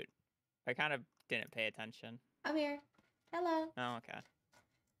just mute. I kind of didn't pay attention. I'm here. Hello. Oh, okay.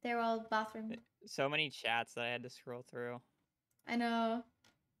 They're all bathroom. So many chats that I had to scroll through. I know.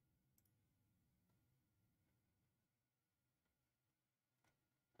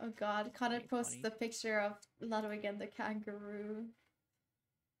 Oh god, Connor posted the picture of Ludwig and the kangaroo.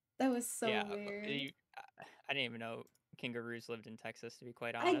 That was so yeah, weird. I didn't even know kangaroos lived in Texas, to be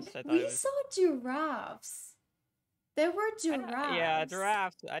quite I, honest. I thought we it was... saw giraffes. There were giraffes. Yeah,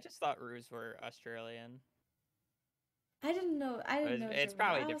 giraffes. I just thought roos were Australian. I didn't know. I didn't know. It's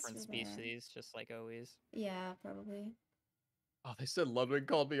probably giraffes different were there. species, just like always. Yeah, probably. Oh, they said Ludwig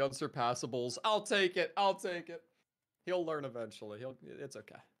called me unsurpassables. I'll take it. I'll take it. He'll learn eventually. It's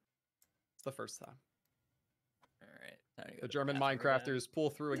okay. It's the first time. All right. The German Minecrafters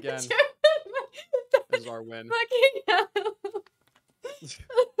pull through again. This is our win.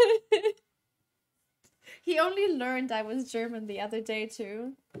 He only learned I was German the other day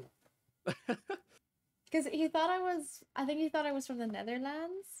too. Because he thought I was. I think he thought I was from the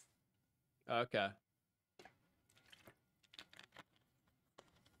Netherlands. Okay.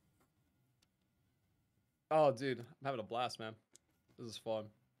 Oh, dude, I'm having a blast, man. This is fun.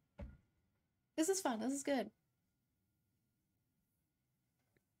 This is fun. This is good.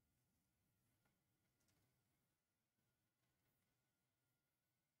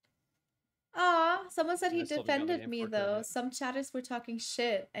 Aw, someone said he I still didn't know the defended game me for though. Tournament. Some chatters were talking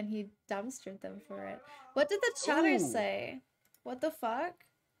shit and he dumpstered them for it. What did the chatters Ooh. say? What the fuck?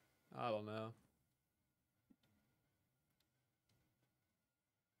 I don't know.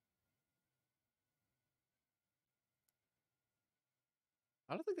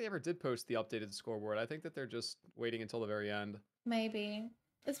 I don't think they ever did post the updated scoreboard. I think that they're just waiting until the very end. Maybe.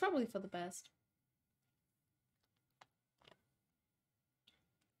 It's probably for the best.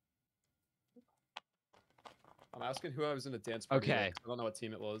 I'm asking who I was in a dance party with. Okay. I don't know what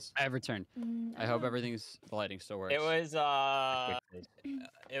team it was. I have returned. I hope everything's the lighting still works. It was Quickly.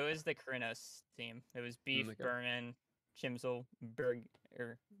 it was the Krynos team. It was Beef, okay. Berman, Chimsel, Berg,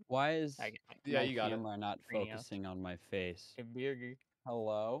 or Why is Yeah, my you got it. camera not Green, yeah. focusing on my face? Berger.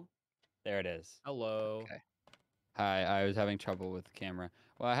 Hello? There it is. Hello. Okay. Hi, I was having trouble with the camera.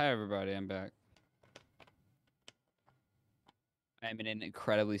 Well, hi everybody, I'm back. I'm in an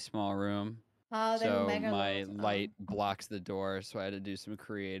incredibly small room. Oh, they were So mega my loud. light blocks the door, so I had to do some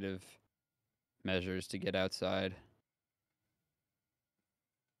creative measures to get outside.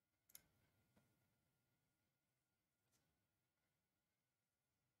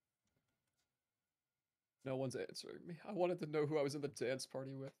 No one's answering me. I wanted to know who I was in the dance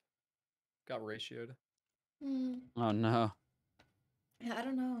party with. Got ratioed. Hmm. Oh no. Yeah, I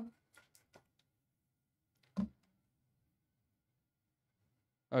don't know.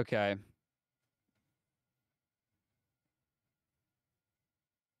 Okay.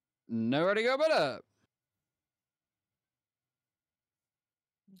 Nowhere to go but up.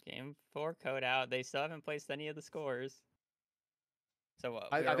 Game 4 code out. They still haven't placed any of the scores. So what?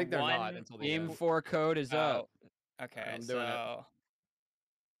 I we're think they're not one- until the Game end. 4 code is up. Okay, I'm doing it.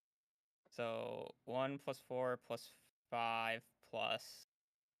 So 1 + 4 + 5 +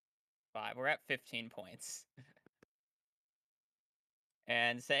 5. We're at 15 points.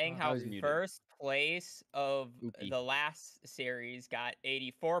 And saying I how was muted. first place of Oopie. the last series got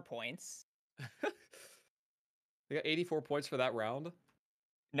 84 points. They got 84 points for that round.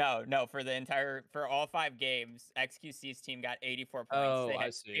 No, for all 5 games, XQC's team got 84 points. Oh, They I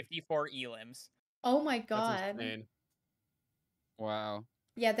had see. 54 elims. Oh my That's god. insane. Wow.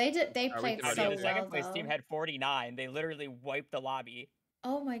 Yeah, they did. They we played can so already The do well second place though. team had 49. They literally wiped the lobby.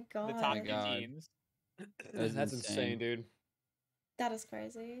 Oh my The god. top my 2 God. teams. That's insane, dude. That is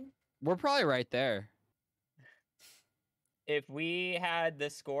crazy. We're probably right there. If we had the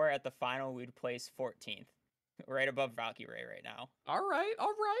score at the final, we'd place 14th, right above Valkyrie right now. All right.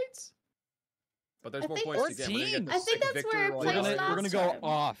 But there's I more think points to get. We're gonna get the I think sick that's victory where roll. place We're gonna last go time.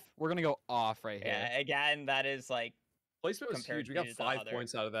 off. We're gonna go off right here. Yeah, again, that is like Placement was compared huge. We got to the 5 other.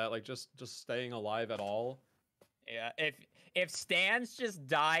 points out of that. Like just staying alive at all. Yeah, if stands just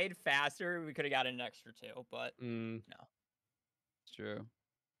died faster, we could have gotten an extra 2, but no. It's true.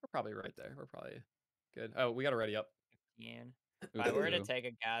 We're probably right there. We're probably good. Oh, we got to ready up. Ian. If I were to Ooh. take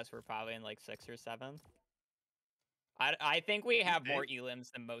a guess, we're probably in like 6th or 7th. I think we have more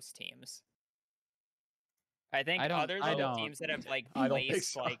elims than most teams. I think other than the teams that have like I don't think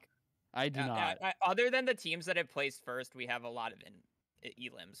placed so. like I do not. other than the teams that have placed first, we have a lot of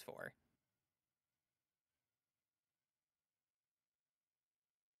elims for.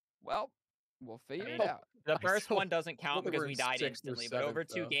 Well, we'll figure I it mean, out. the first one doesn't I don't count think because we're we in died 6th or instantly, but over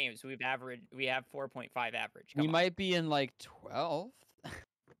 7th, 2 though. games, we have 4.5 average. We Come on. might be in like 12th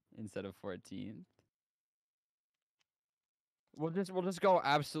instead of 14th. We'll just go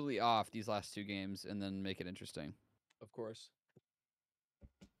absolutely off these last 2 games and then make it interesting. Of course.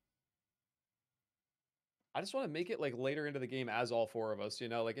 I just want to make it like later into the game as all 4 of us, you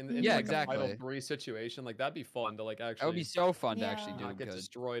know, like in Yeah, like a final exactly. 3 situation, like that'd be fun to like actually. That would be so fun to Yeah. actually do not get good.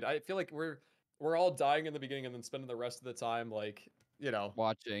 destroyed. I feel like we're all dying in the beginning and then spending the rest of the time like, you know,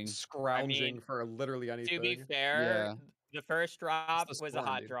 Watching. scrounging for literally anything. To be fair, the first drop the was a storm,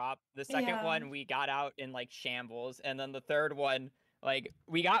 hot dude. drop. The second Yeah. one we got out in like shambles, and then the third one, like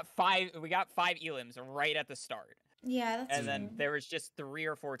we got 5 elims right at the start. Yeah, that's And then true. there was just 3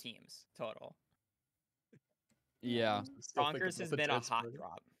 or 4 teams total. Yeah. Still thinking Bonkers about has the been a dance hot party.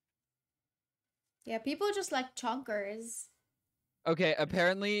 drop. Yeah, people just like chonkers. Okay,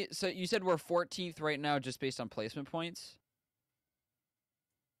 apparently, so you said we're 14th right now just based on placement points?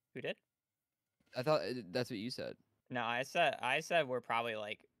 Who did? I thought that's what you said. No, I said we're probably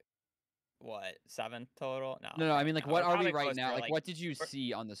like what, 7 total? No. No, I mean, like, no, what we're are we probably right closer, now? Like, like, what did you we're-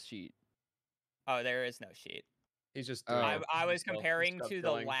 see on this sheet? Oh, there is no sheet. He's just Oh. I was himself, comparing just to the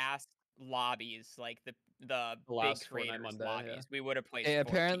feeling. last lobbies, like the big last Fortnite creators Monday, lobbies. yeah. We would have placed. Hey, 14th.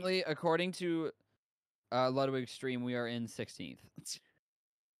 apparently, according to Ludwig Stream, we are in 16th.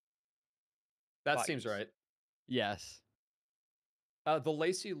 That seems Buggers. right. Yes. The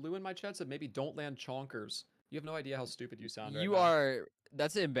Lacey Lou in my chat said maybe don't land chonkers. You have no idea how stupid you sound right You now. are.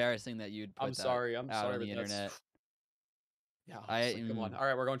 That's embarrassing that you'd put I'm sorry. I'm that out sorry, on the but that's- internet. Yeah, I- honestly, come on. All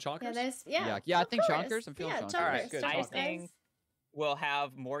right, we're going chonkers. Yeah, there's yeah. Yeah, I of think course. chonkers. I'm feeling yeah, chonkers. All right, good. I Chonkers, think guys. we'll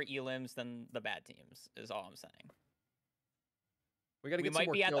have more elims than the bad teams. Is all I'm saying. We gotta We get some might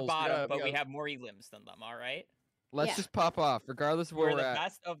more be at the kills. bottom, but we have more elims than them. All right. Let's Yeah. just pop off, regardless of where We're we're the at.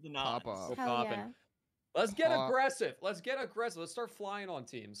 best of the Pop nons. off. Go Hell popping. yeah. Let's get Pop. aggressive. Let's get aggressive. Let's start flying on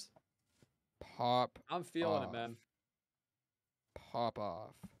teams. Pop. I'm feeling off. it, man. Pop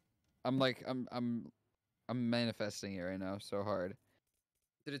off. I'm manifesting it right now so hard.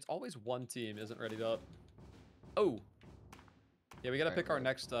 Dude, it's always one team isn't ready up. Oh. Yeah, we gotta Alright, pick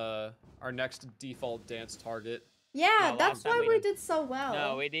our next default dance target. Yeah, No, that's last time why we we did- did so well.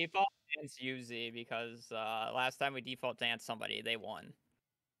 No, we default dance UZ because last time we default dance somebody, they won.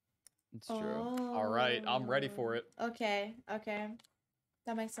 It's true. Oh. All right, I'm ready for it. Okay, okay.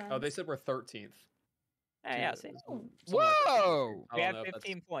 That makes sense. Oh, they said we're 13th. Hey, yeah, see? Whoa! I We don't have know if that's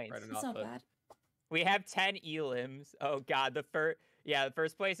 15 points. right or That's not, not but bad. We have 10 elims. Oh god, the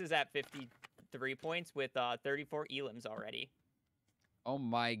first place is at 53 points with 34 elims already. Oh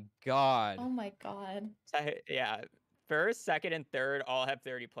my god. Oh my god. Yeah, first, second, and third all have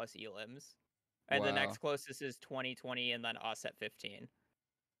 30 plus elims, and the Wow. next closest is 20, 20, and then us at 15.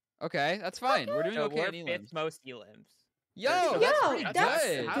 Okay, that's fine. We're doing So okay we're in elims. fifth most elims. Yo, that's Yo, pretty that's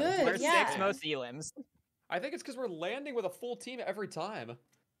good. good. We're yeah. sixth most elims. I think it's because we're landing with a full team every time.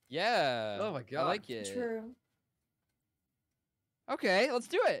 Yeah. Oh my god. I like it. True. Okay, let's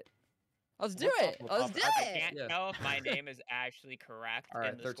do it. Let's do it. Let's do I it. can't know if my name is actually correct All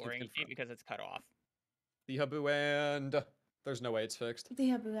right, in the 13th scoring sheet confirmed. because it's cut off. TheHaboo and there's no way it's fixed.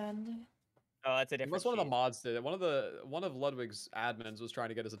 TheHaboo and Oh, that's a different Unless one of the sheet. mods did it. One of Ludwig's admins was trying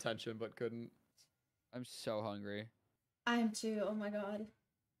to get his attention but couldn't. I'm so hungry. I'm too. Oh my god.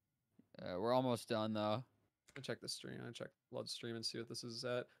 We're almost done though. I check the stream. I check Lud's stream and see what this is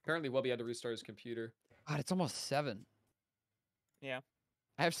at. Apparently, Webby had to restart his computer. God, it's almost 7. Yeah.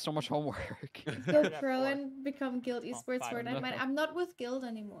 I have so much homework. Go Yeah, pro 4. and become Guild Esports five. Fortnite. Man, I'm not with Guild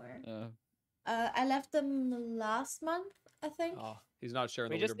anymore. Yeah. I left them last month, I think. Oh, he's not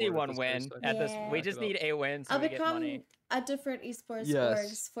sharing We the just need leaderboard one with win us, at this. Yeah. We Back just it up. need a win so I'll we get become money, a different esports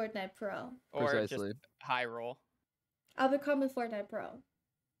Yes. orgs Fortnite Pro. or Precisely. just high roll. I'll become a Fortnite Pro.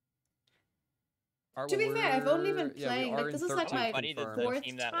 Alright, To be well, fair, I've only been yeah, we playing, are like, in this is like 13th my Funny that the fourth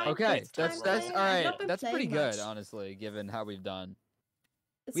team that, time. like, Okay, fifth that's time all playing. I've right. not been That's pretty playing good, much. honestly, given how we've done.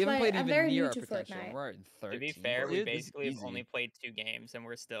 It's We haven't why played I'm even very near new our to potential. Fortnite. We're at 13. To be fair, we Dude, this is basically have easy. only played 2 games and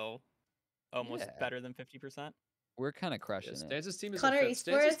we're still almost Yeah. better than 50%. We're kind of crushing Yes, it. Dance's team is Connor in fifth.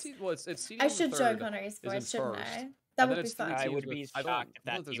 Stance's Esports? team, well, it's CDM I in should join third, Connor is in Esports, shouldn't first. I? And That then would be it's three fun. I teams would with- be I don't- shocked if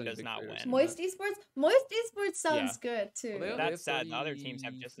I don't that think team there's does any not big win. creators. Moist Esports? Moist Esports sounds good too. Well, they That's sad. The other teams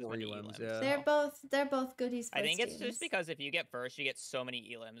have just as 34 many elims, elims. yeah. They're both good esports I think it's teams. just because if you get first, you get so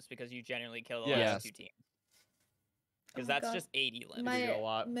many elims because you generally kill the Yes. last 2 teams. Because Oh my that's God. just 8 elims. My get a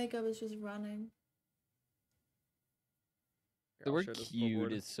lot. makeup is just running. Here, The I'll word share this cute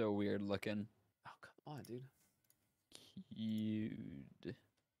scoreboard. is so weird looking. Oh, come on, dude. Cute.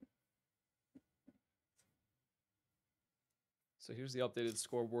 So here's the updated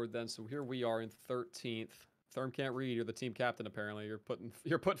scoreboard then. So here we are in 13th. Therm can't read. You're the team captain apparently.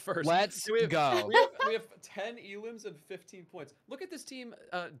 You're put first. Let's we have, go. We have 10 elims and 15 points. Look at this team.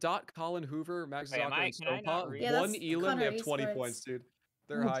 Dot, Colin, Hoover, Max Wait, Zucker, and can I not Sopa. read? Yeah, One that's elim, Connor they have 20 Esports. points, dude.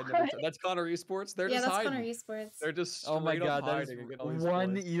 They're hiding. That's Connor Esports. They're Yeah, just that's hiding. Connor Esports. They're just straight Oh my god, up that hiding and is getting all these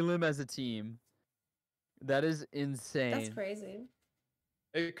one points. elim as a team. That is insane. That's crazy.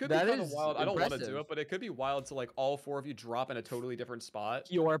 It could be That kind of is wild. I don't want to do impressive. it, but it could be wild to like all 4 of you drop in a totally different spot.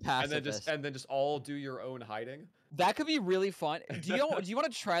 Pure And pacifist. then just all do your own hiding. That could be really fun. Do you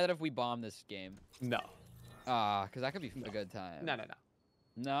want to try that if we bomb this game? No. Because that could be a good time. No. No.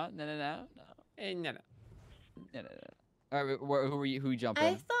 No. No. All right, who we jumping?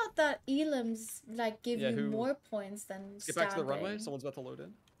 I thought that elims like give Yeah, you who- more points than Get back to the runway. standing. Someone's about to load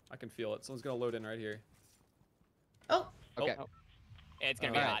in. I can feel it. Someone's gonna load in right here. Oh, Okay. It's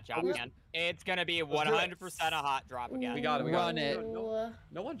going to be a Alright. hot drop again. It's going to be Let's do it. 100% a hot drop again. We got it. We got Run it. it.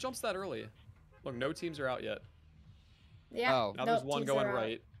 No one jumps that early. Look, no teams are out yet. yeah. Oh. Now no, there's one teams going are out.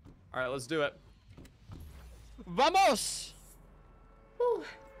 right. All right, let's do it. Vamos! Whew.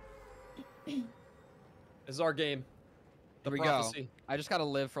 This is our game. The Here we prophecy. go. I just gotta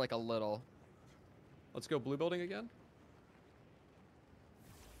live for like a little. Let's go blue building again.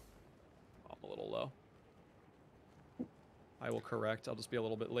 I'm a little low. I will correct. I'll just be a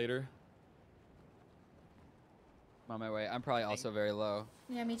little bit later. I'm on my way. I'm probably also very low.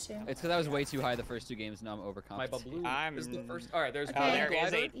 Yeah, me too. It's because I was way too high the first 2 games. Now I'm overconfident. My blue I'm- is the first. All right, there's Okay. blue There is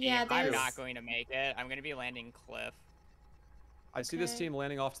a glider. team. Yeah, I'm there's- not going to make it. I'm going to be landing cliff. I see this Okay. team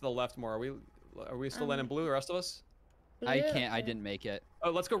landing off to the left more. Are we still landing blue? The rest of us? I Blue? can't. I Okay. didn't make it.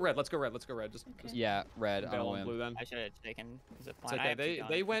 Oh, let's go red. Let's go red. Let's go red. Just Okay. Yeah, red on a bail on whim. blue then. I should have taken zip It's line. I okay. have two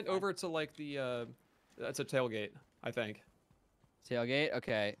They guns, went it's fine. over to like the that's a tailgate, I think. Tailgate.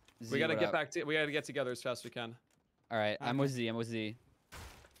 Okay. Z, We gotta what get up? back to. We gotta get together as fast as we can. All right. I'm with Z. I'm with Z.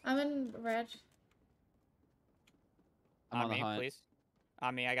 I'm in red. I'm on the me, hunt. please.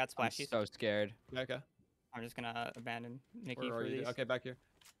 On me, I got I'm splashies. so scared. Okay. I'm just gonna abandon Nikki Where are for you? these. Okay, back here.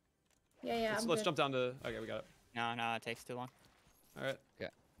 Yeah, Let's, I'm let's good. jump down to. Okay, we got it. No, it takes too long. All right.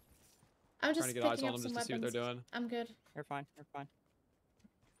 I'm just Trying to get eyes picking on up them some just to see what they're weapons. doing. I'm good. You're fine. You're fine.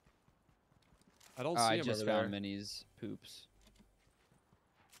 I don't Oh, see I him just over found there. minis. Poops.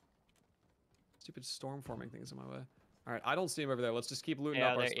 Stupid storm forming things in my way. All right, I don't see him over there. Let's just keep looting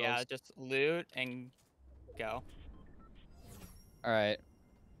Yeah, up ourselves. yeah, just loot and go. All right.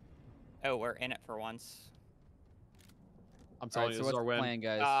 Oh, we're in it for once. I'm All telling right. you, So this is what's our the win. plan,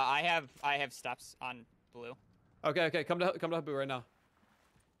 guys? I have steps on blue. Okay, come to Haboo right now.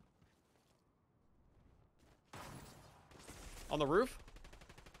 On the roof?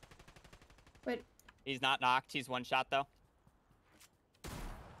 Wait. He's not knocked. He's one shot though.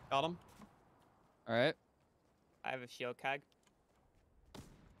 Got him. All right. I have a shield keg.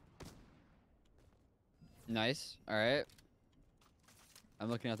 Nice. All right. I'm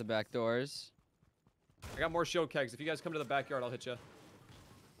looking at the back doors. I got more shield kegs. If you guys come to the backyard, I'll hit you.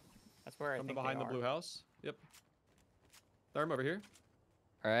 That's where Come I to think behind they the are. blue house. Yep. Therm over here.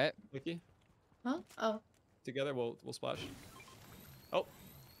 All right. Vicky. Huh? Oh. Together, we'll splash. Oh,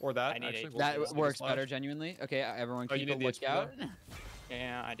 or that I need actually. it. We'll That just works splash. better, genuinely. Okay, everyone Oh, you keep a need the HP lookout. though?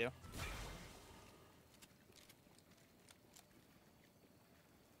 Yeah, I do.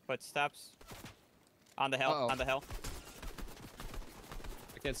 Footsteps. On the hill. Uh-oh. On the hill.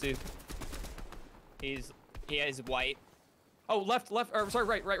 I can't see. He is white. Oh, left. Or sorry,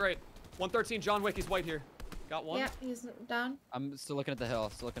 right. 113. John Wick. He's white here. Got one. Yeah, he's down. I'm still looking at the hill.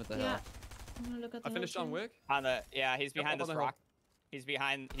 Still looking at the Yeah. hill. I'm gonna look at the I finished hill John too. Wick. On the he's behind up on this the hill. rock. He's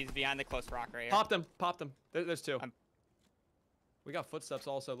behind the close rock right here. Popped him. There's two. We got footsteps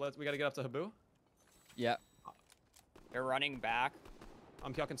also. We got to get up to Haboo. Yeah. They're running back.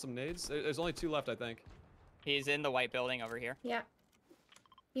 I'm chucking some nades. There's only two left, I think. He's in the white building over here. Yeah.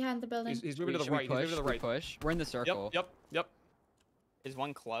 Behind the building. He's moving to the Should we right. He's moving to the Should we right. push. We're in the circle. Yep. Is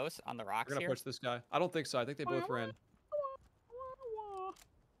one close on the rocks We're gonna here? push this guy. I don't think so. I think they both ran.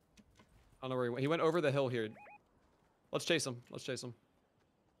 I don't know where he went. He went over the hill here. Let's chase him.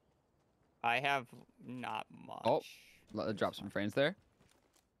 I have not much. Oh, drop some frames there.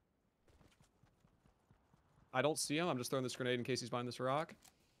 I don't see him. I'm just throwing this grenade in case he's behind this rock.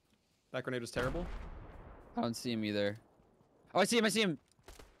 That grenade was terrible. I don't see him either. Oh, I see him.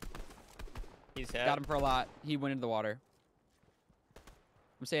 He's hit. Got him for a lot. He went into the water.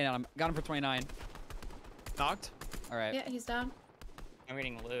 I'm staying on him. Got him for 29. Knocked. All right. Yeah, he's down. I'm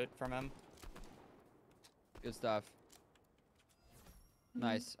getting loot from him. Good stuff.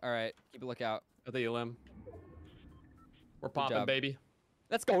 Nice. All right. Keep a lookout. I think you'll him. We're popping, job. baby.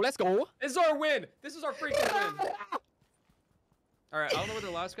 Let's go. This is our win. This is our freaking win. All right. I don't know where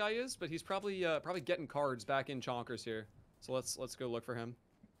the last guy is, but he's probably getting cards back in Chonkers here. So let's go look for him.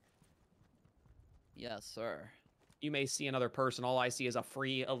 Yes, sir. You may see another person. All I see is a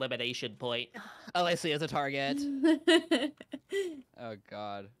free elimination point. All I see is a target. Oh,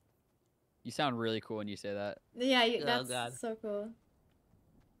 God. You sound really cool when you say that. Yeah, Oh, that's God. so cool.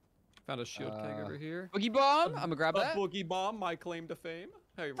 Found a shield keg over here. Boogie bomb. I'm gonna grab that. A boogie bomb, my claim to fame.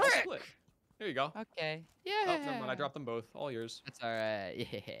 Hey, roll split. Here you go. Okay. Yeah. Oh, never mind. I dropped them both. All yours. That's all right.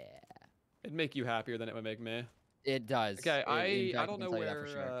 Yeah. It'd make you happier than it would make me. It does. Okay, In fact, I don't can know tell you that for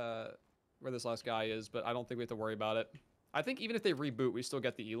sure. where this last guy is, but I don't think we have to worry about it. I think even if they reboot, we still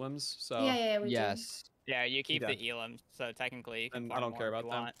get the elims. So Yeah, we yes. Yeah, you keep Yeah. the elims, so technically you can And farm I don't more care if about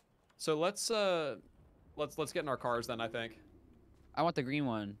you them. want. So let's get in our cars then. I think. I want the green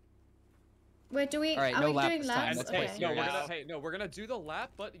one. Wait, do we? All right, are no we lap doing this time. laps? Let's Hey, play no, serious. we're gonna do the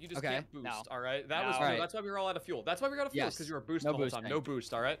lap, but you just Okay. can't boost. No. All right, that was No. fuel. Right. That's why we were all out of fuel. That's why we were out of fuel Yes. because you were boosting No the whole time. boosting. No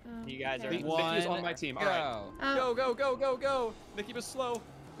boost. All right. Oh, You guys okay. are Nikki One, was on my team. All right. go. Oh. Go. Nikki was slow.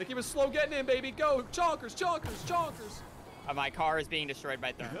 Nikki was slow getting in, baby. Go. Chonkers. My car is being destroyed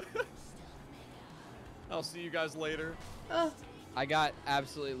by Therm. I'll see you guys later. Oh, I got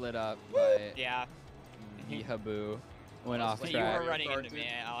absolutely lit up by Yeah. TheHaboo. Went off So you track. were running Start, into dude.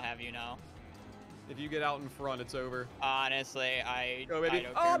 me, I'll have you know. If you get out in front, it's over. Honestly, I Go, baby.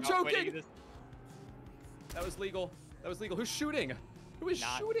 don't Oh, care I'm about winning choking! this. That was legal. Who's shooting? Who is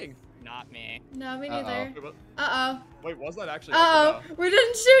Not- shooting? Not me. no, me Uh-oh. neither. Wait, what? Uh-oh. Was that actually? Uh-oh. We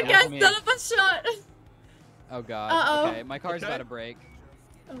didn't shoot, Yeah, guys. me. None of us shot. Oh God. Uh-oh. Okay, my car's Okay. about to break.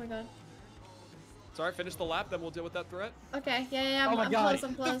 Oh my god. Sorry, finish the lap, then we'll deal with that threat. Okay, yeah, Oh my I'm God. close,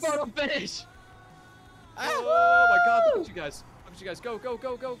 I'm close. The photo finish. Oh my God! Look at you guys. Go.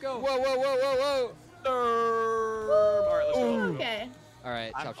 Whoa. Whoa. Therm. All right, let's go. Okay. All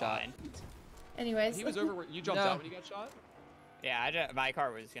right, I'm top shot. fine. Anyways. He was over where you jumped No. out when you got shot. Yeah, my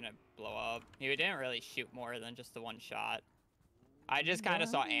car was gonna blow up. He didn't really shoot more than just the one shot. I just kind of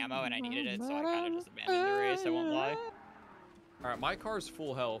saw ammo and I needed it, so I kind of just abandoned the race, I won't lie. All right, my car's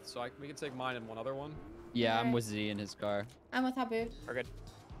full health, so we can take mine and one other one. Yeah, I'm Alright. with Z in his car. I'm with Haboo. We're good.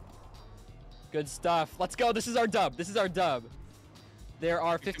 Good stuff. Let's go. This is our dub. There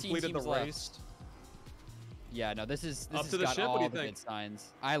are We 15 completed teams the left. race. Yeah, no, this is Up to the got ship, all what do you the think? good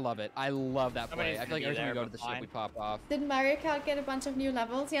signs. I love it. I love that play. Somebody's I feel like gonna every be time we there, go to but the ship, we fine. pop off. Did Mario Kart get a bunch of new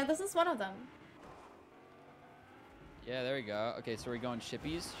levels? Yeah, this is one of them. Yeah, there we go. Okay, so we're going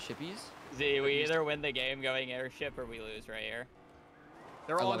shippies. Z, we either win the game going airship or we lose right here.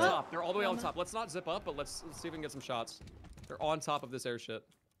 They're I all on love it. top. They're all the way on top. Let's not zip up, but let's see if we can get some shots. They're on top of this airship.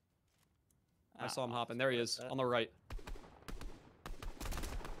 I saw him hopping. There he is, on the right.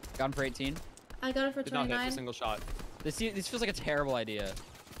 Got him for 18. I got it for Did not hit 29. a single shot. This feels like a terrible idea.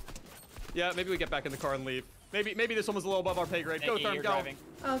 Yeah, maybe we get back in the car and leave. Maybe this one was a little above our pay grade. Go, Nikki, Therm, you're go. driving.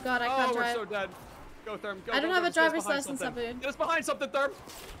 Oh god, I Oh, can't we're drive. so dead. Go, Therm, go. I don't go, have Therm. a Let's get us driver's behind license, something. Haboo. Get us behind something, Therm.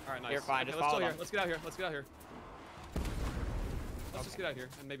 All right, nice. You're fine, Okay, just let's follow chill here. them. Let's get out here. Let's get out here. Let's just get out here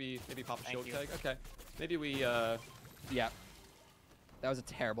and maybe pop a shield keg. Okay. Maybe we Yeah. That was a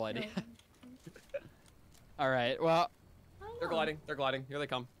terrible idea. All right. Well. They're gliding. They're gliding. Here they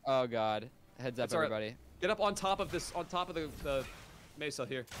come. Oh god. Heads up, It's all right. everybody. Get up on top of this. On top of the mesa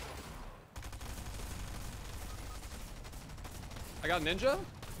here. I got a ninja.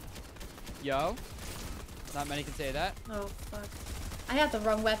 Yo. Not many can say that. Oh fuck. I had the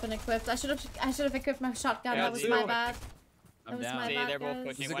wrong weapon equipped. I should have equipped my shotgun. Yeah, That was too. my bad. I'm That was down. my See, bad, they're both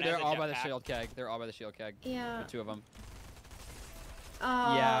guys. pushing. One They're has a all by the jetpack. shield keg. They're all by the shield keg. Yeah. The two of them.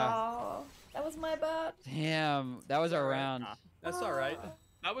 Oh, Yeah. That was my bad. Damn. That was our round. That's all right.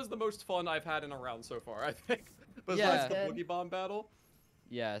 That was the most fun I've had in a round so far, I think. Yeah. Besides the boogie bomb battle.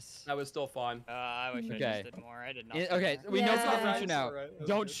 Yes. That was still fun. I wish I Okay. just did more. I did not. Okay, we know for the Yeah. future now. Alright, that's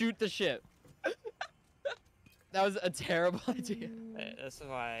Don't good. shoot the ship. That was a terrible idea. This is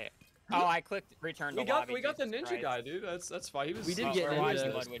why. Oh, I clicked return to lobby. We got the Jesus ninja Christ. guy, dude. That's fine. He was. We did Oh, get we're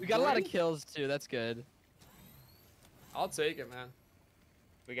watching ninja. Ludwig. We got a lot of kills too. That's good. I'll take it, man.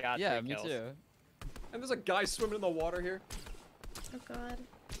 We got Yeah, 3 me kills. too. And there's a guy swimming in the water here. Oh god.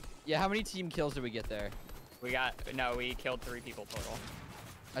 Yeah, how many team kills did we get there? We killed 3 people total.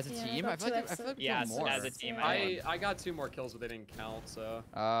 As a Yeah, team? about I feel like two we killed Yes, more. as a team. Yeah. I got 2 more kills, but they didn't count. So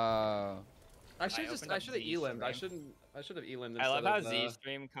Oh. I should have opened up elimed. Z-Stream. I should have elimed. I love instead how of,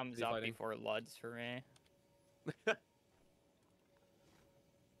 Z-Stream comes Z up fighting. before Luds for me.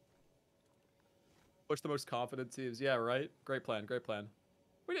 Push the most confident teams. Yeah, right. Great plan. Great plan.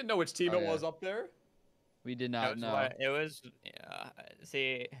 We didn't know which team Oh, it yeah. was up there. We did not know. It was.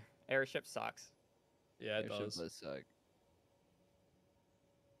 See, airship sucks. Yeah, it Airship does. does suck.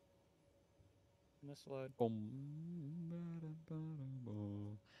 Misload.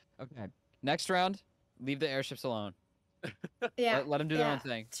 Okay. Next round, leave the airships alone. Yeah. Let them do their own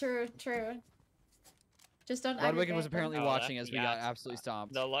thing. True. Just don't Ludwig aggravate was them. apparently Oh, watching the as we got FPS. absolutely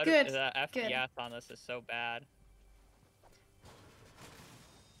stomped. The Good, the good. FPS on this is so bad.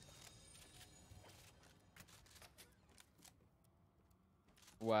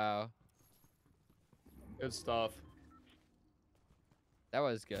 Wow. Good stuff. That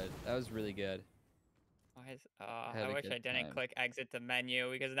was good. That was really good. Why is, Had I a wish good I didn't time. click exit the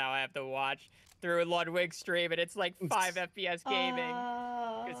menu because now I have to watch through Ludwig's stream and it's like 5 FPS gaming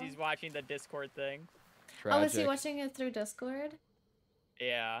because he's watching the Discord thing. Tragic. Oh, is he watching it through Discord?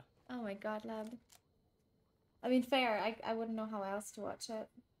 Yeah. Oh my god, lad. I mean, fair. I wouldn't know how else to watch it.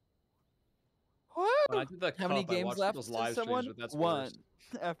 When I did the How many cup, I games watched left? those live Someone? streams, but that's One. worse.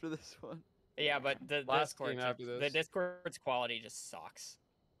 After this one. Yeah, but the Last Discord, game after the this. Discord's quality just sucks.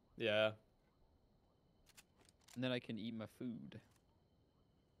 Yeah. And then I can eat my food.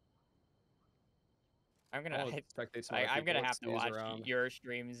 I'm gonna, I'll spectate some other I'm people gonna and have to sneeze watch around. your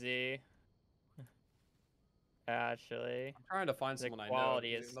stream, Z. Actually, I'm trying to find the someone I know.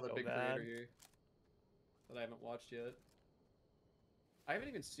 quality There's is another so big bad. creator here that I haven't watched yet. I haven't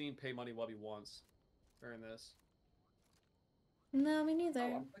even seen Pay Money Wubby once during this. No, me neither.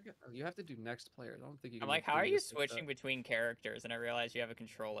 Oh, you have to do next player. I don't think you can. I'm like, do how are you this like switching that. between characters? And I realize you have a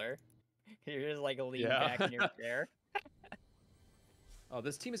controller. You're just like leaning Yeah. back in your chair. Oh,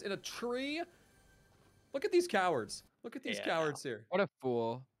 this team is in a tree. Look at these cowards. Look at these Yeah, cowards here. What a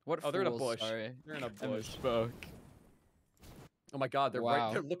fool. What Oh, they're in a fools, bush. Sorry. They're in a I bush. misspoke. Oh my god, they're Wow.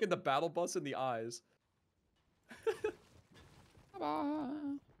 right there. Look at the battle bus in the eyes.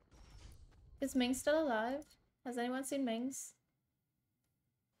 Is Ming still alive? Has anyone seen Ming's?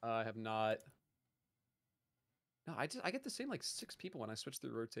 I have not. No, I get the same like 6 people when I switch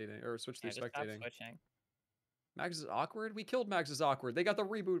through rotating or switch through Yeah, just stop spectating. switching. Max is awkward. We killed Max is awkward. They got the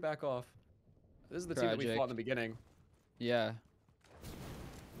reboot back off. This is the team that we Tragic. fought in the beginning. Yeah.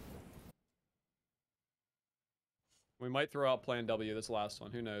 We might throw out Plan W this last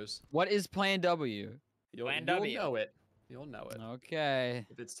one. Who knows? What is Plan W? Plan You'll W. know it. You'll know it. Okay.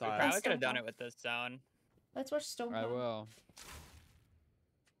 If it's We time. probably could have done it with this zone. Let's watch Stone. I will.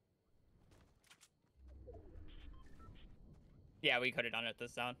 Yeah, we could have done it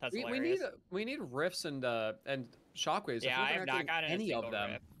this zone. That's We hilarious. need riffs and shockwaves. Yeah, I I feel have like we're not getting gotten a any of single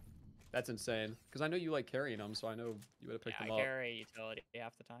them. riff. That's insane. Because I know you like carrying them, so I know you would have picked Yeah, them I up. carry utility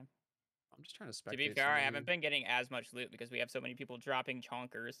half the time. I'm just trying to spectate. To be fair, I haven't been getting as much loot because we have so many people dropping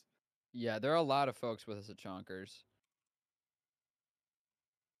chonkers. Yeah, there are a lot of folks with us at Chonkers.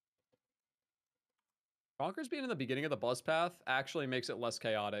 Bonkers being in the beginning of the bus path actually makes it less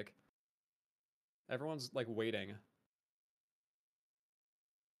chaotic. Everyone's like waiting.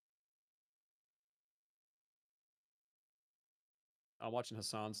 I'm watching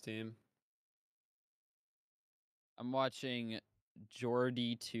Hassan's team. I'm watching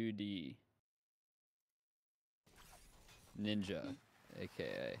Jordy 2D. Ninja,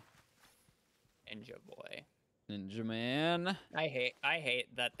 aka Ninja boy. Ninja Man. I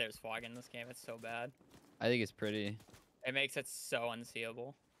hate that there's fog in this game. It's so bad. I think it's pretty. It makes it so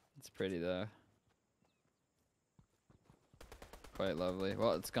unseeable. It's pretty though. Quite lovely.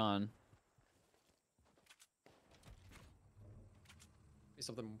 Well, it's gone.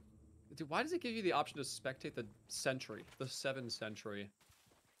 Something, dude. Why does it give you the option to spectate the sentry, the 7 sentry?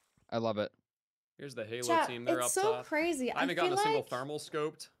 I love it. Here's the Halo Chat, team. They're it's up so top. crazy. I haven't gotten a feel single like- thermal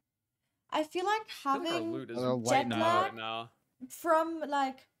scoped. I feel like I feel like our having loot is jet now lag right now. from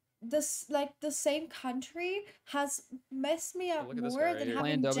like this, like the same country has messed me up look at this more guy than right having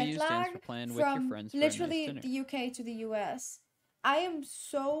Plan W jet stands for lag plan with your from friends for a nice literally dinner. the UK to the US. I am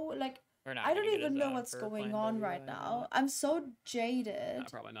so like We're not I don't gonna get a even know zone what's for going Plan on W, right I know now. that. I'm so jaded. Nah,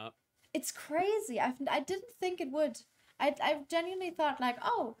 probably not. It's crazy. I didn't think it would. I genuinely thought like,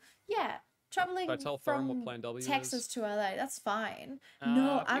 oh yeah, traveling Should I tell Therm what from Plan W Texas is? to LA, that's fine.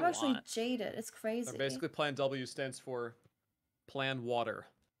 No, If I'm you actually want. jaded. It's crazy. So basically, Plan W stands for Plan Water.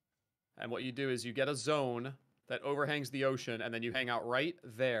 And what you do is you get a zone that overhangs the ocean, and then you hang out right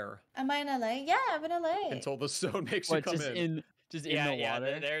there Am I in LA? Yeah, I'm in LA. until the zone makes What, you come just in. in Yeah, the yeah.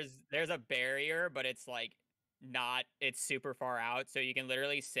 water? There's a barrier, but it's like not. It's super far out, so you can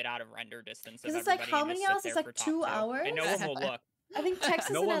literally sit out of render distance. Because of it's like everybody how and many just sit hours? there It's like for top 2 two, hours. and no one will look. I think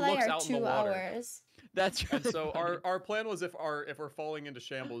Texas No and one LA looks are out in the 2 water. hours. That's And really so funny. our plan was if we're falling into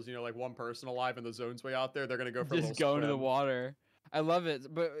shambles, you know, like one person alive and the zone's way out there, they're gonna go for a Just little go into the swim. water. I love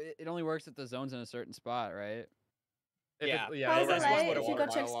it, but it only works if the zone's in a certain spot, right? If Yeah. it, yeah. How's otherwise LA? it's If you water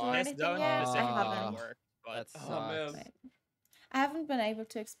got to mile explore long. This anything zone yet? I specifically haven't. doesn't work, but That Oh man. sucks. I haven't been able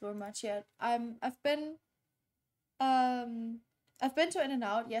to explore much yet. I've been to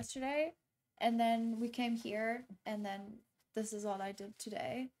In-N-Out yesterday, and then we came here, and then this is all I did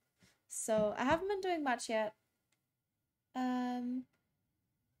today. So I haven't been doing much yet.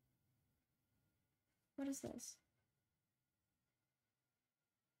 What is this?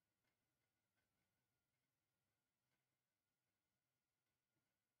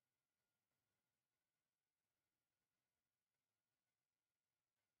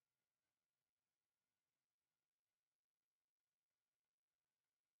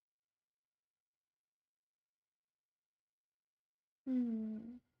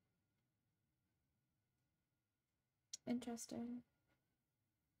 Interesting.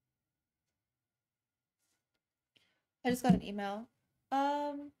 I just got an email.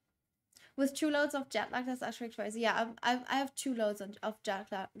 With 2 loads of jet lag, that's actually crazy. Yeah, I have 2 loads of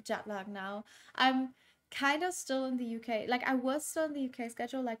jet lag now. I'm kind of still in the UK. Like I was still in the UK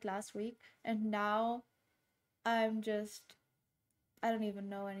schedule like last week, and now I'm just I don't even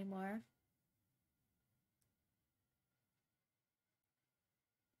know anymore.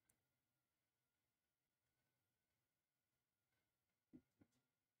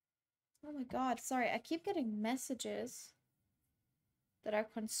 Oh my god, sorry. I keep getting messages that are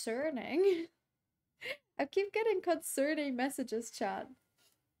concerning. I keep getting concerning messages, chat.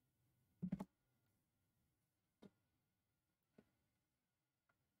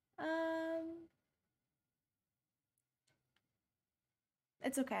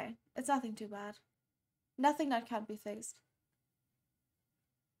 It's okay. It's nothing too bad. Nothing that can't be fixed.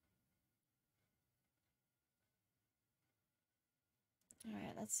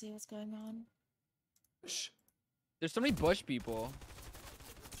 Alright, let's see what's going on. There's so many bush people.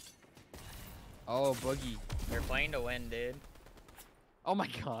 Oh, Boogie. They're playing to win, dude. Oh my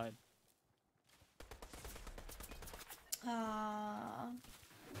god. That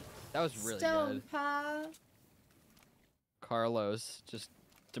was really Stone good. Pa. Carlos just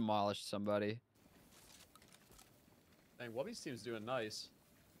demolished somebody. Dang, Wubby's team's doing nice.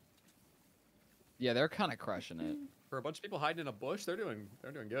 Yeah, they're kind of crushing it. For a bunch of people hiding in a bush, they're doing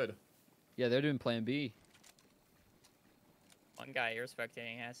good. Yeah, they're doing plan B. One guy you're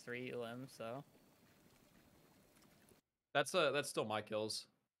spectating has 3 limbs, so. That's still my kills.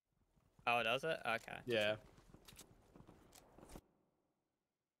 Oh, does it? Okay. Yeah.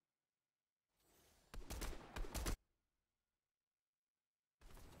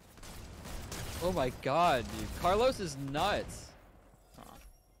 Oh my god, dude. Carlos is nuts.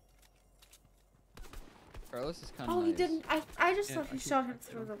 Carlos is kind of Oh, nice. he didn't. I just Yeah, thought I he keep- shot him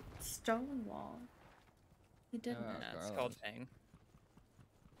through the stone wall. He didn't. Yeah, it's called ping.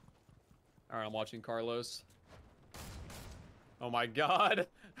 All right, I'm watching Carlos. Oh my god,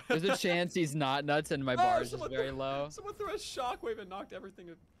 There's a chance he's not nuts and my bar is just very low. Someone threw a shockwave and knocked everything.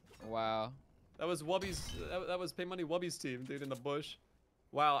 Wow. That was Wubby's. That was Pay Money Wubby's team, dude, in the bush.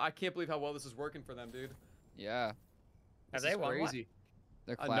 Wow, I can't believe how well this is working for them, dude. Yeah. This Have they is won one? crazy.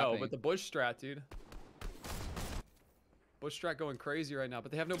 They're I clapping. know, but the bush strat, dude. Bush strat going crazy right now,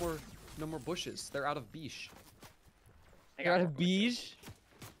 but they have no more bushes. They're out of beesh. They're out of beige?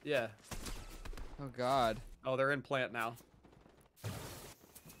 Yeah. Oh god. Oh, they're in plant now.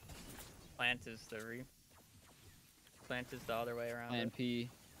 Plant is the other way around. And P.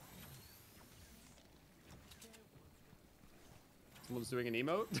 Someone's doing an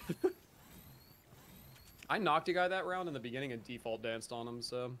emote. I knocked a guy that round in the beginning and default danced on him,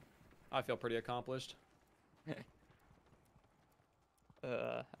 so I feel pretty accomplished.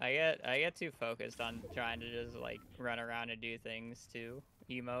 I get too focused on trying to just like run around and do things to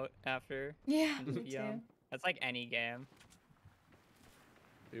emote after. Yeah, and just me be, too. That's like any game.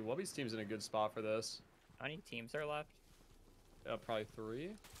 Dude, Wubby's team's in a good spot for this. How many teams are left? Probably 3.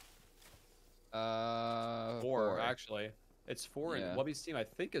 Four. 4 actually. It's 4 Yeah. and Wubby's team I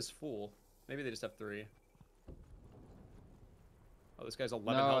think is full. Maybe they just have 3. Oh, this guy's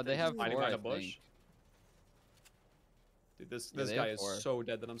 11 No, health. they and have he's hiding 4, behind I a bush. think. Dude, this Yeah, they guy have is 4. so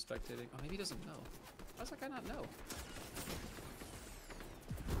dead that I'm spectating. Oh, maybe he doesn't know. How does that guy not know?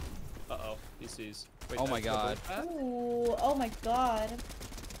 Uh-oh, he sees. Wait, Oh my they're god. both bad? Ooh, oh my god.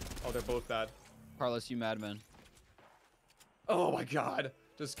 Oh, they're both bad. Carlos, you madman. Oh my god.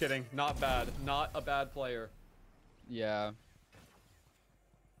 Just kidding. Not bad. Not a bad player. Yeah.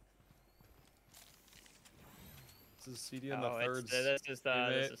 This is CD in the Oh, thirds. this is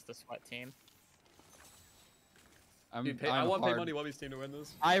teammate. the sweat team. Dude, I want Pay Money Wubby's team to win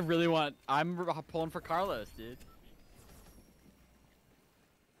this. I really want. I'm pulling for Carlos, dude.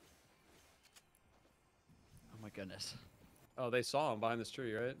 Oh my goodness. Oh, they saw him behind this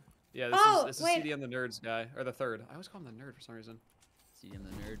tree, right? Yeah, this is wait. CD and the nerds guy, or the third. I always call him the nerd for some reason. CD and the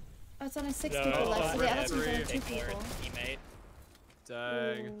nerd. Oh, it's only 6 No, people left, so we're the at other team's only 2 3. people. Teammate.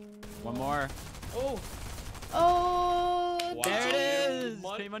 Dang. One more. Oh. Oh, Wow. There it is!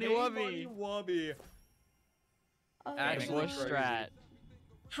 Pay Money Money Wubby. Wubby. oh Actually Bush crazy. strat.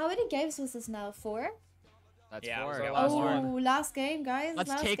 How many games was this now? 4? That's Yeah, it 4. was I our got last one one. more. Oh, last game, guys. Let's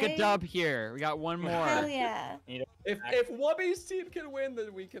last take game. a dub here. We got one more. Hell yeah. If Wubby's team can win,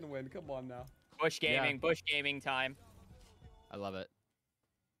 then we can win. Come on now. Bush gaming time. I love it.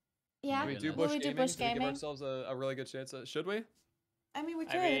 Yeah. Can we do Will Bush we do gaming? Bush Should we give gaming? ourselves a really good chance? Should we? I mean, we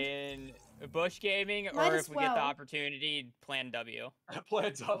could. I mean, Bush gaming, Might or as if we get the well. opportunity, Plan W.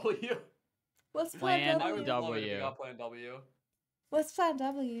 Plan W. What's Plan plan I would W? love it if we W. got Plan W. What's plan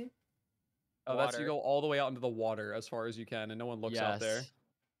W? Oh, that's you Water. go all the way out into the water as far as you can, and no one looks out there. Yes.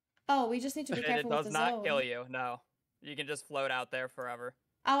 Oh, we just need to be It careful with does the not zone. kill you. No, you can just float out there forever.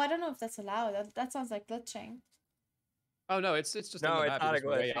 Oh, I don't know if that's allowed. That sounds like glitching. Oh no, it's just No, on the it's map. not a You just go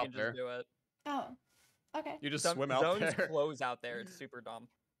glitch. way You out can there. just do it. Oh, okay. You just Some swim out zones there. close out there. It's super dumb.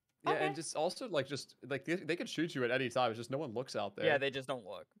 Yeah, Okay. and just also like they could shoot you at any time. It's just no one looks out there. Yeah, they just don't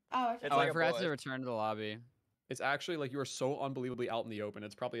look. Oh, okay. It's Oh, like I a forgot bullet. to return to the lobby. It's actually like you are so unbelievably out in the open.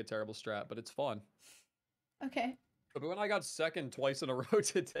 It's probably a terrible strat, but it's fun. Okay. But when I got second twice in a row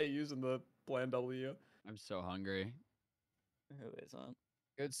today using the Plan W. I'm so hungry. Who isn't?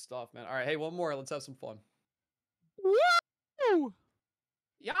 Good stuff, man. All right, hey, one more. Let's have some fun. Woo!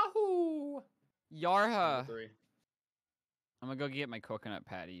 Yahoo! Yarha. 3. I'm gonna go get my coconut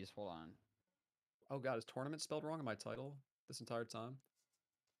patties. Hold on. Oh god, is tournament spelled wrong in my title this entire time?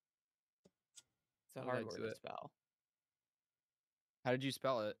 It's a How did I hard word do to it? spell. How did you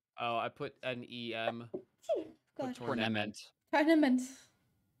spell it? Oh, I put NEM. Good. Tournament. Tournament.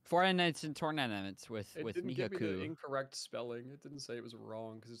 Fortnite Tournament with It didn't give me the Nihachu. incorrect spelling. It didn't say it was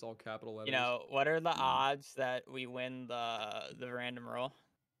wrong because it's all capital letters. You know, what are the odds that we win the random roll?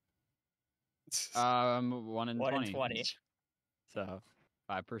 1 in 1 20. in 20. So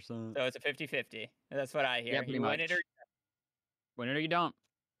 5%. So it's a 50-50. That's what I hear. Yeah, pretty You win it much. or Win it or you don't.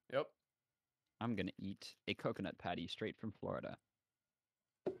 Yep. I'm gonna eat a coconut patty straight from Florida.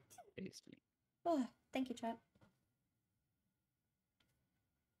 Tasty. Oh, thank you, chat.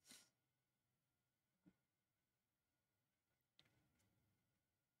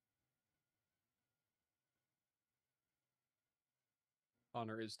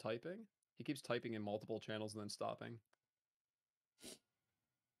 Connor is typing. He keeps typing in multiple channels and then stopping.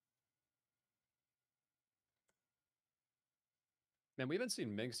 Man, we haven't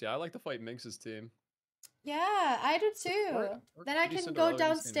seen Minx yet. I like to fight Minx's team. Yeah, I do too. Or Then I Kitty can Cinderella, go we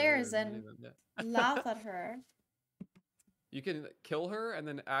haven't seen her downstairs in any and of them yet. laugh at her. You can kill her and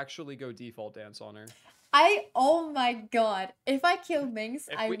then actually go default dance on her. Oh my god. If I kill Minx,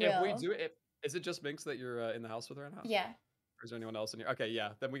 I will. If we do it, is it just Minx that you're in the house with right now? Yeah. Or is there anyone else in here? Okay, yeah.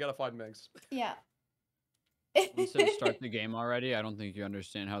 Then we gotta find Minx. Yeah. You said start the game already. I don't think you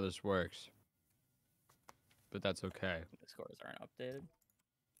understand how this works. But that's okay. The scores aren't updated.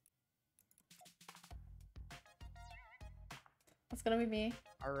 It's gonna be me.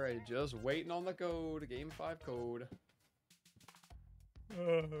 All right, just waiting on the code. Game 5 code.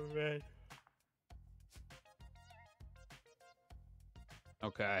 Oh man.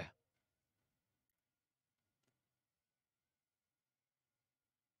 Okay.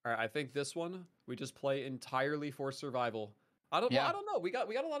 All right, I think this one we just play entirely for survival. I don't know. We got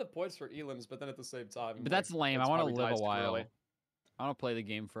a lot of points for elims, but then at the same time, But that's lame. I that's want why to we live died a too while. early. I want to play the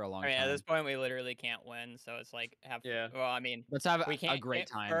game for a long I mean, time. at this point, we literally can't win. So it's like Yeah. Well, I mean, Let's have we a can't great get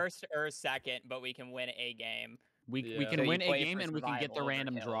time. first or second, but we can win a game. We Yeah. can So you win a play game for and we can get the survival over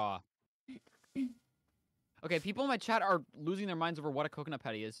random kills. draw. Okay, people in my chat are losing their minds over what a coconut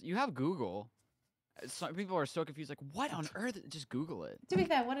patty is. You have Google. Some people are so confused, like, what on earth? Just Google it. To be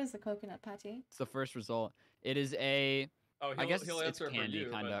fair, what is a coconut patty? It's the first result. It is a. Oh, I guess he'll it's answer it for candy, you,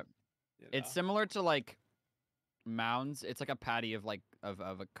 kind but, of. It's similar to like mounds. It's like a patty of like of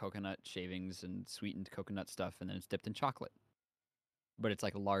a coconut shavings and sweetened coconut stuff, and then it's dipped in chocolate. But it's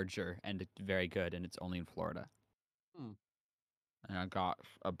like larger and it's very good, and it's only in Florida. Hmm. And I got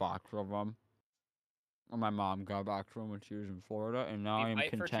a box of them. Or my mom got a box of them when she was in Florida, and now I We am fight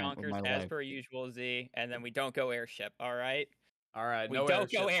for content with chonkers my as life. per usual, Z, and then we don't go airship. All right. All right. We no don't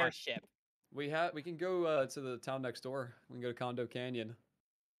go fine. airship. We can go to the town next door. We can go to Condo Canyon.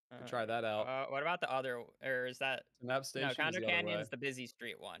 Try that out. What about the other? Or is that Synapse Station no? is Condo the other Canyon's way. the busy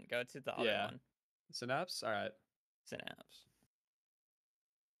street one. Go to the other Yeah. one. Synapse. All right. Synapse.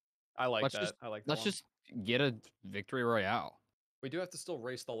 I like Let's that. just I like that. let's just get a victory royale. We do have to still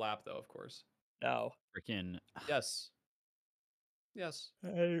race the lap, though, of course. No. Freaking Yes. Yes. I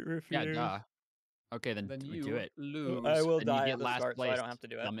refuse. yeah, duh. Okay, then Then we you do it. lose. I will Then die you get at the last start, so I place. don't have to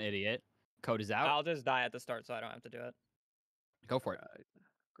do it. Dumb idiot. Code is out. I'll just die at the start, so I don't have to do it. Go for it. Right.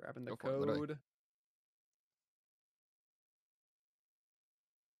 Grabbing the Go for it, literally. code.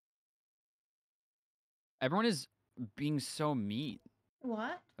 Everyone is being so mean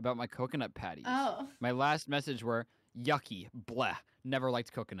What? about my coconut patties. Oh. My last message were yucky, bleh. Never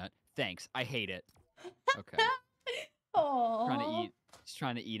liked coconut. Thanks. I hate it. Okay. Oh. Just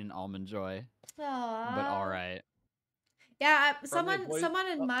trying to eat an almond joy. But Aw. all right. Yeah, Friendly someone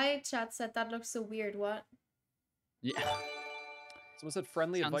voice- in my chat said that looks so weird. What? Yeah. Someone said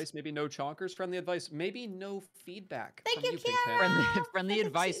friendly Sounds- advice, maybe no chonkers. Friendly advice, maybe no feedback. Thank from you, Pink Kiara. Panther. Friendly For the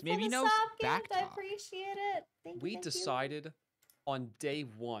advice. for Maybe the no sub back gift, I talk. appreciate it. Thank you. We thank you. decided on day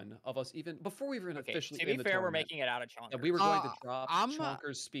one of us even before we were even Okay. officially To be in the fair, we're tournament, making it out of chonkers. that we were going to drop I'm-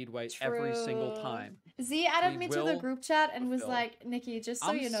 Chonkers Speedway every single True. time. Z added We me to the will group chat and was fulfill. like, Nikki, just so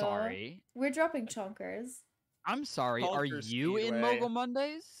I'm you know, sorry. we're dropping chonkers. I'm sorry. Are Conquer you in Speedway. Mogul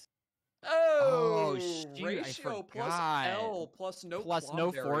Mondays? Oh, shoot, I ratio plus forgot. L plus no Plus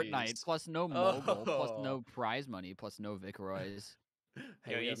no Fortnite, Clomberries. plus no Mogul, plus Oh. no prize money, plus no Vicroys.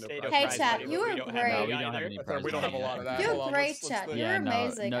 Hey, Yo, we you have no stayed prize up Hey, money. chat, but you were we don't have great. No, any we don't have either. any Third, prize we don't money have a lot yet. of that. You're Hold on, great, let's chat. do- You're Yeah,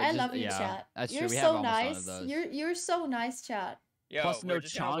 amazing. I just- love you, yeah, chat. that's You're true. We so have almost none of nice. those. You're so nice, chat. Yo, Plus we're no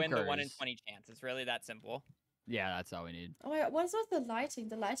just gonna win the 1 in chonkers. 20 chance. It's really that simple. Yeah, that's all we need. Oh my god, what is with the lighting?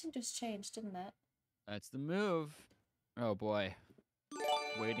 The lighting just changed, didn't it? That's the move. Oh boy.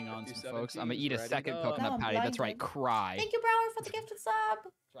 Waiting on some 57 folks. I'm gonna teams eat a ready second to- coconut Now I'm patty. That's right. blinded. Cry. Thank you, Brower, for the gifted sub.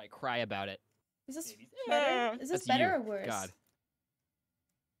 That's right. Cry about it. Is this better? Is this That's better you. or worse? God.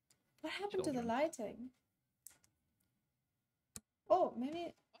 What happened to the Children. lighting? Oh, maybe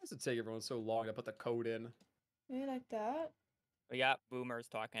Why does it take everyone so long to put the code in? like that. We got boomers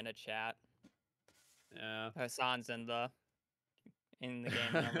talking to chat. Yeah. Hassan's in the game.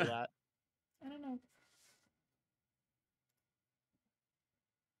 Remember that? I don't know.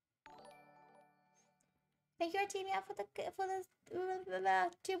 Thank you, Artemia, for the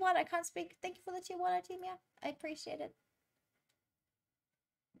tier 1. I can't speak. Thank you for the tier 1, Artemia. I appreciate it.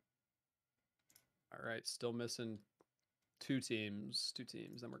 All right, still missing two teams.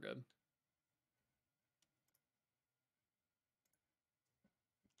 Then we're good.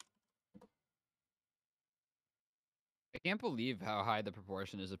 I can't believe how high the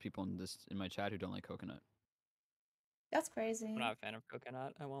proportion is of people in my chat who don't like coconut. That's crazy. I'm not a fan of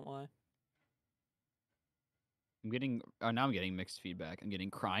coconut. I won't lie. Now I'm getting mixed feedback. I'm getting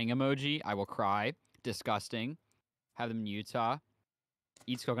crying emoji. I will cry. Disgusting. Have them in Utah.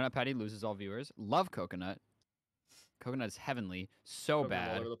 Eats coconut patty, loses all viewers. Love coconut. Coconut is heavenly. So Coconut all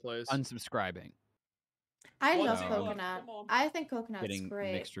bad. over the place. Unsubscribing. I One love team left, coconut. come on. I think coconut's Getting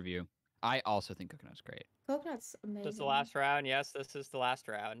great. mixed review. I also think coconut's great. Coconut's amazing. This is the last round. Yes, this is the last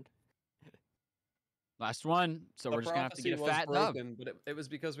round. Last one, so The we're just gonna have to get a prophecy was fat dub. broken, but it was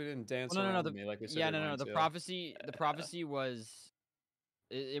because we didn't dance Well, around the, me like we said yeah, we were no, going the to. prophecy was,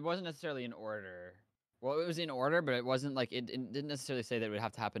 it wasn't necessarily in order. Well, it was in order, but it wasn't like it didn't necessarily say that it would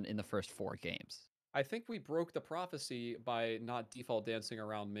have to happen in the first 4 games. I think we broke the prophecy by not default dancing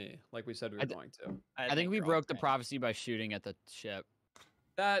around me like we said we were going to. I think we broke the prophecy by shooting at the ship.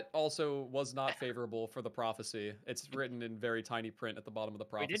 That also was not favorable for the prophecy. It's written in very tiny print at the bottom of the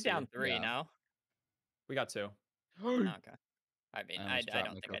prophecy. We did down 3 now. We got 2. Okay. I mean, I almost dropped don't my think I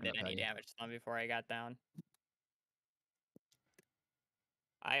did coconut any patty. damage to them before I got down.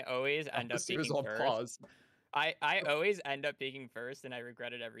 I always end up Prophecy was peeking on first. pause. I always end up peeking first, and I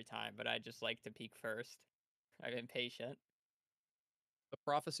regret it every time. But I just like to peek first. I'm impatient. The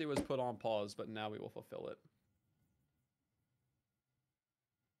prophecy was put on pause, but now we will fulfill it.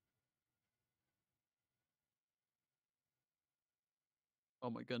 Oh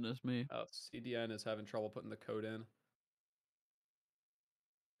my goodness me. Oh, CDN is having trouble putting the code in.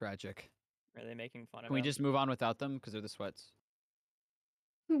 Tragic. Are they making fun of Can we him? just move on without them because they're the sweats?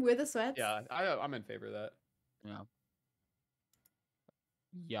 We're the sweats. Yeah, I'm in favor of that. Yeah.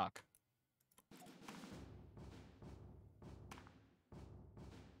 Yuck.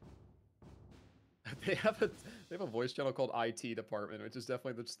 They have a voice channel called IT department, which is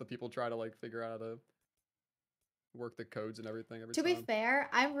definitely just the people try to like figure out how to work the codes and everything every To time. be fair,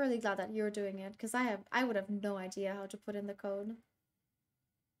 I'm really glad that you're doing it because I would have no idea how to put in the code.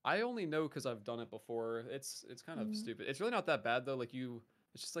 I only know because I've done it before. It's kind of stupid. It's really not that bad though.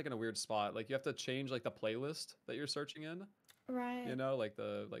 It's just like in a weird spot. Like you have to change like the playlist that you're searching in. Right. You know, like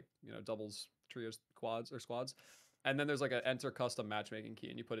doubles, trios, quads or squads, and then there's like a enter custom matchmaking key,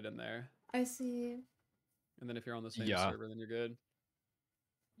 and you put it in there. I see. And then if you're on the same Yeah. server, then you're good.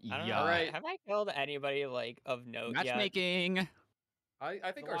 I don't know. All right. Have I killed anybody like of note Matchmaking. yet?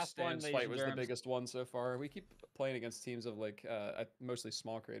 I think The our last one, stands ladies fight and was the germs. biggest one so far. We keep playing against teams of like mostly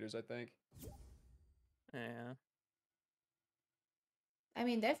small creators, I think. Yeah. I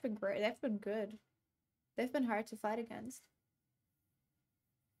mean, they've been great. They've been good. They've been hard to fight against.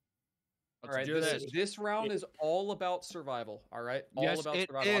 All right, this round is all about survival. All right, all Yes, about it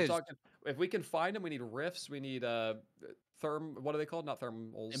survival. I'm is. talking. If we can find them, we need riffs. We need therm. What are they called? Not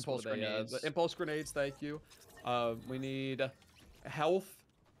thermals. Impulse what are they? grenades. The impulse grenades. Thank you. We need health.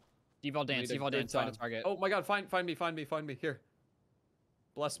 Default We dance. need a Default good dance. Find a time. target. Oh my God! Find me. Here.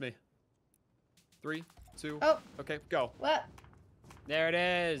 Bless me. 3, 2. Oh. Okay, go. What? There it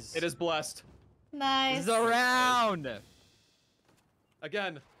is. It is blessed. Nice. This is a round.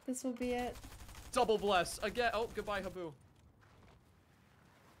 Again. This will be it. Double bless. Again. Oh, goodbye, Haboo.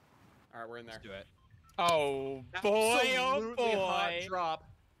 All right, we're in there. Let's do it. Oh boy! Absolutely Oh boy! hot drop.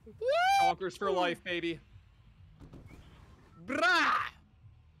 Chonkers for life, baby. Brah!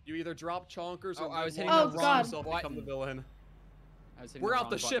 You either drop chonkers or I was hitting the wrong yourself become the villain. We're out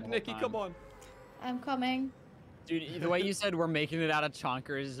the ship, Nikki. Come on. I'm coming. Dude, the way you said we're making it out of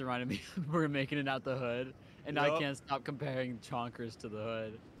chonkers reminded me we're making it out the hood. And I Yup. can't stop comparing chonkers to the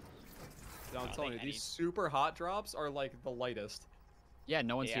hood. I'm telling you, these super hot drops are like the lightest. Yeah,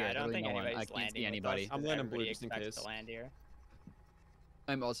 no one's Yeah, here. I don't Literally think no one. anybody's I can't see landing with anybody. us, I'm 'cause landing blue everybody just in expects case. to land here.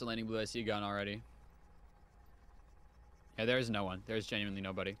 I'm also landing blue. I see a gun already. Yeah, there's no one. There's genuinely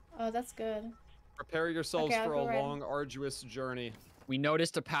nobody. Oh, that's good. Prepare yourselves Okay, I'll for go a right. long, arduous journey. We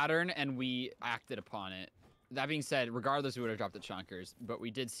noticed a pattern and we acted upon it. That being said, regardless, we would have dropped the chonkers, but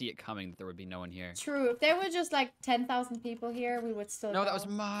we did see it coming that there would be no one here. True. If there were just like 10,000 people here, we would still. No, go. that was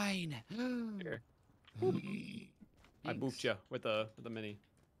mine. Here. I booped you with the mini.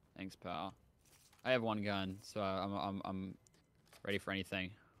 Thanks, pal. I have one gun, so I'm ready for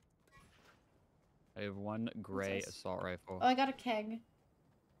anything. I have one gray this? assault rifle. Oh, I got a keg.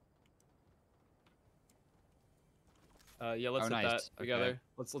 Yeah, let's hit nice. that Okay. together.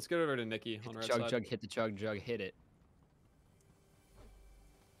 Let's get over to Nikki on the right Chug side. jug, hit the chug jug, hit it.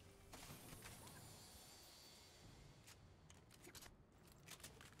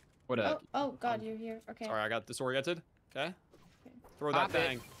 What up? Oh God, you're here. Okay. Sorry, I got disoriented. Okay. Throw that Pop it.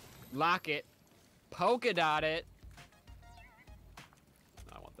 bang. Lock it. Polka dot it.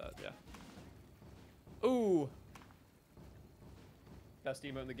 I want that. Yeah. Ooh. Best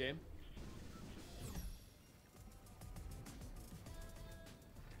emote in the game.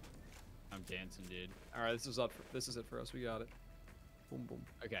 I'm dancing, dude. All right, this is it for us. We got it. Boom, boom.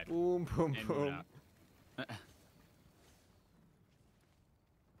 Okay. Boom, boom, And boom. out.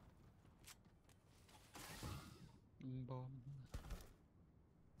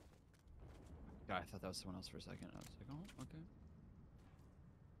 God, I thought that was someone else for a second. I was like, oh, okay.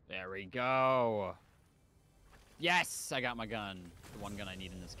 There we go. Yes, I got my gun. The one gun I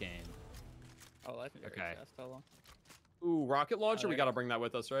need in this game. Oh, that's Okay. Solo. Ooh, rocket launcher. We there gotta you bring that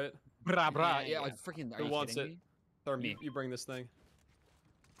with us, right? Brah, brah. Yeah, Yeah, yeah. freaking. Are Who you wants kidding it? me? Therm, Me. you bring this thing.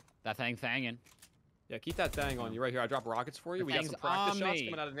 That thing thangin'. Yeah, keep that thing on you right here. I drop rockets for you. The We got some thing's practice on shots me.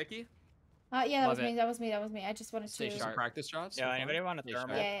 coming out of Nikki. Yeah, that Love was me. it. That was me. That was me. I just wanted Stay to. Some sharp. practice shots. Yeah, for anybody fun. want a Stay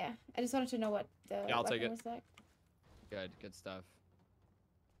thermal? sharp. Yeah. I just wanted to know what the Yeah, I'll take weapon it. was like. Good stuff.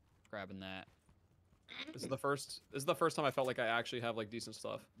 Grabbing that. This is the first time I felt like I actually have like decent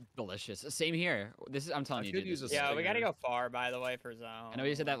stuff. Delicious. Same here. This is. I'm telling I you, could dude. use This a is- Yeah, we gotta stinger. go far, by the way, for zone. I know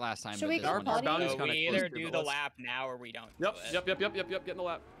you said that last time. Should but we this go one is- party? bounty's So kinda we close either too, do but the let's- lap now or we don't. Yep, do it. yep. Get in the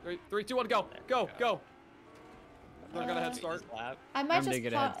lap. 3, 2, 1, go, go, go. They're gonna head start. Just lap. I might I'm just. gonna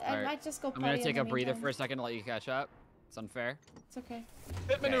get a head I start. might just go I'm party. gonna in take the a breather meantime. for a second to let you catch up. It's unfair. It's okay.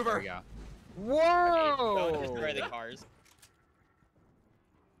 Hit Okay, maneuver. there we go. Okay, don't Whoa! destroy the cars.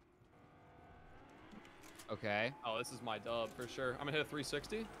 Okay. Oh, this is my dub for sure. I'm gonna hit a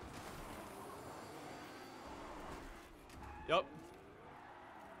 360. Yep.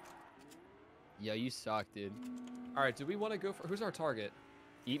 Yo, you suck, dude. All right, do we want to go for who's our target?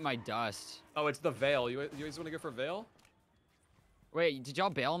 Eat my dust. Oh, it's the Veil. You guys want to go for Veil? Wait, did y'all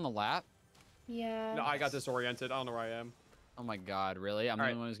bail on the lap? Yeah. No, I got disoriented. I don't know where I am. Oh my god, really? I'm the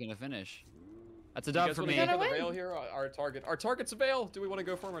Alright. only one who's gonna finish. That's a You dub guys for wanna me. go for Gonna the Veil win. here? Our target. Our target's a Veil. Do we want to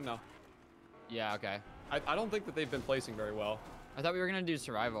go for him or no? Yeah, okay. I don't think that they've been placing very well. I thought we were gonna do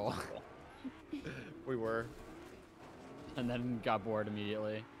survival. We were. And then got bored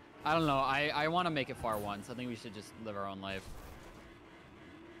immediately. I don't know. I want to make it far once. I think we should just live our own life.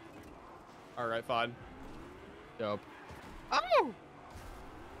 All right, fine. Dope. Oh!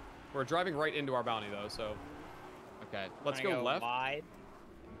 We're driving right into our bounty though, so Okay. let's Wanna go left. Wide.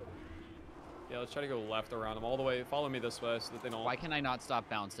 Yeah, let's try to go left around them all the way. Follow me this way so that they don't Why can I not stop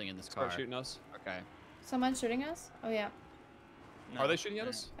bouncing in this car? start shooting us. Okay. Someone shooting us? Oh yeah. Are they shooting at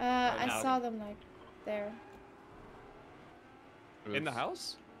us? I no. saw them like there. In the Oops.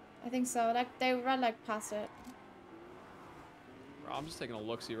 house? I think so. Like they ran like past it. I'm just taking a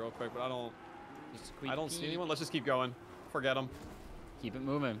look-see real quick, but I don't Just a quick see peek. anyone. Let's just keep going. Forget them. Keep it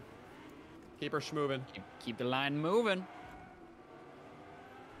moving. Keep her schmoving. Keep the line moving.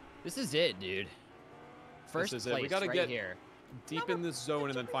 This is it, dude. First is it. place We gotta right get here. Deep in this zone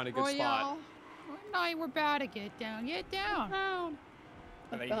and then find a good spot. No, we're about to get down. Get down.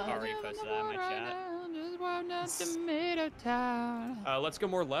 Somebody already posted that in my chat. Just walked up Tomato Town. Let's go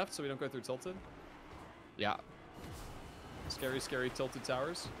more left so we don't go through tilted. Yeah. Scary, scary tilted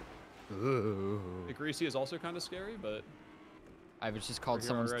towers. Ooh. The greasy is also kind of scary, but I was just called We're here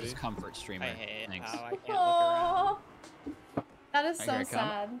someone's already. discomfort streamer. I hate Thanks. how I can't look around. Oh, that is Right, so here I come.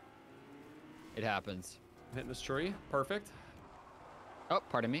 sad. It happens. hitting this tree. Perfect. Oh,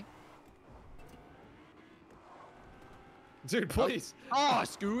 pardon me. Dude, please. Oh,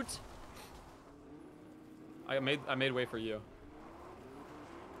 Scoot. I made way for you.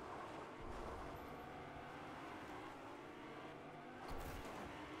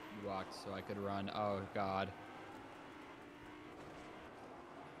 You walked so I could run. Oh, God.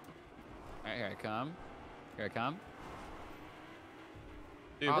 All right, here I come. Here I come.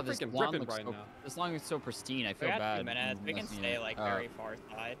 Dude, Oh, we're this freaking lawn ripping looks right so, now. This lawn is so pristine. I We feel got bad. 2 minutes. We can messing stay it like up. very far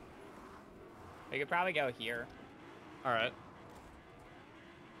side. We could probably go here. All right.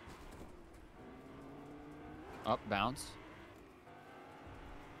 Up, bounce.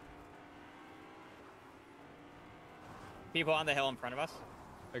 People on the hill in front of us.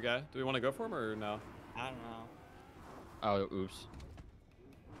 Okay. Do we want to go for him or no? I don't know. Oh, oops.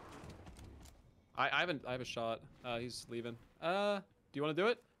 I have a shot. He's leaving. Do you want to do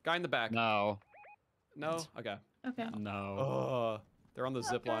it? Guy in the back. No. No? Okay. Okay. No. They're on the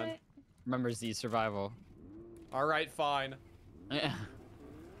zip line. Okay. Remember Z survival. All right, fine.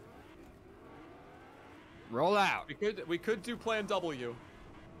 Roll out. We could do Plan W.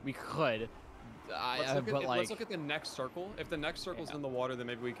 We could. Let's look at the next circle. If the next circle's in the water, then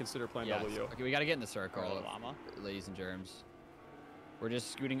maybe we consider Plan Yes. W. Okay, we gotta get in the circle, Or llama. ladies and germs. We're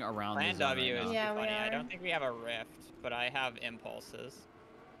just scooting around Plan the zone W right is now. Yeah, we funny. I are. don't think we have a rift, but I have impulses.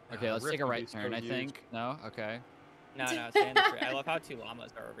 Okay, let's Rift take a would right be so turn, I huge. think. No? Okay. No, stay in the tree. I love how 2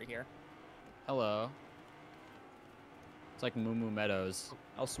 llamas are over here. Hello. It's like Moo Moo Meadows.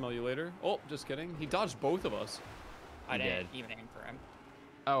 I'll smell you later. Oh, just kidding. He dodged both of us. I You didn't even aim for him.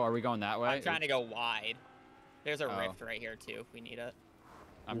 Oh, are we going that way? I'm trying to go wide. There's a Oh. rift right here too if we need it.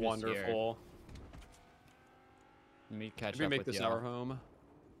 I'm just here. Wonderful. Let me catch Did we up make with this y'all. our home?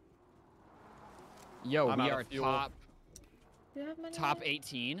 Yo, I'm we out of are fuel. Do you have money? top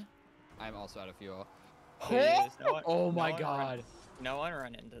 18. I'm also out of fuel. Please, no one- Oh no my one god. No one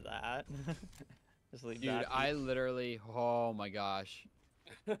run into that. Just leave Dude, that. I literally, oh my gosh.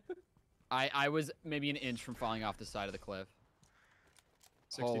 I was maybe an inch from falling off the side of the cliff.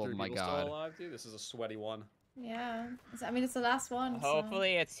 63 Oh my people god. still alive, dude. This is a sweaty one. Yeah. I mean, it's the last one. So.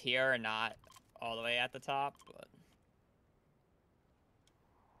 Hopefully it's here and not all the way at the top. But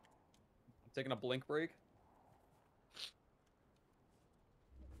I'm taking a blink break.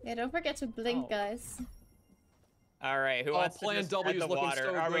 Yeah, don't forget to blink, guys. all right, who wants to Plan just spread W is the looking water?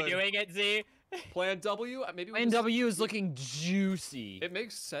 so Are we good. doing it, Z? Plan W? Maybe we Plan just... W is looking juicy. It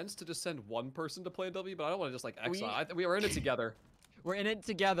makes sense to just send one person to Plan W, but I don't want to just like exile. We are in it together. We're in it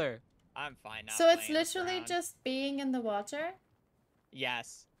together. I'm fine now. So it's literally just being in the water?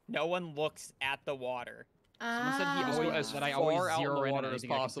 Yes. No one looks at the water. Someone said he Just always, go as that I far always out in zero the in on water as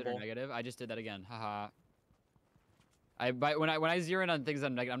anything I consider possible. negative. I just did that again. Haha. When I zero in on things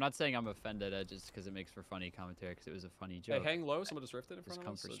I'm negative, I'm not saying I'm offended. Just because it makes for funny commentary. Because it was a funny joke. Hey, hang low. Someone just rifted in front Just of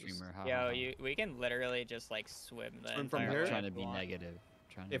come us. for so just- streamer. Yo, we can literally just like swim the Swim from entire here? way Trying to if we be want. negative.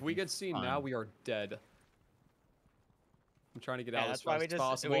 If we get seen now, we are dead. I'm trying to get out as that's why fast we as just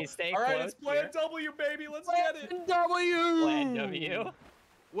possible. we stay All right, close it's Plan here. W, baby. Let's get it. W. Plan W.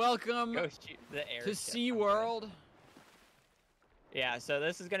 Welcome Go shoot the air. to SeaWorld. Yeah, so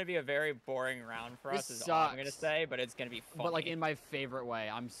this is gonna be a very boring round for us, This is all I'm gonna sucks. say, but it's gonna be fun. But like in my favorite way.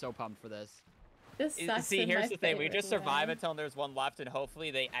 I'm so pumped for this. This sucks. See, in here's my the thing: we favorite just survive way. until there's one left, and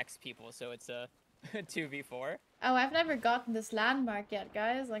hopefully they X people, so it's a 2v4. Oh, I've never gotten this landmark yet,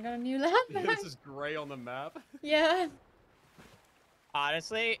 guys. I got a new Yeah, landmark. this is gray on the map. Yeah.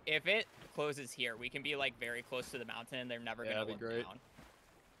 Honestly, if it closes here, we can be like very close to the mountain, and they're never gonna that'd look be great. down.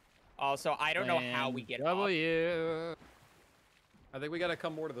 Also, I don't know how we get up. W. I think we gotta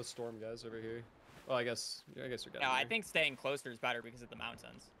come more to the storm, guys, over here. Well, I guess you're getting No, I there. think staying closer is better because of the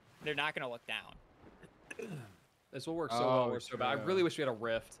mountains. They're not gonna look down. This will work so well. Oh, We're so bad. I true. really wish we had a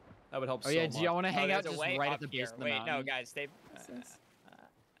rift. That would help Oh so yeah, much. do y'all want to hang out there's a just way right up at the here. base of the Wait, mountain? no, guys, stay.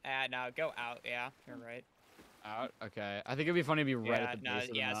 No, go out. Yeah, you're right. Out? Okay. I think it'd be funny to be right yeah, at the no, base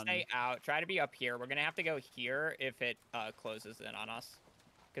of the yeah, mountain. stay out. Try to be up here. We're gonna have to go here if it closes in on us,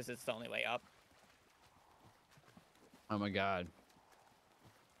 because it's the only way up. Oh my god.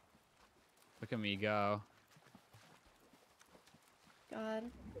 Look at me go. God.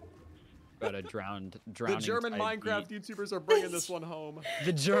 Got a drowning The German type Minecraft beat. YouTubers are bringing this one home.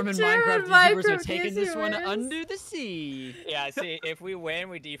 The German German Minecraft YouTubers are Minecraft taking this one YouTubers. under the sea. Yeah, see, if we win,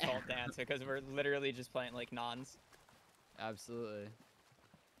 we default dancer because we're literally just playing like nons. Absolutely.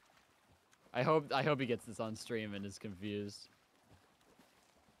 I hope he gets this on stream and is confused.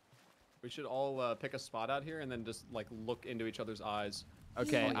 We should all pick a spot out here and then just like look into each other's eyes.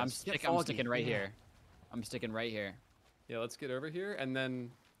 Okay, Oh, I'm yes. Get sticking foggy. right Yeah. here. I'm sticking right here. Yeah, let's get over here and then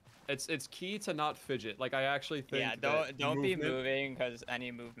it's key to not fidget. Like I actually think Yeah, that don't be movement- moving because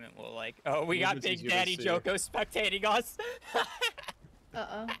any movement will like. Oh, we got Movement's Big easier to Daddy see. Joko spectating us.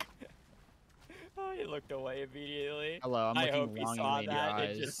 Uh-oh. Oh, he looked away immediately. Hello, I'm I looking hope he longingly saw in your that and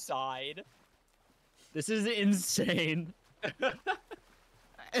eyes. just sighed. This is insane.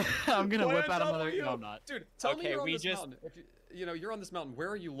 I'm gonna whip out another. W. No, I'm not. Dude, tell me Okay, you're on we this just- mountain. If you know, you're on this mountain. Where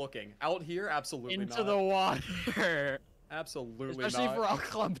are you looking? Out here? Absolutely Into not. the water. Absolutely Especially not. if we're all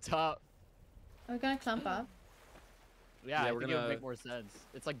clumped up. We're gonna clump up. Yeah, I we're think it would gonna- make more sense.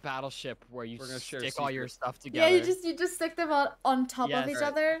 It's like Battleship where you We're gonna share stick all your secrets. stuff together. Yeah, you just stick them all on top of Yes. each Right.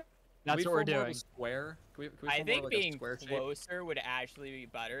 other. That's Can we what we're form more of a doing. Square? Can we I form more think like a being square shape? closer would actually be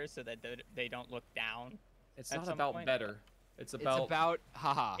better so that they don't look down. It's at not some about point. better. It's It's about. about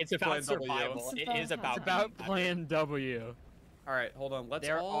haha. It's about Plan W. survival. It's It is about about It's about Plan W. All right, hold on. Let's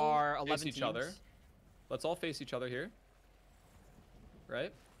There all are face 11 each other. teams. Let's all face each other here.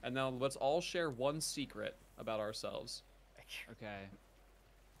 Right? And now let's all share one secret about ourselves. Okay.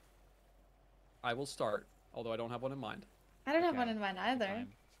 I will start, although I don't have one in mind. I don't have Okay. one in mind either.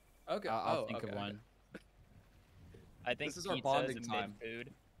 Fine. Okay. I'll think okay, of okay. one. I think This is our pizza bonding is a time.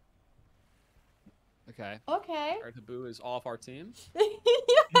 mid-food. Okay. Okay. Our taboo is off our team.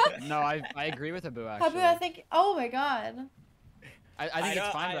 No, I agree with Abu Habu, actually. I think. Oh my god. I think I it's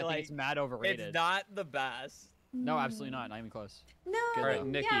don't- fine, I but I like- think it's mad overrated. It's not the best. No, absolutely not. Not even close. No. All right,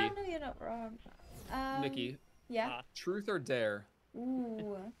 Nikki. Yeah, no, you're not wrong. Nikki, Yeah. truth or dare?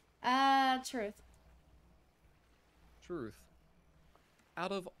 Ooh. Truth. Truth.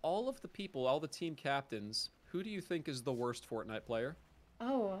 Out of all of the people, all the team captains, who do you think is the worst Fortnite player?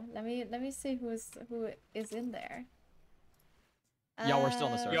 Oh, let me see who is in there. Yeah, we're still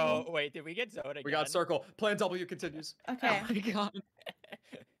in the circle. Yo, wait, did we get Zod again? We got circle. Plan W continues. Okay. Oh my god.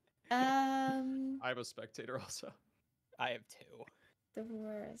 I have a spectator also. I have two. The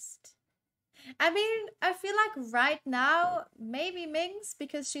worst. I mean, I feel like right now, maybe Minx,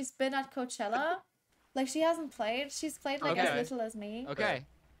 because she's been at Coachella. Like, she hasn't played. She's played, like, as Okay. little as me. Okay.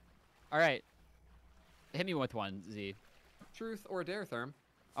 All right. Hit me with one, Z. Truth or dare, Therm?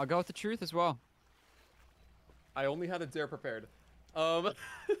 I'll go with the truth as well. I only had a dare prepared. I'll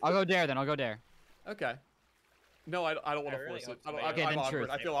go dare then. I'll go dare. Okay. No, I don't want to really force it. hope I'm Okay, then awkward. truth.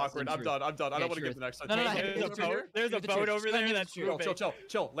 I feel awkward. Then I'm done. I'm done. I Okay, don't want to truth. give the next time. No, no, no. There's a Over here? vote. There's a Give the truth. vote over Just there. give That's the truth.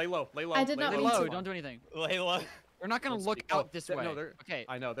 Chill. Lay low. I did not Lay mean low. to. Don't do anything. Layla. We're not gonna Don't look speak. out Oh, this th- way. no, they're- Okay.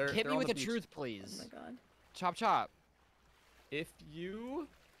 I know. They're Hit me on with the the beach. truth, Oh please. my god. Chop chop. If you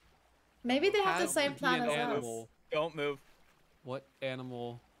Maybe they have the had same to be plan an as us. animal, Don't move. what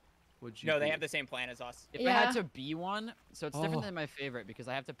animal would you No, they be? have the same plan as us. If I had Yeah. to be one, so it's different Oh. than my favorite because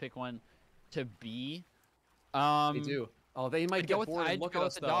I have to pick one to be. They do. Oh, they might I'd get go with, bored and I'd look go at with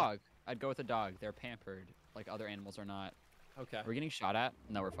us the though. dog. I'd go with the dog. They're pampered, like other animals are not. Okay. Are we getting shot at?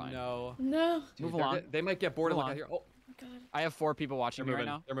 No, we're fine. No. No. Move They're along. They might get bored and Move look at along. here. Oh, God. I have 4 people watching they're me right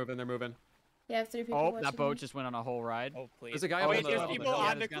moving. now. They're moving. Yeah, I have 3 people Oh, watching that boat me. just went on a whole ride. Oh, please. There's a guy oh, up wait, on the- there's up on the people hill. on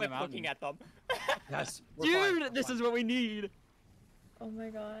Yeah, the there's cliff guy on the looking at them. Yes. We're fine. Dude, this is what we need. Oh my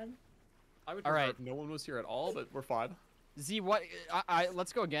god. I would All prefer right. if no one was here at all, but we're fine. Z, what?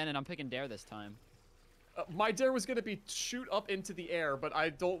 Let's go again, and I'm picking dare this time. My dare was gonna be shoot up into the air, but I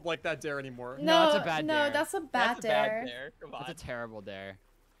don't like that dare anymore. No, No, that's a bad no, dare. that's a bad That's a bad dare. dare. Come on. That's a terrible dare.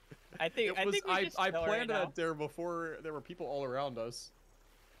 I think we just I chill right planned now. that dare before there were people all around us.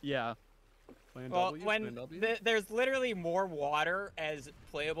 Yeah. Plan Well, W, when plan W. there's literally more water as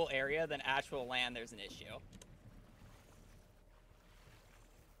playable area than actual land, there's an issue.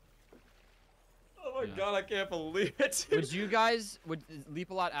 Oh my Yeah. god, I can't believe it. Would you guys? Would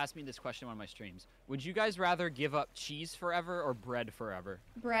Leapalot asked me this question on one of my streams? Would you guys rather give up cheese forever or bread forever?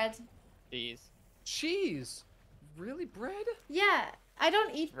 Bread. Jeez. Cheese? Really, bread? Yeah, I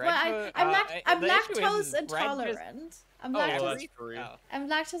don't eat Bread bread. I'm the issue is lactose bread just- intolerant. I'm Oh, lactose. that's free. Oh. I'm lactose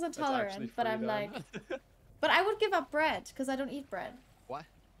That's actually intolerant, but free I'm then. like, but I would give up bread because I don't eat bread. What?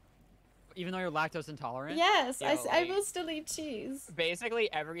 Even though you're lactose intolerant? Yes, Yeah, I like- will still eat cheese.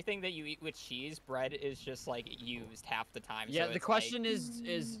 Basically, everything that you eat with cheese, bread is just like used half the time. Yeah. so The it's, question like,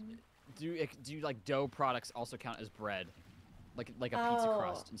 is do like dough products also count as bread, like a pizza Oh,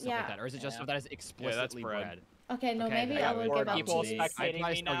 crust and stuff yeah. like that, or is it just Yeah. stuff that is explicitly bread. bread? Okay, no, Okay, maybe then I I will would give up people cheese. I'd spectating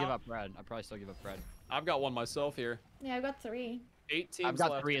probably me still give now. up bread. I'd probably still give up bread. I've got one myself here. Yeah, I got 3. 8 teams I've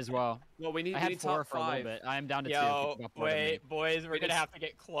got left. 3 as well. Well, we need, I we had need 4 top for a little 5. bit. I am down to 2. Yo, Keep up more than me. wait, boys, we're Wait, gonna it's- have to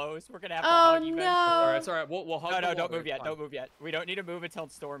get close. We're gonna have to Oh hug eventually. no! Alright, it's alright. We'll hug No, the no, don't water, move yet. fine. Don't move yet. We don't need to move until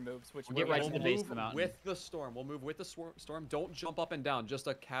Storm moves, which We'll get we're right We'll to the gonna base move of the mountain. with the storm. We'll move with the storm. Don't jump up and down. Just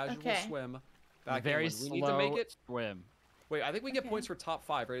a casual Okay. swim. Back Very inland. We slow need to make it. swim. Wait, I think we get Okay. points for top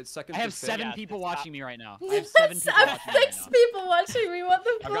 5, right? It's second. I have through 7 fifth. people it's not- watching me right now. I have 7 people I watching me right 6 now. people watching me. What the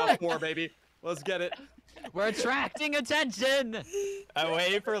I fuck? got 4, baby. Let's get it. We're attracting attention. I'm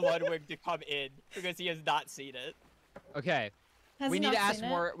waiting for Ludwig to come in because he has not seen it. Okay. Has We he need not to ask seen it?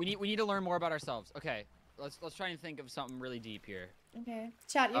 more. We need to learn more about ourselves. Okay. Let's try and think of something really deep here. Okay,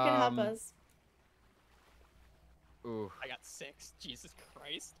 chat, you can help us. Ooh. I got 6. Jesus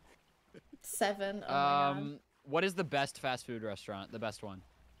Christ. 7. Oh my god. What is the best fast food restaurant? The best one.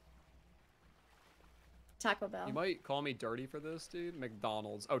 Taco Bell. You might call me dirty for this, dude.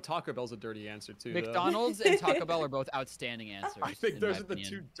 McDonald's. Oh, Taco Bell's a dirty answer too. though. McDonald's and Taco Bell are both outstanding answers. I think in those my are the opinion.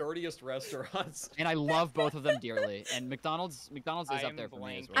 2 dirtiest restaurants. And I love both of them dearly. And McDonald's is I up am there for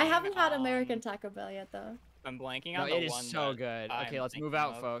me as blanking. well. I haven't had American Taco Bell yet though. I'm blanking No, on it the is one so that good. Okay, I'm let's move thinking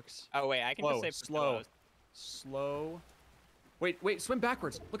out, of. folks. Oh wait, I can Slow, just say slow, Portillo's. slow. Wait, swim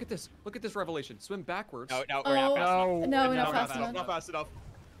backwards. Look at this. Look at this revelation. Swim backwards. No, we're not fast enough. No, we're No, not fast enough. Not fast enough.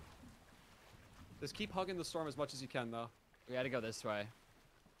 Just keep hugging the storm as much as you can, though. We gotta go this way.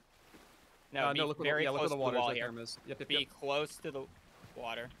 No, be look where very look close where the to the water wall is. here. Therm is. Yep. Be close to the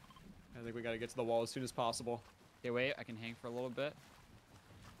water. I think we gotta get to the wall as soon as possible. Okay, wait. I can hang for a little bit.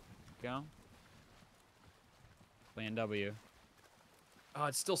 Go. Plan W. Oh,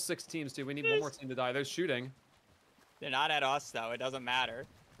 it's still 6 teams, dude. We need one more team to die. They're shooting. They're not at us though. It doesn't matter.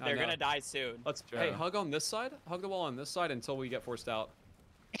 I They're know. gonna die soon. Let's Sure. hey, hug on this side. Hug the wall on this side until we get forced out.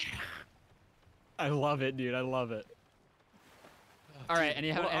 I love it, dude. I love it. All right.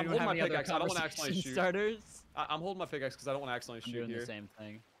 Hold on, I'm Anyone holding have my any other pickaxe. I don't wanna accidentally conversation shoot. starters? I'm holding my pickaxe because I don't want to accidentally I'm shoot doing here. the same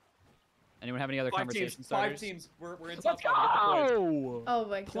thing. Anyone have any other 5 conversation teams. starters? 5 teams. We're in top 5. We get the points. Oh! Oh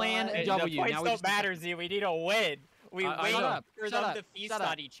my Plan god. The W. points Now we don't just matter, Z. We need a win. We I wait know. Shut up, for shut them up, to feast shut up.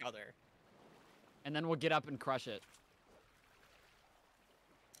 on each other. And then we'll get up and crush it.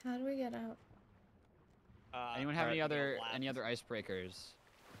 How do we get out? Anyone have or, any you know, other left. icebreakers?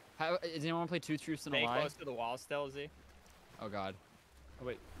 Does anyone want to play 2 truths and a Stay lie? close to the wall still, Z. Oh god. Oh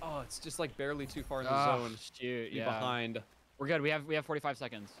wait. Oh, it's just like barely too far in the Oh, zone. shoot, Be yeah. behind. We're good. We have 45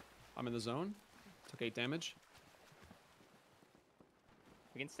 seconds. I'm in the zone. Took 8 damage.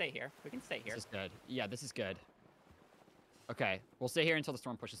 We can stay here. We can stay here. This is good. Yeah, this is good. Okay, we'll stay here until the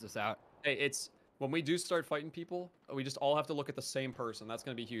storm pushes us out. Hey, it's when we do start fighting people, we just all have to look at the same person. That's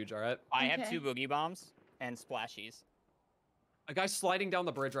gonna be huge. All right. I have 2 boogie bombs and splashies. A guy's sliding down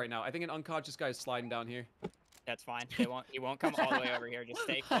the bridge right now. I think an unconscious guy is sliding down here. That's fine. He won't come all the way over here. Just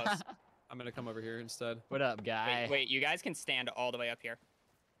stay close. I'm gonna come over here instead. What up, guy? Wait, you guys can stand all the way up here.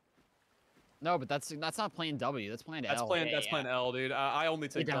 No, but that's not plan W. That's plan L. That's plan L, dude. I only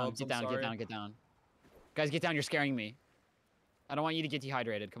take Get down, dubs. get down, get down, get down. Guys, get down. You're scaring me. I don't want you to get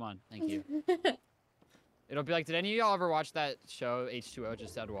dehydrated. Come on. Thank you. It'll be like, did any of y'all ever watch that show, H2O,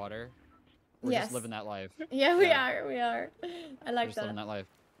 Just Add Water? We're Yes. just living that life. Yeah, we are. I We're like just that. living that life.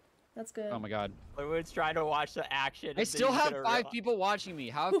 That's good. Oh my god. Everyone's trying to watch the action. I and still then have he's 5 gonna realize- people watching me.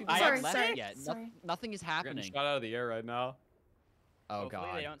 How have people Sorry, not sorry, left yet? sorry. Nothing is We're getting happening. shot out of the air right now. Oh Hopefully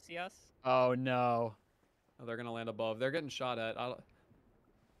god. they don't see us. Oh no. Oh, they're gonna land above. They're getting shot at.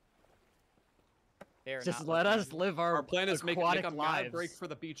 They're Just not let looking. us live our plan is make aquatic a mad lives. break for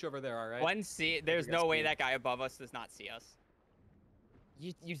the beach over there. All right. One see. There's we got no way speed. that guy above us does not see us.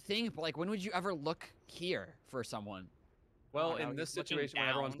 You think, but like, when would you ever look here for someone? Well, Oh, no, in this he's looking situation, when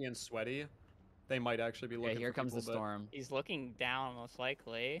everyone's down. being sweaty, they might actually be looking. Okay, here for comes the people, but storm. He's looking down, most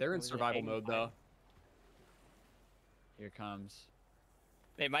likely. They're in Was it survival hanging mode by? though. Here it comes.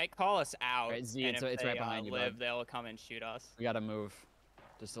 They might call us out. Right, Z, and it's if right they, behind you, bud. live, they'll come and shoot us. We gotta move,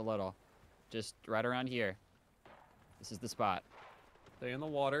 just a little, just right around here. This is the spot. Stay in the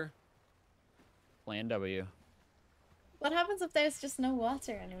water. Plan W. What happens if there's just no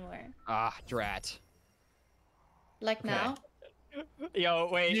water anymore? Ah, drat. Like Okay. now? Yo,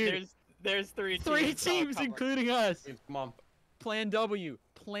 wait. Dude. There's 3 teams. 3 Oh, teams, come on. including us. Come on. Plan W.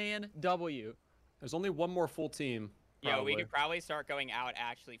 Plan W. There's only one more full team. Yo, we probably. could probably start going out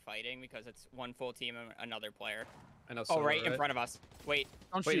actually fighting because it's one full team and another player. I know. Oh, so, right in front of us. Wait,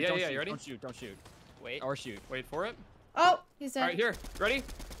 Don't Wait, shoot. yeah, Don't yeah, shoot. you ready? Don't shoot. Don't shoot. wait. Or shoot. Wait for it. Oh, he's dead. All right, here. Ready?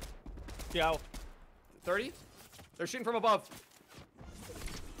 Yo, 30. They're shooting from above.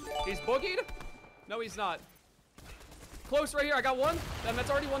 He's boogied. No, he's not. Close right here. I got one. And that's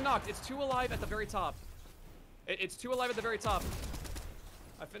already one knocked. It's 2 alive at the very top. It's 2 alive at the very top.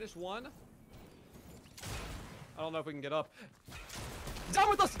 I finished 1. I don't know if we can get up. Down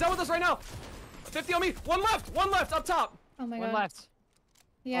with us! Down with us right now! 50 on me! One left up top! Oh my One god. left.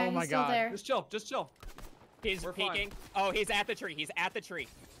 Yeah, Oh he's my still God. there. Just chill, just chill. he's We're fine. peeking. Oh, he's at the tree. He's at the tree.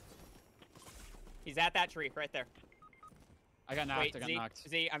 He's at that tree right there. I got knocked. Wait, I got Z, knocked.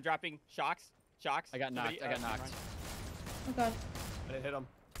 Z, I'm dropping shocks. Shocks. I got knocked. Somebody- I got knocked. Oh god. I didn't hit him.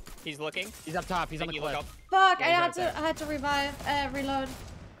 He's looking. He's up top. He's on the Think you look cliff. up. Fuck, Yeah, I he's right had to revive, reload.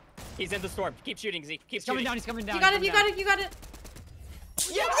 He's in the storm. Keep shooting, Z. Keep He's coming shooting. down. He's coming down. You got he's it, you coming got it, you got it.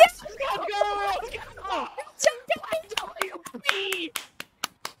 Yes! Let's go! Oh.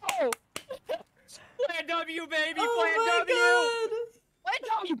 Plan W, baby. Oh Plan W. Plan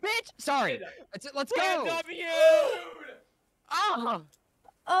W, bitch! Sorry. Let's Plan go. W. Ah!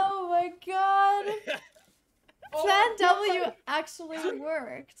 Oh my god. Plan W actually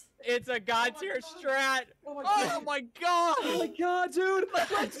worked. It's a god tier strat. Oh my god! Oh my god, dude!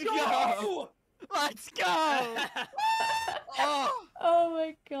 Let's go! Let's go! Oh, Oh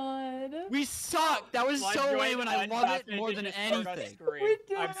my god. we suck. That was Blood so joint lame, and I love it untapped more and than just heard us anything. scream. We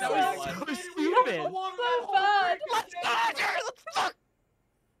did I'm so so That bad. was glad. so stupid. So bad. Let's go, dude! Let's fuck!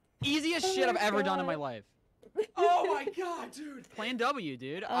 Easiest Oh shit I've my ever done in my God. life. Oh my god, dude! Plan W,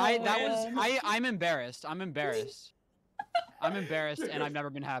 dude. Oh I'm embarrassed. I'm embarrassed. I'm embarrassed, and I've never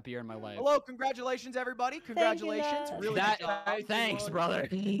been happier in my life. Hello, congratulations, everybody. Congratulations. lad. Really That good job. thanks, brother.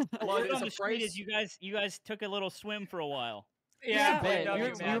 Blood Word is on a the street is price. you guys took a little swim for a while. Yeah, Bit. Plan W, We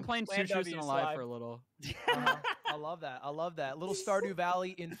were man. playing Plan Two Truths W and a Lie slide. for a little. I love that. I love that. Little Stardew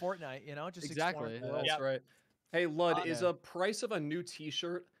Valley in Fortnite, you know? Just Exactly. exploring the world. That's right. Hey, Lud, Ah, is yeah. a price of a new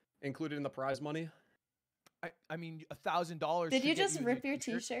T-shirt included in the prize money? I mean, $1,000. Did should you get just a new rip your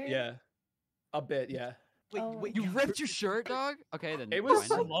t-shirt. t-shirt? Yeah, a bit. Yeah, Wait, Oh wait, You ripped your shirt, dog? Okay, then. It was-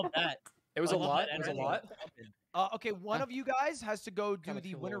 I fine. love that. it was I a love lot. that It was a energy. lot. Okay, one of you guys has to go do Kinda the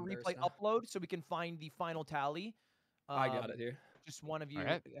feel a winner little replay embarrassed upload so we can find the final tally. I got it here. Just one of you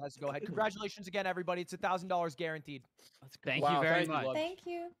Alright. has to go ahead. Congratulations again, everybody. It's $1,000 guaranteed. Thank Wow, you very thank you, much. Lud. Thank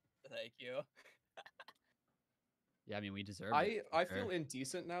you. Thank you. Yeah, I mean, we deserve I it. I Sure. feel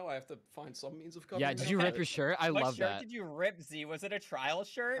indecent now. I have to find some means of covering. Yeah, did it you up, rip but- your shirt? I What love shirt that. did you rip, Z? Was it a trial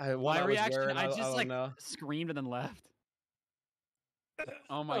shirt? What My I was reaction, wearing, I just don't like know. screamed and then left.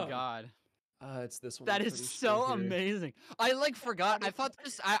 Oh my Oh. god. It's this one. That I'm is pretty so sure here. amazing. I like forgot. I thought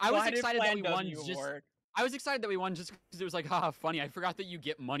this. I was excited that we won. I was excited that we won just because it was like, haha, funny. I forgot that you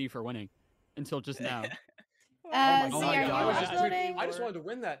get money for winning until just now. Z, are you I uploading? just wanted to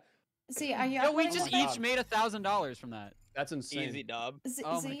win that. Z, are you No, we uploading just this? each made $1,000 from that. That's insane. Easy dub.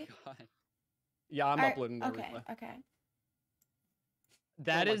 Oh Z? my god. Yeah, I'm uploading the Okay, replay. okay.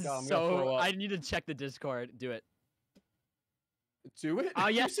 That Oh my is God, I'm gonna so. throw up. I need to check the Discord. Do it. Do it? Oh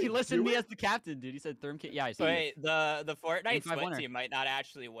yes, he listened to me Do as the captain, dude. He said Therm. Yeah, I see. Wait, the Fortnite 8-5 split winner. team might not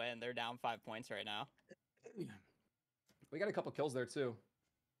actually win. They're down 5 points right now. We got a couple kills there too.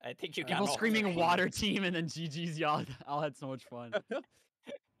 I think you got People all screaming three. water team and then GG's y'all. All had so much fun.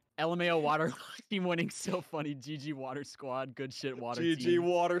 LMAO water team winning so funny. GG water squad. Good shit water GG team.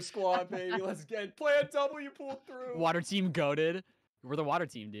 water squad, baby. Let's get Plan W pulled through. Water team goated. We're the water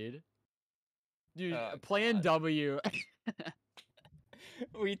team, dude. Dude, Plan W.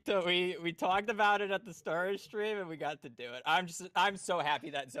 We talked about it at the start of stream and we got to do it. I'm so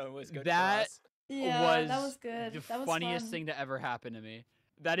happy that zone was good for That us. Yeah, that was good. The That was funniest fun. thing to ever happen to me.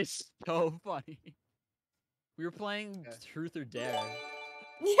 That is so funny. We were playing Truth or Dare. Yeah,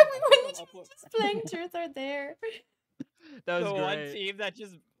 we were literally just playing Truth or Dare. That was the great. one team that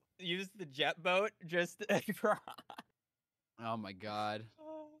just used the jet boat just Oh my god.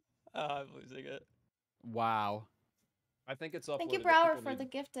 I'm losing it. Wow. I think it's uploaded. Thank you, if Brower, people for need- the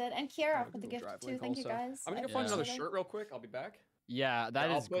gifted, and Kiara for the Google gift Drive too. link Thank you also. guys. I'm gonna I go find another appreciate it. shirt real quick. I'll be back. Yeah, that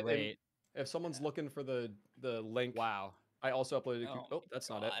I'll is put in- great. if someone's looking for the link, Wow. I also uploaded. Oh That's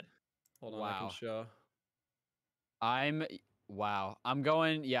not it. Hold on, I can Wow. show. Wow. I'm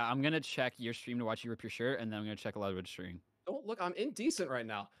gonna check your stream to watch you rip your shirt, and then I'm gonna check Ludwig's stream. Don't look. I'm indecent right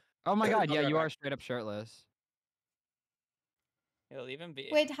now. Oh my god, I'll yeah, be you right are back. straight up shirtless. It'll even be.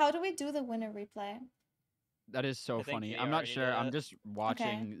 Wait, how do we do the winner replay? That is so I think funny. he I'm not already sure. did I'm it. just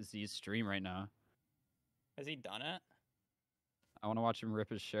watching Z's stream right now. Has he done it? I want to watch him rip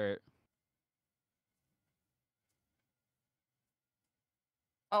his shirt.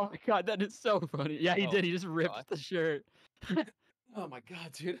 Oh my god, that is so funny. Yeah, he Oh did. He just ripped God. the shirt. Oh my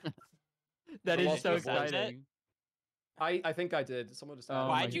god, dude. That I is lost so my voice. exciting. I think I did. Someone just. Oh added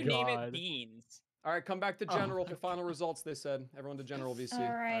my Why'd you name it Beans? All right, come back to Oh. general for final results. They said everyone to general VC. All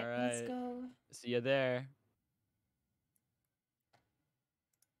right, let's Alright. go. See you there.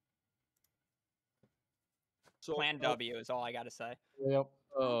 So, Plan W is all I gotta say. Yep.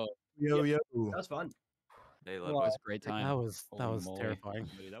 Yo. That was fun. Hey, That was a great time. That was Holy moly. terrifying.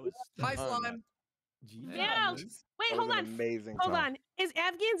 Dude, that was Hi, Slime. Yeah. Wait, That hold was an on. amazing Hold time. on. Is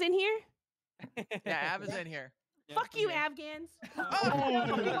Afghans in here? Yeah, Av is in here. Fuck you, Afghans.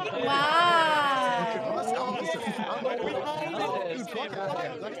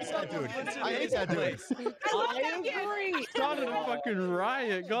 I hate that dude. I agree. started a fucking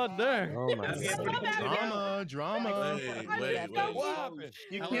riot. God damn. Oh my drama. Wait. What happened?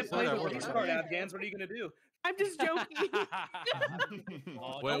 You can't play the restart, Afghans. What are you gonna do? I'm just joking.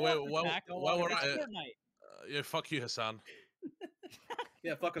 Wait, what were I? Fortnite. Yeah, fuck you, Hassan.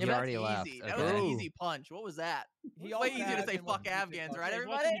 Yeah, fuck us. You already left. Easy. That was an Okay. easy punch. What was that? He Way also easier to had say him fuck on Afghans, right, Hey,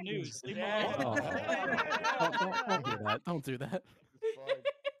 everybody? watching the news. Leave 'em alone. Don't do that. Don't do that.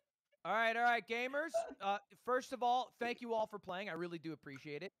 All right, gamers. First of all, thank you all for playing. I really do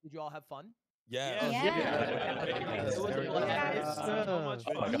appreciate it. Did you all have fun? Yeah. Yeah. So much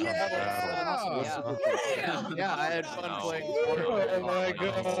fun. Yeah, I had fun playing. Oh my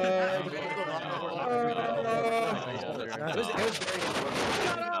god. It was very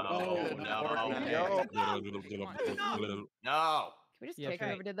Can we just kick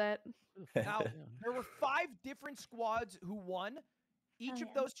whoever did that? Now, there were 5 different squads who won. Each of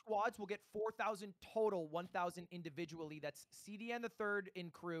those squads will get 4,000 total, 1,000 individually. That's CDN the third in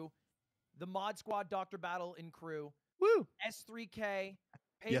crew, the Mod Squad Dr. Battle in crew, Woo. S3K,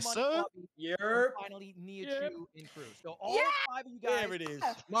 Yes, Paymon sir. Clubby, and finally Nihachu in crew. So all 5 of you guys, There it is.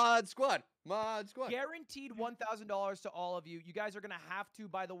 Mod squad. Mod squad. guaranteed $1,000 to all of you. You guys are gonna have to,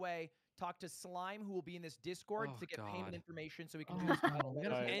 by the way, talk to Slime, who will be in this Discord, Oh, to get God. payment information so we can do this battle.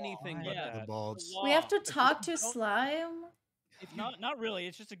 That is Anything law. but Yeah. The balls. We have to talk to Slime. Not really.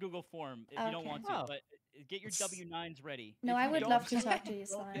 It's just a Google form if you don't want to. Oh. But get your W-9s ready. No, If I you would don't love to have talk to you,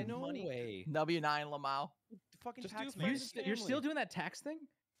 Slime. No way. W9 Lamau. Fucking Just tax do man. you're still doing that tax thing?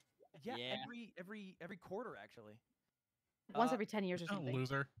 Yeah, Yeah. every quarter actually. Once every 10 years or something.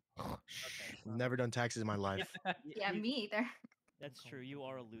 Loser. Never done taxes in my life. Yeah, me either. That's true. You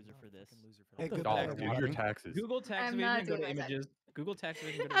are a loser for this. Hey, good Dog, luck. dude. Do your taxes. Google tax I'm not evasion. Go to doing my images. Google tax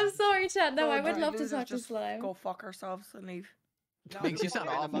evasion. Go to I'm images. sorry, Chad. No, I would love to talk to Just Slime. Go fuck ourselves and leave. Now, Makes you sound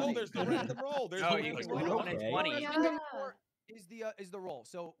awful. No, there's no random roll. There's Oh, no you random can roll. roll. Okay. Yeah. is the roll.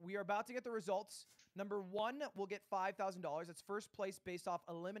 So we are about to get the results. Number 1 will get $5,000. That's first place based off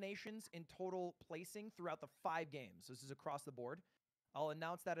eliminations in total placing throughout the 5 games. This is across the board. I'll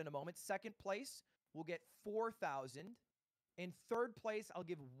announce that in a moment. Second place will get $4,000. In third place, I'll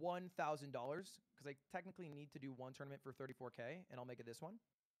give $1,000 because I technically need to do one tournament for 34K, and I'll make it this one.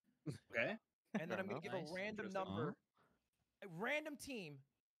 Okay. And then I'm going to give a random number, a random team,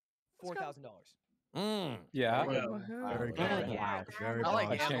 $4,000. Yeah. Very good. Wow. Very I like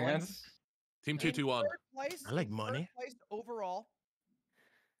good. gambling. Team In 221. third place, I like in money. Third place overall.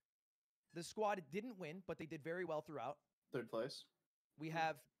 The squad didn't win, but they did very well throughout. Third place. We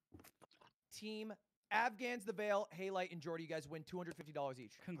have Team Afghans, The Veil, Haylight, and Jordy. You guys win $250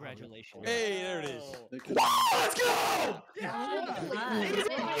 each. Congratulations. Hey, there it is. Let's go!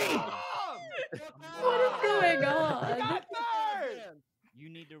 What is going on? You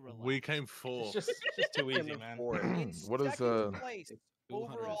need to relax. We came fourth. It's just too easy, man. What is place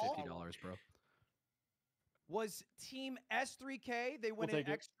overall $250, bro. was Team S3K. They win We'll an take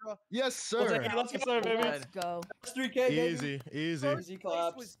it. extra. Yes, sir. Let's go, baby. Let's go. S3K, Easy, easy. First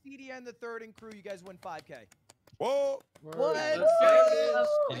place was CDN the third and crew. You guys win 5K. Whoa. What?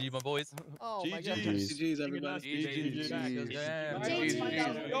 GG, my boys. Oh my God. GG's, everybody.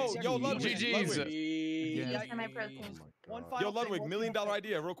 Yo, Ludwig. One Yo, final Ludwig, thing. $1 million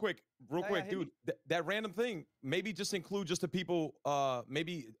idea, real quick, hit dude. That random thing, maybe just include just the people.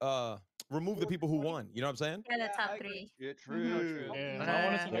 Maybe remove the people who won. You know what I'm saying? Yeah, the top 3. Yeah, true. I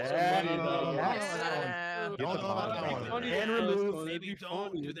want to see some money, though. And remove. Maybe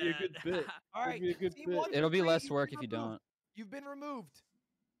don't do that. It'd be a good bit. All right. It'd be a good Team bit. 1 It'll be through less 3, work if you've you been don't. removed. You've been removed.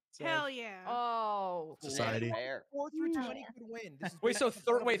 Hell yeah. Oh. Society. 4 through 20 could win. This is Wait, so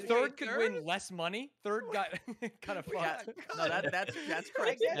basically- third could win less money? Third got kind of fucked. No, that's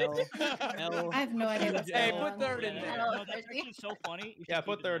crazy. No. I have no idea what's Hey, going put on. third in No, there. that's actually so funny. You Yeah, should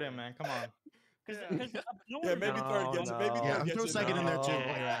put keep it third there. in, man. Come on. Because Yeah, maybe third gets it. Maybe Yeah, third throw gets it. second in there too. While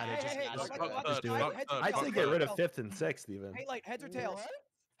you're at it. Hey, Just let's do go. it. I'd say get rid of fifth and sixth even. Hey, like heads or tails?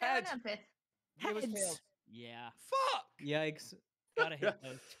 Heads. It was tails. Yeah. Fuck. Yikes. Gotta hit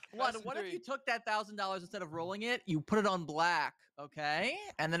those. What if you took that $1,000 instead of rolling it, you put it on black, okay,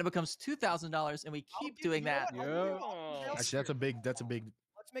 and then it becomes $2,000, and we keep doing that. Actually, that's a big. Let's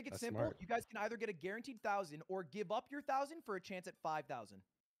make it That's simple. smart. You guys can either get a guaranteed 1,000 or give up your 1,000 for a chance at 5,000.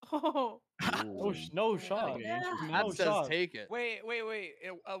 Oh. No shot. Matt No says shot. take it. Wait.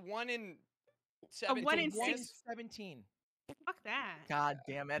 A 1 in A 1 in 1 in 6. 17. Fuck that. God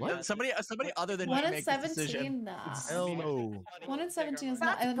damn it! What? Somebody other than 1 me in make this decision. 17, nah. Hell no. 1 in 17 is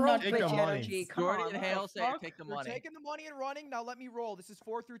not. That's not broke Take bitch the money. energy. Come Jordy on. and Hale say take the We're money. taking the money and running. Now let me roll. This is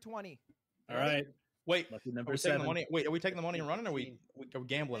 4 through 20. All right. Wait. Lucky Are number we taking the 7. money? Wait, are we taking the money and running, or are we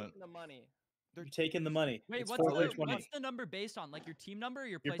gambling it? The money. You're taking the money. Wait, It's what's 4 the, through 20. what's the number based on? Like your team number or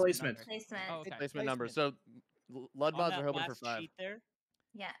your Your placement? placement. Number? Placement. Oh, okay. Placement number. Placement. So On Ludmods that are hoping for last 5. sheet there.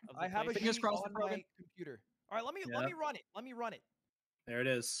 Yeah. of the I have a placement? sheet crossed, on Brogan. my computer. All right, let me Yeah. run it. Let me run it. There it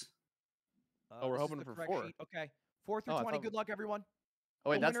is. Oh, we're this is hoping the for correct 4. sheet. Okay. 4 through Oh, I 20. thought- Good luck, everyone.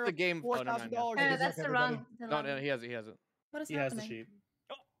 Oh wait, The that's winner the of game. Oh, no, no, no. $4,000. No, that's the wrong. The No, wrong. no, he has it. He has it. What is He has the happening? sheet.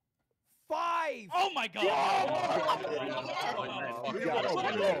 5. Oh my god!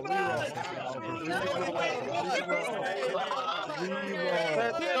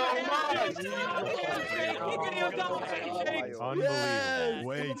 Unbelievable.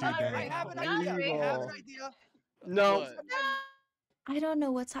 Way too I dang. have an idea. I have an idea. No. I don't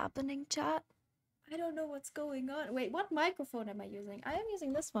know what's happening, chat. I don't know what's going on. Wait, what microphone am I using? I am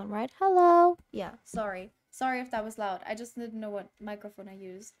using this one, right? Hello? Yeah, sorry. Sorry if that was loud. I just didn't know what microphone I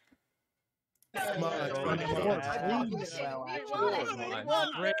used. Come on,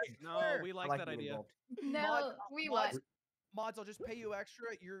 No, we like that idea. No, we won. Mods, I'll just pay you extra.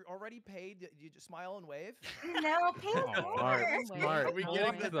 You're already paid. You just smile and wave. No, pay more. Smart. Are we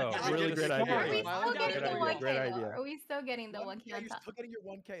getting the Really great idea. Are we still getting the 1K Great though? idea. Are we still getting the 1K Yeah, on you're top? still getting your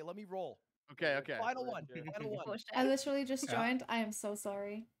 1K. Let me roll. Okay, okay. Final one. Final one. Oh, shit. I literally just Yeah. joined. I am so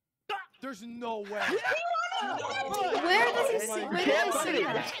sorry. There's no way. Where does he see? Where does he see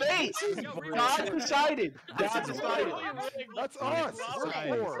that? God decided. God decided. That's us.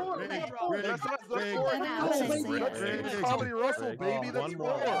 We're 4. That's not Comedy Russell, baby. That's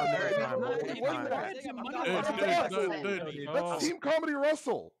 4. That's Team Comedy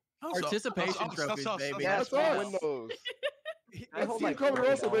Russell. Participation trophies, baby. That's us. Windows. That's Team Comedy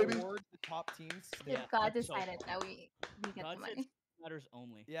Russell, baby. The top teams. If God decided that we get the money. matters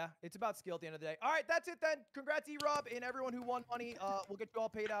only. Yeah, it's about skill at the end of the day. All right, that's it then. Congrats, E-Rob, and everyone who won money. We'll get you all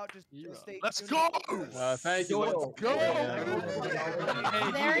paid out. Just stay Let's tuned. go! Thank you. Let's go!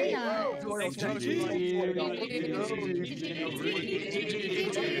 Very nice.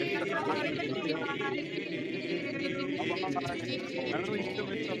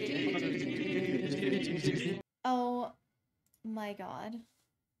 Oh my god.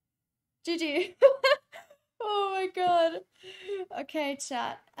 GG. Oh my god. Okay,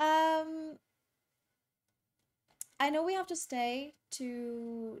 chat. I know we have to stay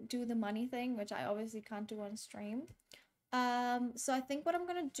to do the money thing, which I obviously can't do on stream. So I think what I'm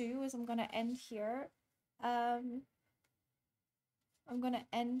gonna do is I'm gonna end here. I'm gonna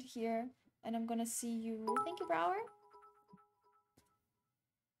end here and I'm gonna see you. Thank you, Brower.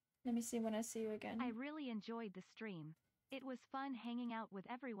 Let me see when I see you again. I really enjoyed the stream. It was fun hanging out with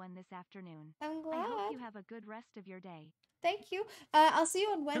everyone this afternoon. I'm glad. I hope you have a good rest of your day. Thank you. I'll see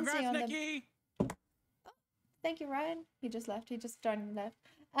you on Wednesday. Congrats, on Nikki! Thank you, Ryan. He just left. He just joined and left.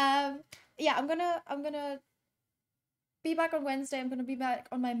 Yeah, I'm gonna be back on Wednesday. I'm gonna be back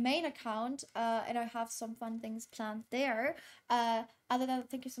on my main account, and I have some fun things planned there. Other than that,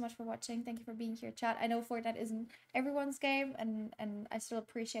 thank you so much for watching. Thank you for being here, chat. I know Fortnite isn't everyone's game, and I still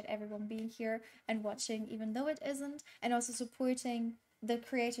appreciate everyone being here and watching, even though it isn't, and also supporting the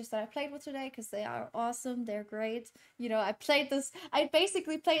creators that I played with today, because they are awesome. They're great. You know, I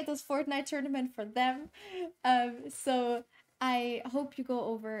basically played this Fortnite tournament for them. So I hope you go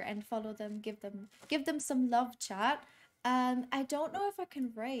over and follow them, give them some love, chat. I don't know if I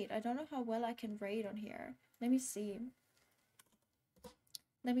can raid. I don't know how well I can raid on here. Let me see.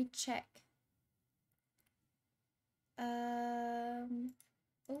 Let me check. Oh.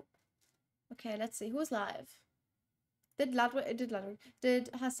 Okay, let's see. Who's live? Did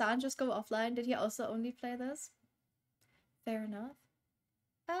Hassan just go offline? Did he also only play this? Fair enough.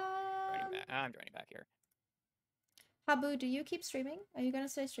 I'm joining back here. Haboo, do you keep streaming? Are you gonna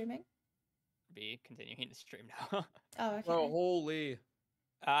stay streaming? Be continuing to stream now. Oh, okay. Oh, holy.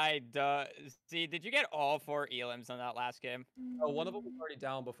 See, did you get all 4 elims on that last game? Oh, one of them was already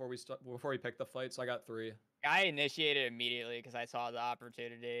down before we picked the fight, so I got 3. I initiated immediately because I saw the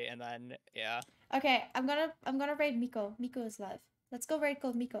opportunity, and then yeah. Okay, I'm gonna raid Miko. Miko is live. Let's go raid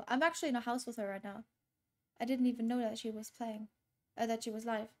Gold Miko. I'm actually in a house with her right now. I didn't even know that she was playing, that she was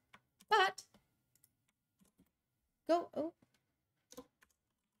live. But go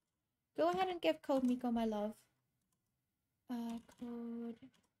ahead and give Code Miko my love. Code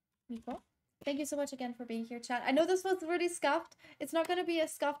Miko. Thank you so much again for being here, chat. I know this was really scuffed. It's not gonna be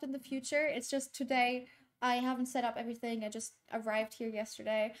as scuffed in the future. It's just today I haven't set up everything. I just arrived here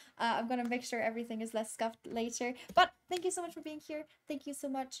yesterday. I'm gonna make sure everything is less scuffed later. But thank you so much for being here. Thank you so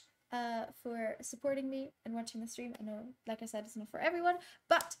much for supporting me and watching the stream. I know, like I said, it's not for everyone,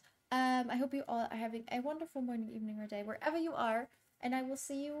 but I hope you all are having a wonderful morning, evening, or day wherever you are, and I will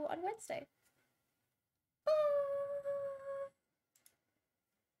see you on Wednesday.